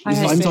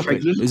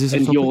pregnant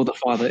and you're the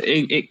father.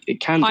 It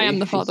can be. I am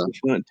the father. If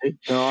you want to.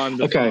 No, I'm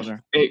the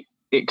father.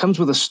 It comes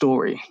with a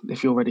story,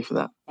 if you're ready for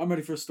that. I'm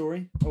ready for a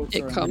story. Oh,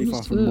 sorry, I'm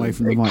really far away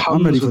from the mic.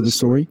 I'm ready for the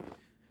story.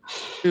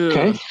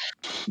 Okay.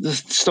 The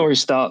story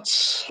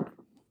starts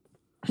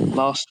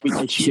last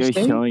week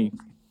Tuesday.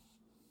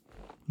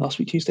 Last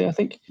week Tuesday, I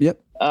think.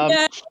 Yep.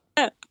 I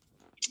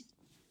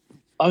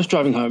was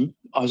driving home.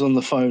 I was on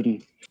the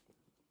phone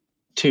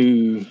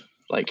to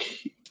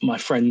my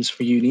friends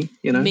for uni.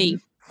 Me.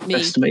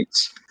 Best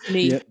mates.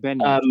 Me. Yep.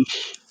 Benny.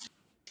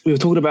 We were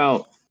talking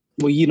about.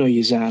 Well, you know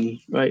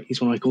Yazan, right?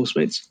 He's one of my course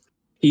mates.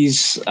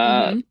 He's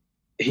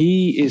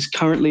he is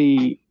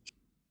currently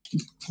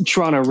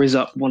trying to rizz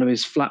up one of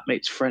his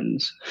flatmates'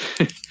 friends,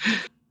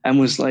 and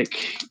was like,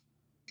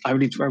 I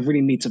really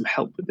need some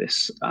help with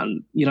this.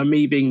 And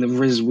me being the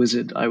rizz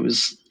wizard, I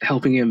was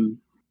helping him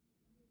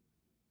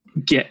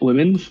get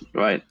women,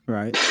 right?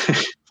 Right.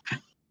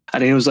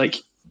 And he was like,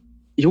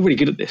 "You're really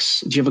good at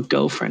this. Do you have a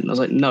girlfriend?" I was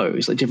like, "No."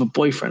 He's like, "Do you have a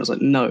boyfriend?" I was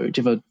like, "No."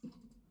 "Do you have a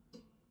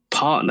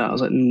partner?" I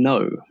was like,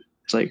 "No."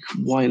 It's like,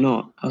 "Why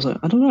not?" I was like,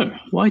 "I don't know.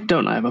 Why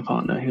don't I have a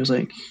partner?" He was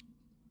like,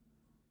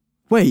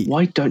 "Wait,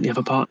 why don't you have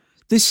a partner?"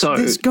 This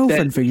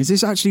girlfriend thing, is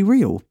this actually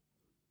real?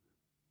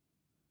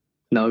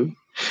 No.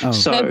 Oh.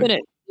 So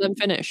Let them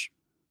finish.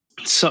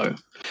 So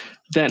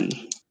then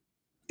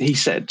he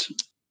said,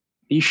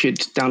 "You should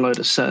download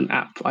a certain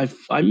app."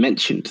 I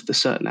mentioned the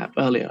certain app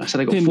earlier. I said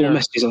I got Tinder. 4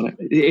 messages on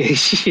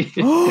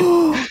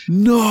it.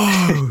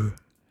 No.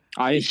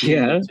 I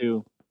assume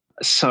too.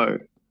 So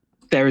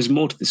there is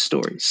more to this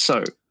story.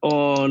 So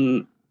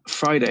on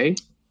Friday,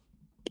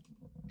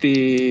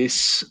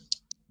 this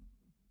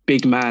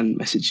big man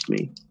messaged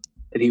me,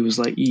 and he was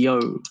like,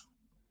 "Yo,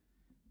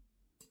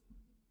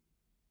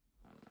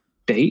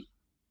 date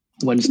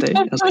Wednesday."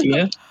 I was like,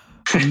 "Yeah."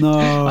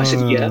 No. I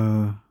said, yeah.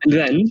 And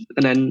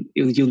then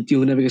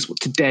you'll never guess what.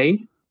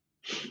 Today,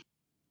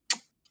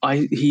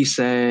 he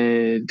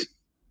said,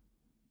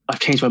 I've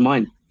changed my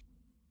mind,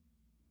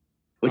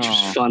 which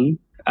was fun.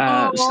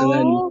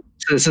 So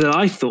then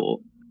I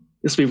thought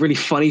this would be a really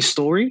funny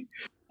story.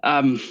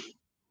 And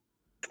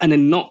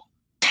then not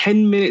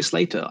 10 minutes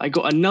later, I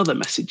got another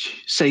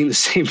message saying the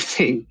same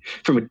thing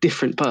from a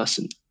different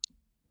person.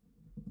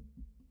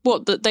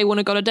 What, that they want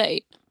to go on a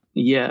date?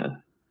 Yeah.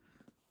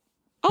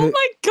 Oh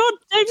my God,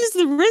 James is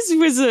the Riz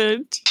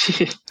Wizard.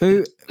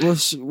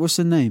 What's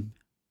the name?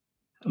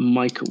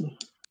 Michael.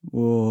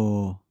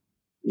 Whoa.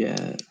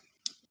 Yeah.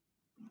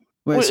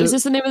 Wait, is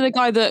this the name of the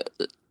guy that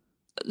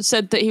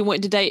said that he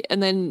wanted to date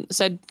and then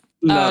said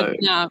no?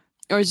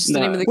 Or is this the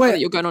name of the guy that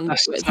you're going on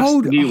with?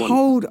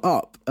 Hold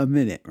up a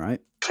minute,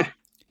 right?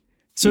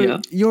 So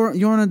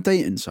you're on a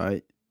dating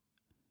site.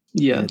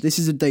 Yeah. This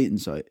is a dating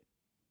site.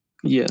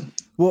 Yeah.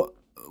 What?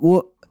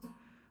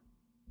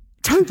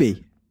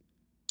 Toby?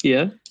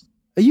 Yeah.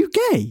 Are you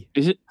gay?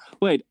 Is it?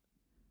 Wait.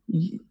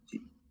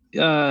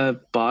 Bi,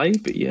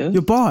 but yeah.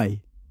 You're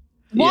bi.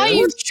 Why are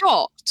you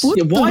shocked?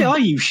 Why are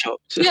you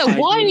shocked? Yeah,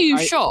 why are you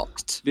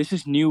shocked? This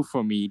is new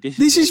for me.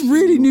 This is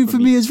really new for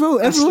me as well.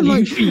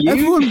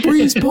 Everyone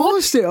breezed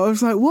past it. I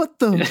was like, what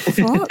the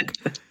fuck?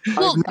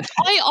 Well,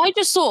 I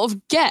just sort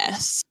of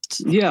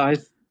guessed. Yeah,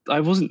 I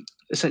wasn't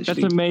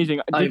essentially. That's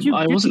amazing.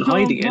 I wasn't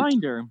hiding it.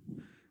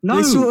 No,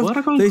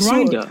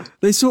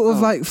 they sort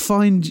of like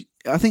find.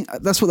 I think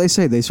that's what they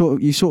say. You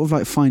sort of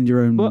like find your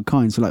own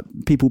kind. So like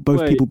people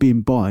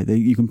being bi,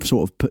 you can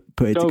sort of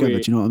put it together.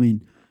 Do you know what I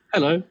mean?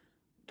 Hello,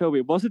 Toby.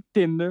 Was it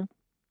Tinder?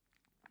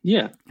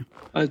 Yeah.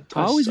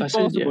 How is it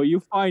possible? You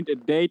find a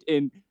date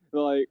in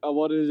like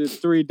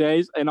 3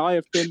 days, and I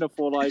have Tinder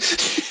for like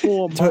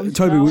 4 months.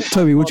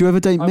 Toby, would you ever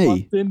date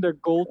me? Tinder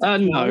Gold.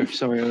 No,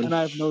 sorry, and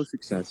I have no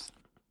success.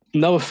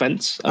 No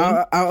offense.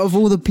 Out of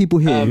all the people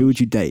here, who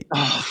would you date?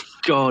 Oh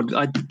God,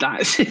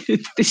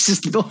 this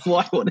is not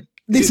what I want to.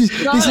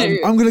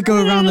 I'm going to go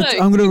around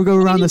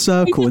the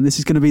circle, and this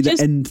is going to be the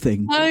end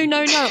thing. No.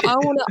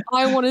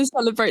 I want to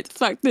celebrate the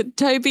fact that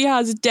Toby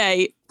has a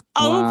date.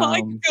 Oh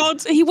my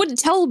God! He wouldn't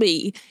tell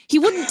me.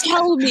 Well,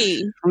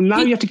 now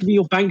you have to give me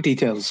your bank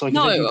details. So I'm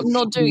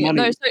not doing it.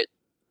 No.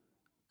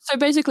 So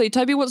basically,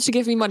 Toby wants to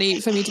give me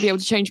money for me to be able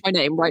to change my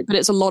name, right? But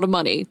it's a lot of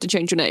money to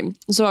change your name.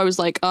 So I was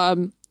like,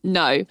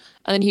 no. And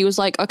then he was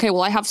like, okay,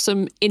 well, I have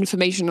some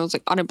information. I was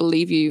like, I don't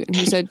believe you. And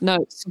he said, no,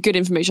 it's good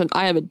information.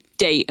 I have a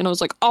date. And I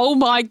was like, oh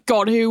my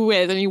God, who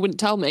with? And he wouldn't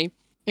tell me.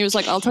 He was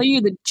like, I'll tell you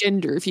the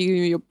gender if you give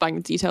me your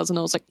bank details. And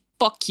I was like,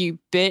 fuck you,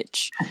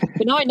 bitch.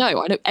 But now I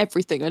know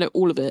everything. I know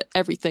all of it.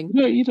 Everything.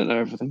 No, you don't know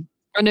everything.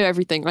 I know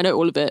everything. I know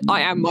all of it.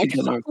 I am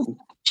Michael.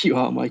 You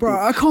are Michael.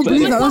 Bro, I can't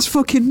believe that. That's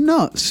fucking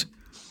nuts.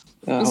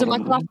 Is it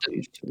Michael after?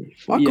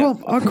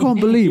 I can't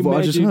believe what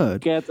I just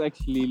heard.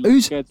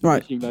 Who's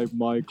right? Like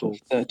Michael.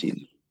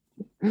 13.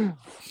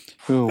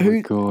 Oh my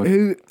God.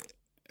 Who?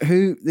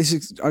 This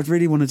is. I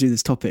really want to do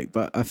this topic,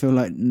 but I feel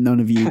like none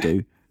of you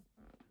do.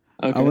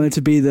 Okay. I wanted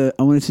to do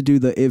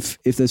the if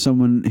there's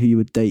someone who you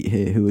would date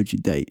here, who would you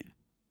date?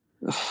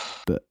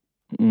 But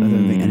I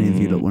don't think any of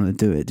you don't want to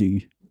do it, do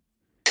you?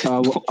 I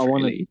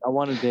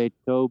want to date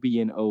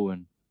Toby and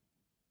Owen,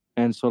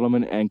 and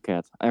Solomon and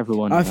Kat.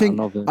 Everyone. I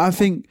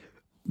think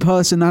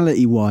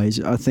personality wise,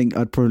 I think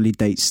I'd probably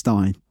date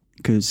Stein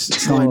because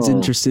Stein's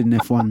interested in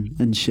F1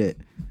 and shit.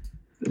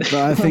 But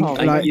I think,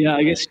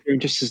 I guess your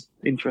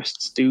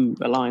interests do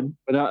align.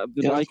 But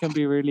I can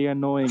be really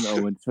annoying,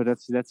 Owen. So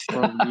that's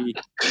probably.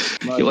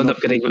 You'll end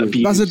up getting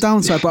abused. That's a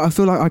downside, but I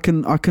feel like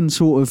I can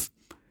sort of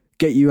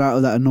get you out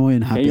of that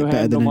annoying habit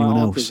better than anyone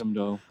else.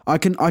 I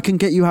can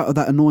get you out of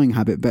that annoying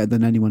habit better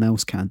than anyone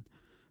else can.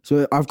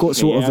 So I've got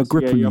sort of a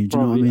grip on you. Do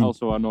you know what I mean?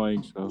 Also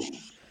annoying, so.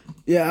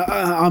 Yeah,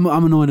 I'm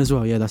annoying as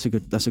well. Yeah, that's a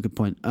good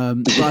point.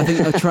 But I think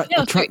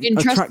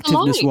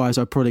attractiveness wise,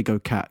 I'd probably go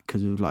Kat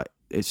because like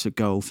it's a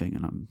girl thing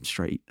and I'm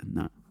straight and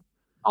that.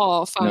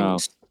 Oh,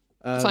 thanks.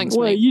 No. Thanks,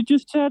 wait, mate. you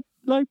just said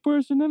like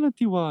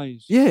personality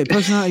wise. Yeah,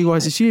 personality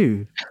wise it's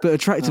you, but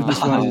attractiveness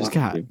wise it's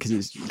Kat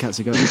because Kat's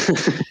a girl.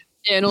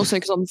 Yeah, and also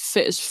because I'm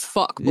fit as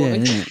fuck,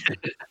 boy.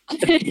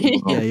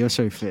 Yeah, you're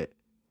so fit.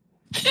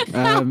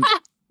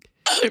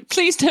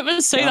 Please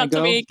never say that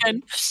to me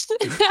again.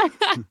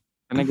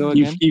 Can I go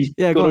again?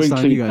 Yeah, go on,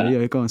 Stan. You go.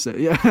 Yeah, go on.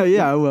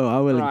 Yeah, I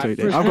will include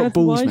it. I've got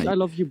balls, mate. I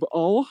love you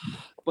all,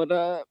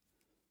 but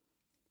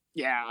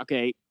yeah,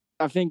 okay.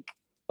 I think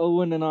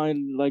Owen and I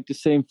like the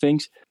same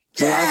things.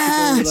 But I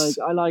have to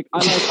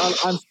go,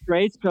 I'm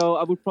straight, so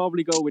I would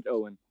probably go with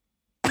Owen.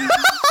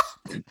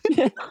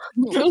 Okay.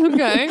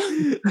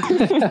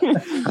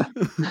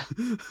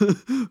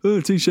 Oh,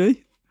 touche.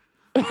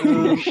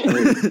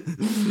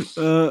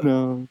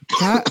 No.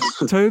 Kat,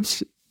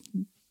 Tobes,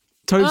 you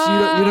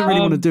don't really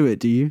want to do it,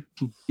 do you?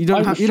 You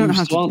don't have to.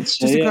 Just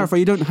to clarify,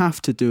 you don't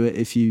have to do it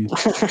if you.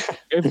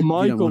 If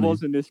Michael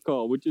was in this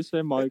car, would you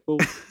say Michael?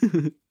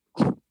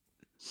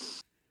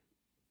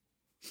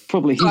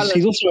 Probably.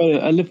 He's also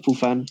a Liverpool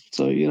fan,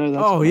 so you know that.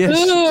 Oh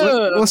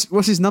yes.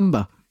 What's his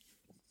number?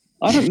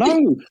 I don't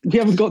know. We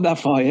haven't got that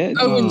far yet.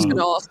 Owen's going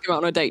to ask him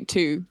out on a date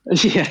too.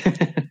 Yeah.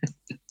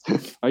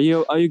 Are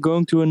you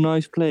going to a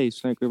nice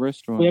place, like a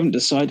restaurant? We haven't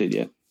decided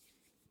yet.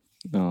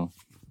 No.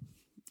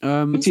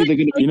 It's either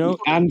going to be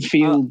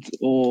Anfield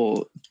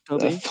or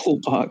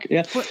Thorpe Park.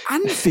 Yeah. What,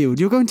 Anfield?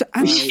 You're going to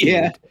Anfield?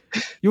 Yeah.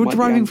 You're Might be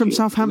driving from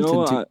Anfield.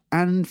 Southampton to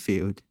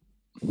Anfield.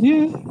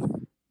 Yeah.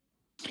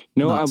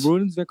 No, Nuts. I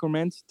wouldn't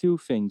recommend two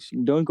things.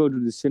 Don't go to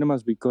the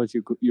cinemas because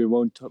you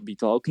won't be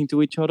talking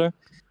to each other.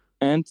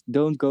 And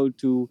don't go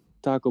to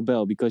Taco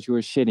Bell because you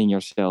are shitting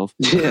yourself.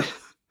 Yeah.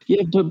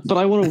 Yeah, but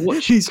I want to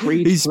watch Creed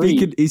 3.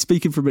 He's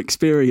speaking from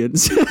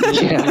experience.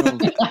 Yeah.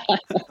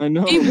 I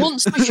know. He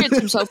wants to shit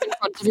himself in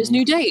front of his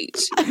new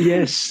date.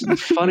 Yes,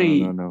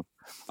 funny. No.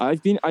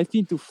 I've been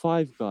to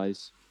Five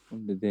Guys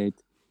on the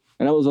date.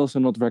 And that was also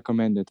not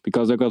recommended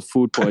because I got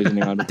food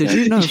poisoning out of Did that.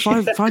 you know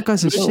Five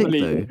Guys are sick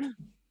though?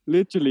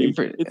 Literally,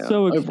 it's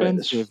so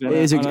expensive. It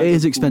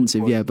is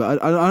expensive, yeah.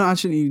 But I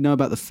actually know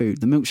about the food.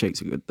 The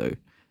milkshakes are good though.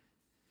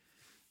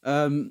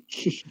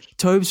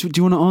 Tobes, do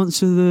you want to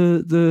answer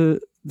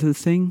the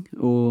thing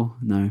or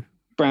no?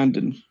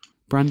 Brandon.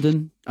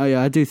 Oh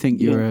yeah, I do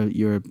think you're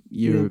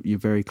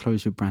very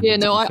close with Brandon. Yeah,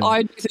 no,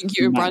 I do think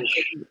you and Brandon,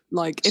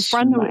 like if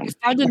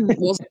Brandon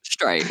wasn't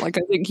straight, like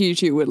I think you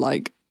two would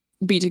like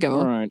be together.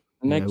 All right.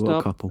 Next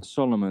up, couple.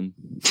 Solomon.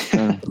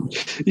 Yeah.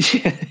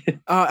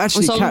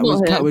 Actually,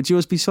 Kat, would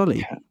yours be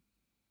Solly?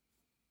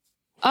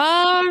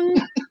 I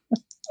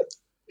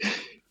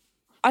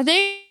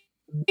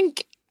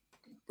think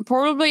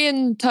probably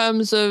in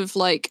terms of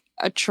like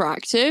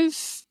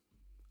attractive,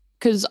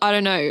 because I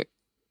don't know.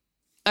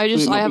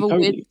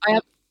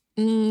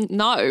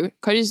 No,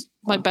 Cody's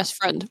my best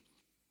friend.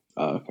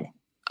 Oh, okay.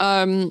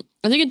 I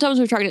think in terms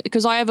of attractive,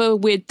 because I have a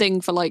weird thing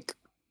for like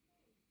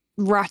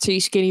ratty,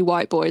 skinny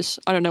white boys.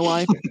 I don't know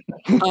why.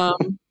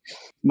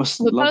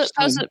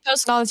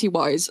 Personality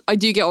wise, I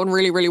do get on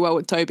really, really well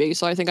with Toby,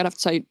 so I think I'd have to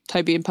say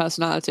Toby in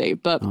personality,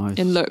 but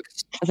in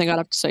looks, I think I'd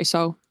have to say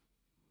Sol.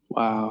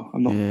 Wow,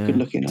 I'm not good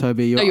looking.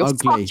 Toby, you're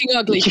ugly. Fucking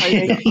ugly,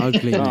 Toby. You're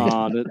ugly.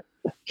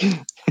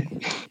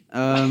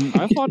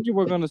 I thought you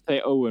were gonna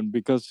say Owen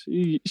because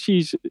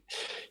he's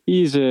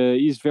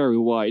very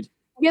wide.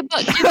 Yeah,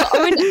 but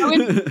Owen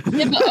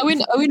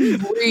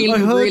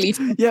really.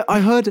 Yeah, I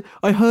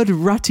heard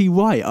ratty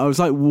white. I was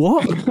like,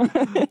 what? I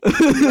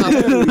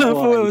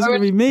thought it was gonna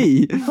be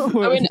me.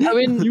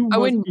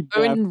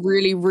 Owen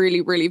really,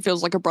 really, really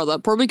feels like a brother.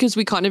 Probably because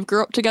we kind of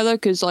grew up together.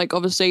 Because like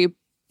obviously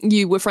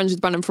you were friends with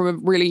Brandon from a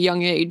really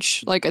young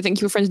age. Like I think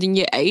you were friends in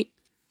year 8.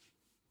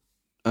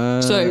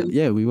 So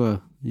yeah, we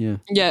were. Yeah.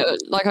 Yeah,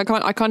 like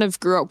I kind of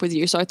grew up with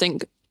you, so I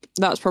think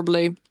that's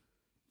probably.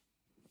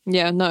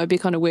 Yeah, no, it'd be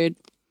kind of weird.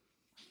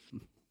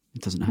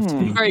 It doesn't have to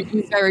be. You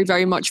very,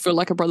 very much feel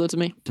like a brother to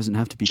me. It doesn't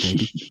have to be,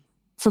 baby.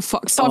 For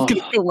fuck's sake, I'm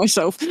going to kill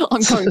myself.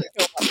 I'm going to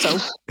kill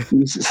myself.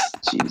 Jesus.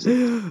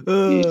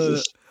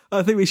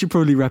 I think we should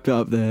probably wrap it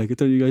up there.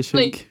 Don't you guys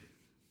think?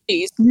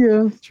 Please.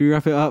 Yeah. Should we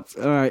wrap it up?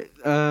 All right.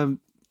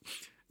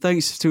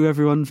 Thanks to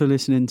everyone for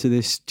listening to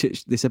this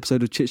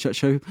episode of Chit Chat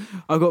Show.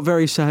 I've got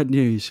very sad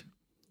news.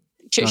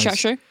 Chit Chat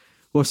Show?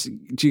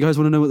 Do you guys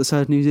want to know what the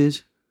sad news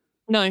is?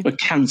 No. We're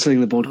cancelling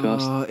the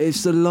podcast.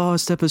 It's the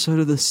last episode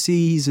of the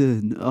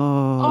season.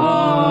 No.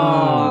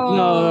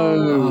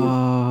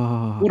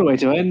 What a way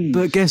to end.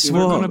 But guess what?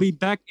 We're going to be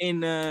back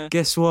in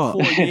guess what?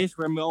 4 years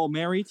when we're all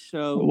married.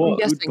 So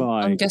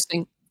goodbye. I'm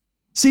guessing.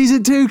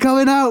 Season 2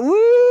 coming out. Woo!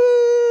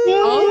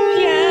 Oh,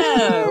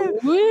 yeah.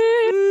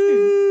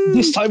 Woo!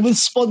 This time with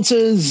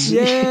sponsors.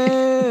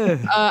 Yeah.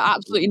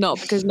 Absolutely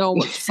not, because no one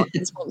wants to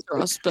fucking sponsor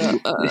us.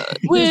 But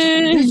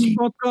this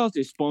podcast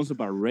is sponsored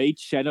by Raid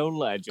Shadow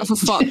Legends. For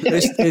fuck.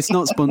 It's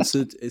not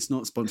sponsored. It's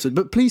not sponsored.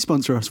 But please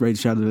sponsor us, Raid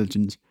Shadow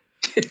Legends.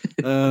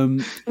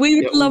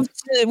 We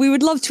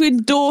would love to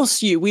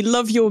endorse you. We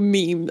love your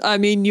meme. I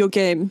mean, your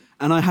game.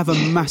 And I have a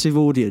massive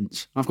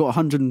audience. I've got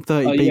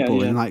 130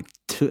 people, and like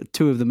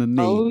two of them are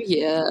me. Oh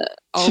yeah.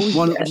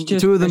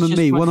 Two of them are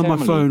me. One on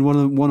my phone.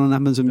 One on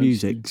Amazon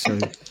Music. So.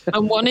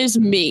 And one is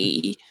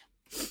me.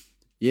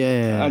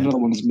 Yeah. Another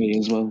one is me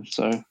as well.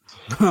 So.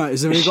 Right.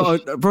 So we've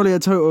got probably a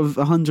total of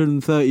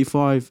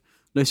 135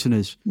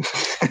 listeners.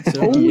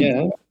 So,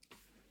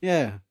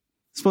 yeah.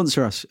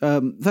 Sponsor us.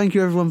 Thank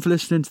you everyone for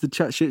listening to the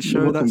Chat Shit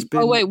Show. That's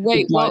been. Oh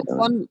wait.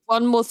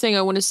 One more thing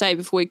I want to say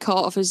before we cut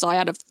off is I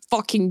had a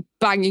fucking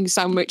banging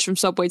sandwich from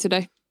Subway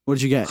today. What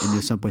did you get in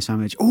your Subway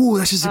sandwich? Oh,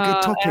 that's just a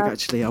good topic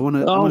actually. I want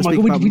to speak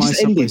about my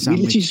Subway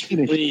sandwich. Please,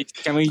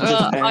 can we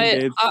just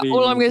end it?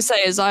 All I'm going to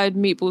say is I had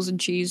meatballs and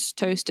cheese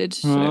toasted.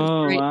 So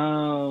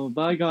wow!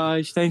 Bye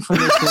guys. Thanks for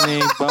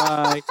listening.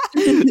 Bye.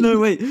 No,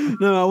 wait.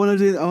 No, I want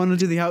to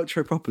do the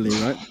outro properly,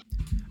 right?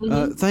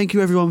 Thank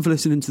you everyone for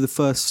listening to the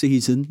first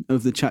season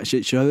of the Chat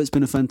Shit Show. It's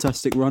been a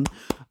fantastic run.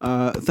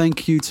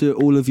 Thank you to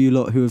all of you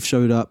lot who have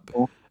showed up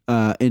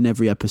in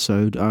every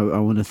episode. I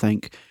want to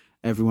thank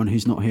everyone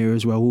who's not here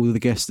as well, all of the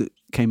guests that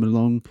came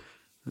along.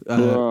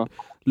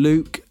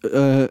 Luke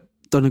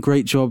done a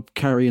great job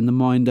carrying the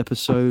Mind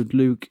episode.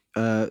 Luke,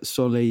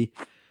 Solly,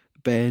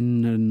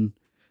 Ben, and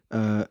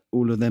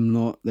all of them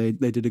lot. They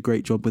did a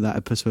great job with that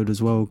episode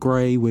as well.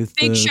 Gray with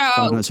big the shout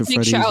Five out, Nights at big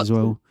Freddy's shout out as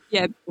well.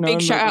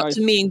 Big shout out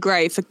to me and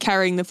Gray for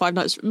carrying the Five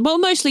Nights. Well,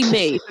 mostly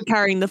me for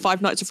carrying the Five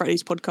Nights at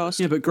Freddy's podcast.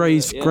 Yeah, but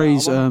Gray's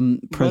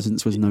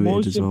presence was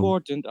noted as well.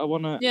 Most important, I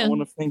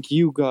wanna thank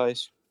you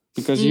guys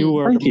because you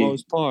were the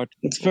most part.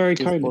 It's very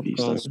kind of you.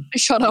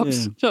 Shut up,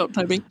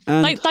 Toby.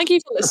 Thank you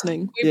for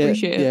listening. We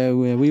appreciate it. Yeah,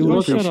 we all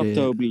appreciate it. Shut up,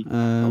 Toby.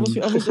 I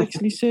was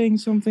actually saying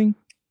something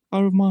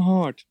out of my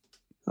heart.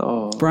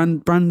 Oh,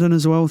 Brandon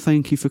as well.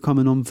 Thank you for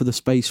coming on for the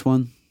space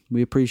one.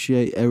 We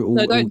appreciate all.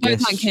 No, don't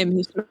guests. thank him.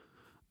 He's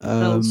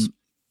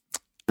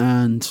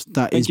and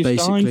that is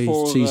basically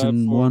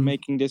season 1.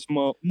 Making this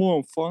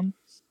more fun.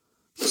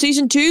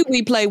 Season 2,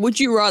 we play Would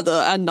You Rather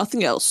and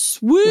nothing else.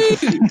 Woo!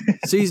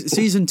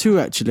 season 2,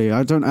 actually,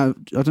 I don't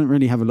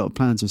really have a lot of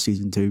plans for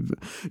season 2. But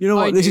you know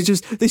what? This is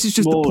just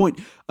the point.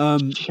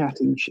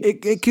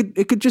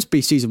 It could just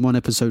be season 1,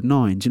 episode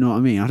 9. Do you know what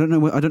I mean? I don't know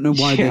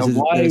why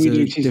there's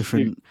a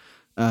different.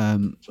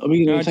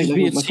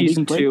 It's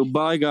season 2.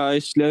 Bye,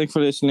 guys. Thanks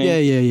for listening.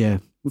 Yeah.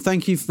 Well,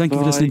 thank you for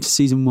listening to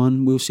season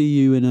 1. We'll see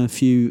you in a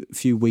few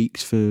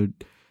weeks for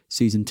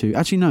season 2.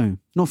 Actually, no,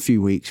 not a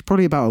few weeks.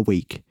 Probably about a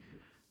week.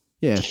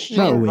 Yeah,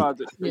 about a week. About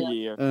a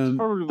year. The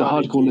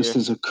hardcore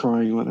listeners are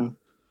crying right now.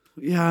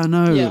 Yeah, I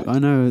know. Yeah. I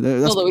know.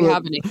 Not that we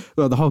have any.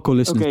 Well, the hardcore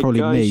listeners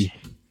probably guys. me.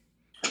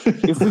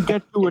 If we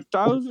get to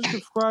 1,000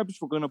 subscribers,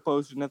 we're gonna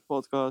post a net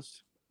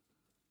podcast.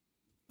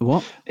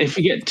 What? If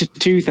we get to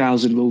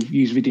 2,000, we'll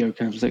use video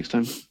cams next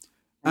time.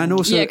 And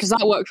also, because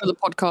that worked for the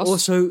podcast.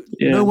 Also,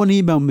 no one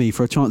emailed me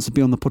for a chance to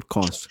be on the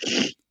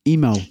podcast.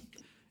 Email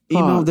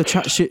the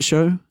chat shit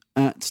show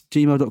at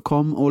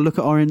gmail.com or look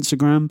at our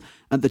Instagram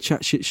at the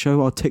chat shit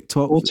show, our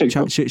TikTok,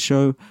 chat shit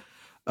show.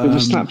 We have a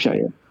Snapchat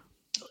yet?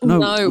 No,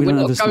 we're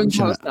not going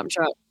to have a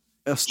Snapchat.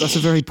 That's a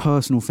very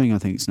personal thing, I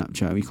think,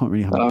 Snapchat. We can't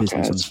really have a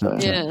business on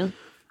Snapchat. Yeah.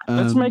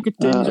 Let's make a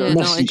Tinder.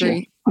 No, I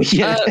agree.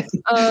 Yeah.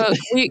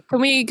 Can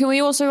we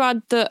also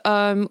add that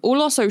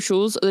all our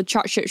socials are the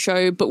Chat Shit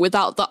Show, but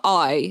without the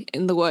I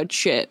in the word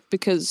shit,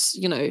 because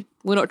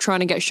we're not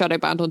trying to get shadow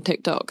banned on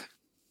TikTok.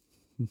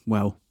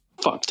 Well,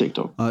 fuck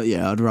TikTok.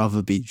 I'd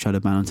rather be shadow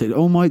banned on TikTok.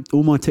 All my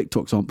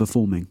TikToks aren't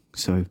performing,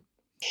 so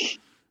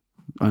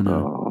I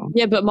know.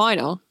 Yeah, but mine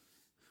are.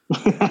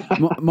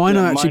 Mine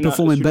are actually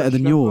performing better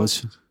than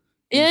yours.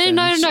 Yeah,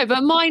 no.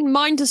 But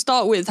mine to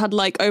start with had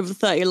like over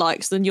 30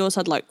 likes, then yours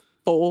had like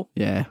 4.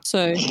 Yeah.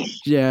 So.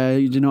 Yeah,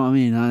 you know what I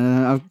mean.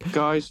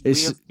 Guys, we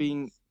have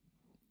been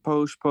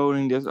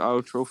postponing this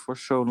outro for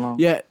so long.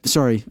 Yeah,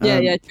 sorry.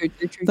 Yeah, true.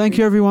 Thank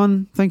you,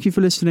 everyone. Thank you for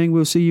listening.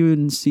 We'll see you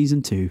in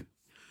season 2.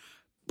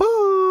 Bye.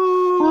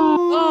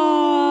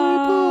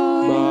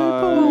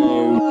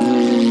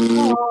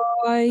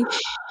 Bye. Bye.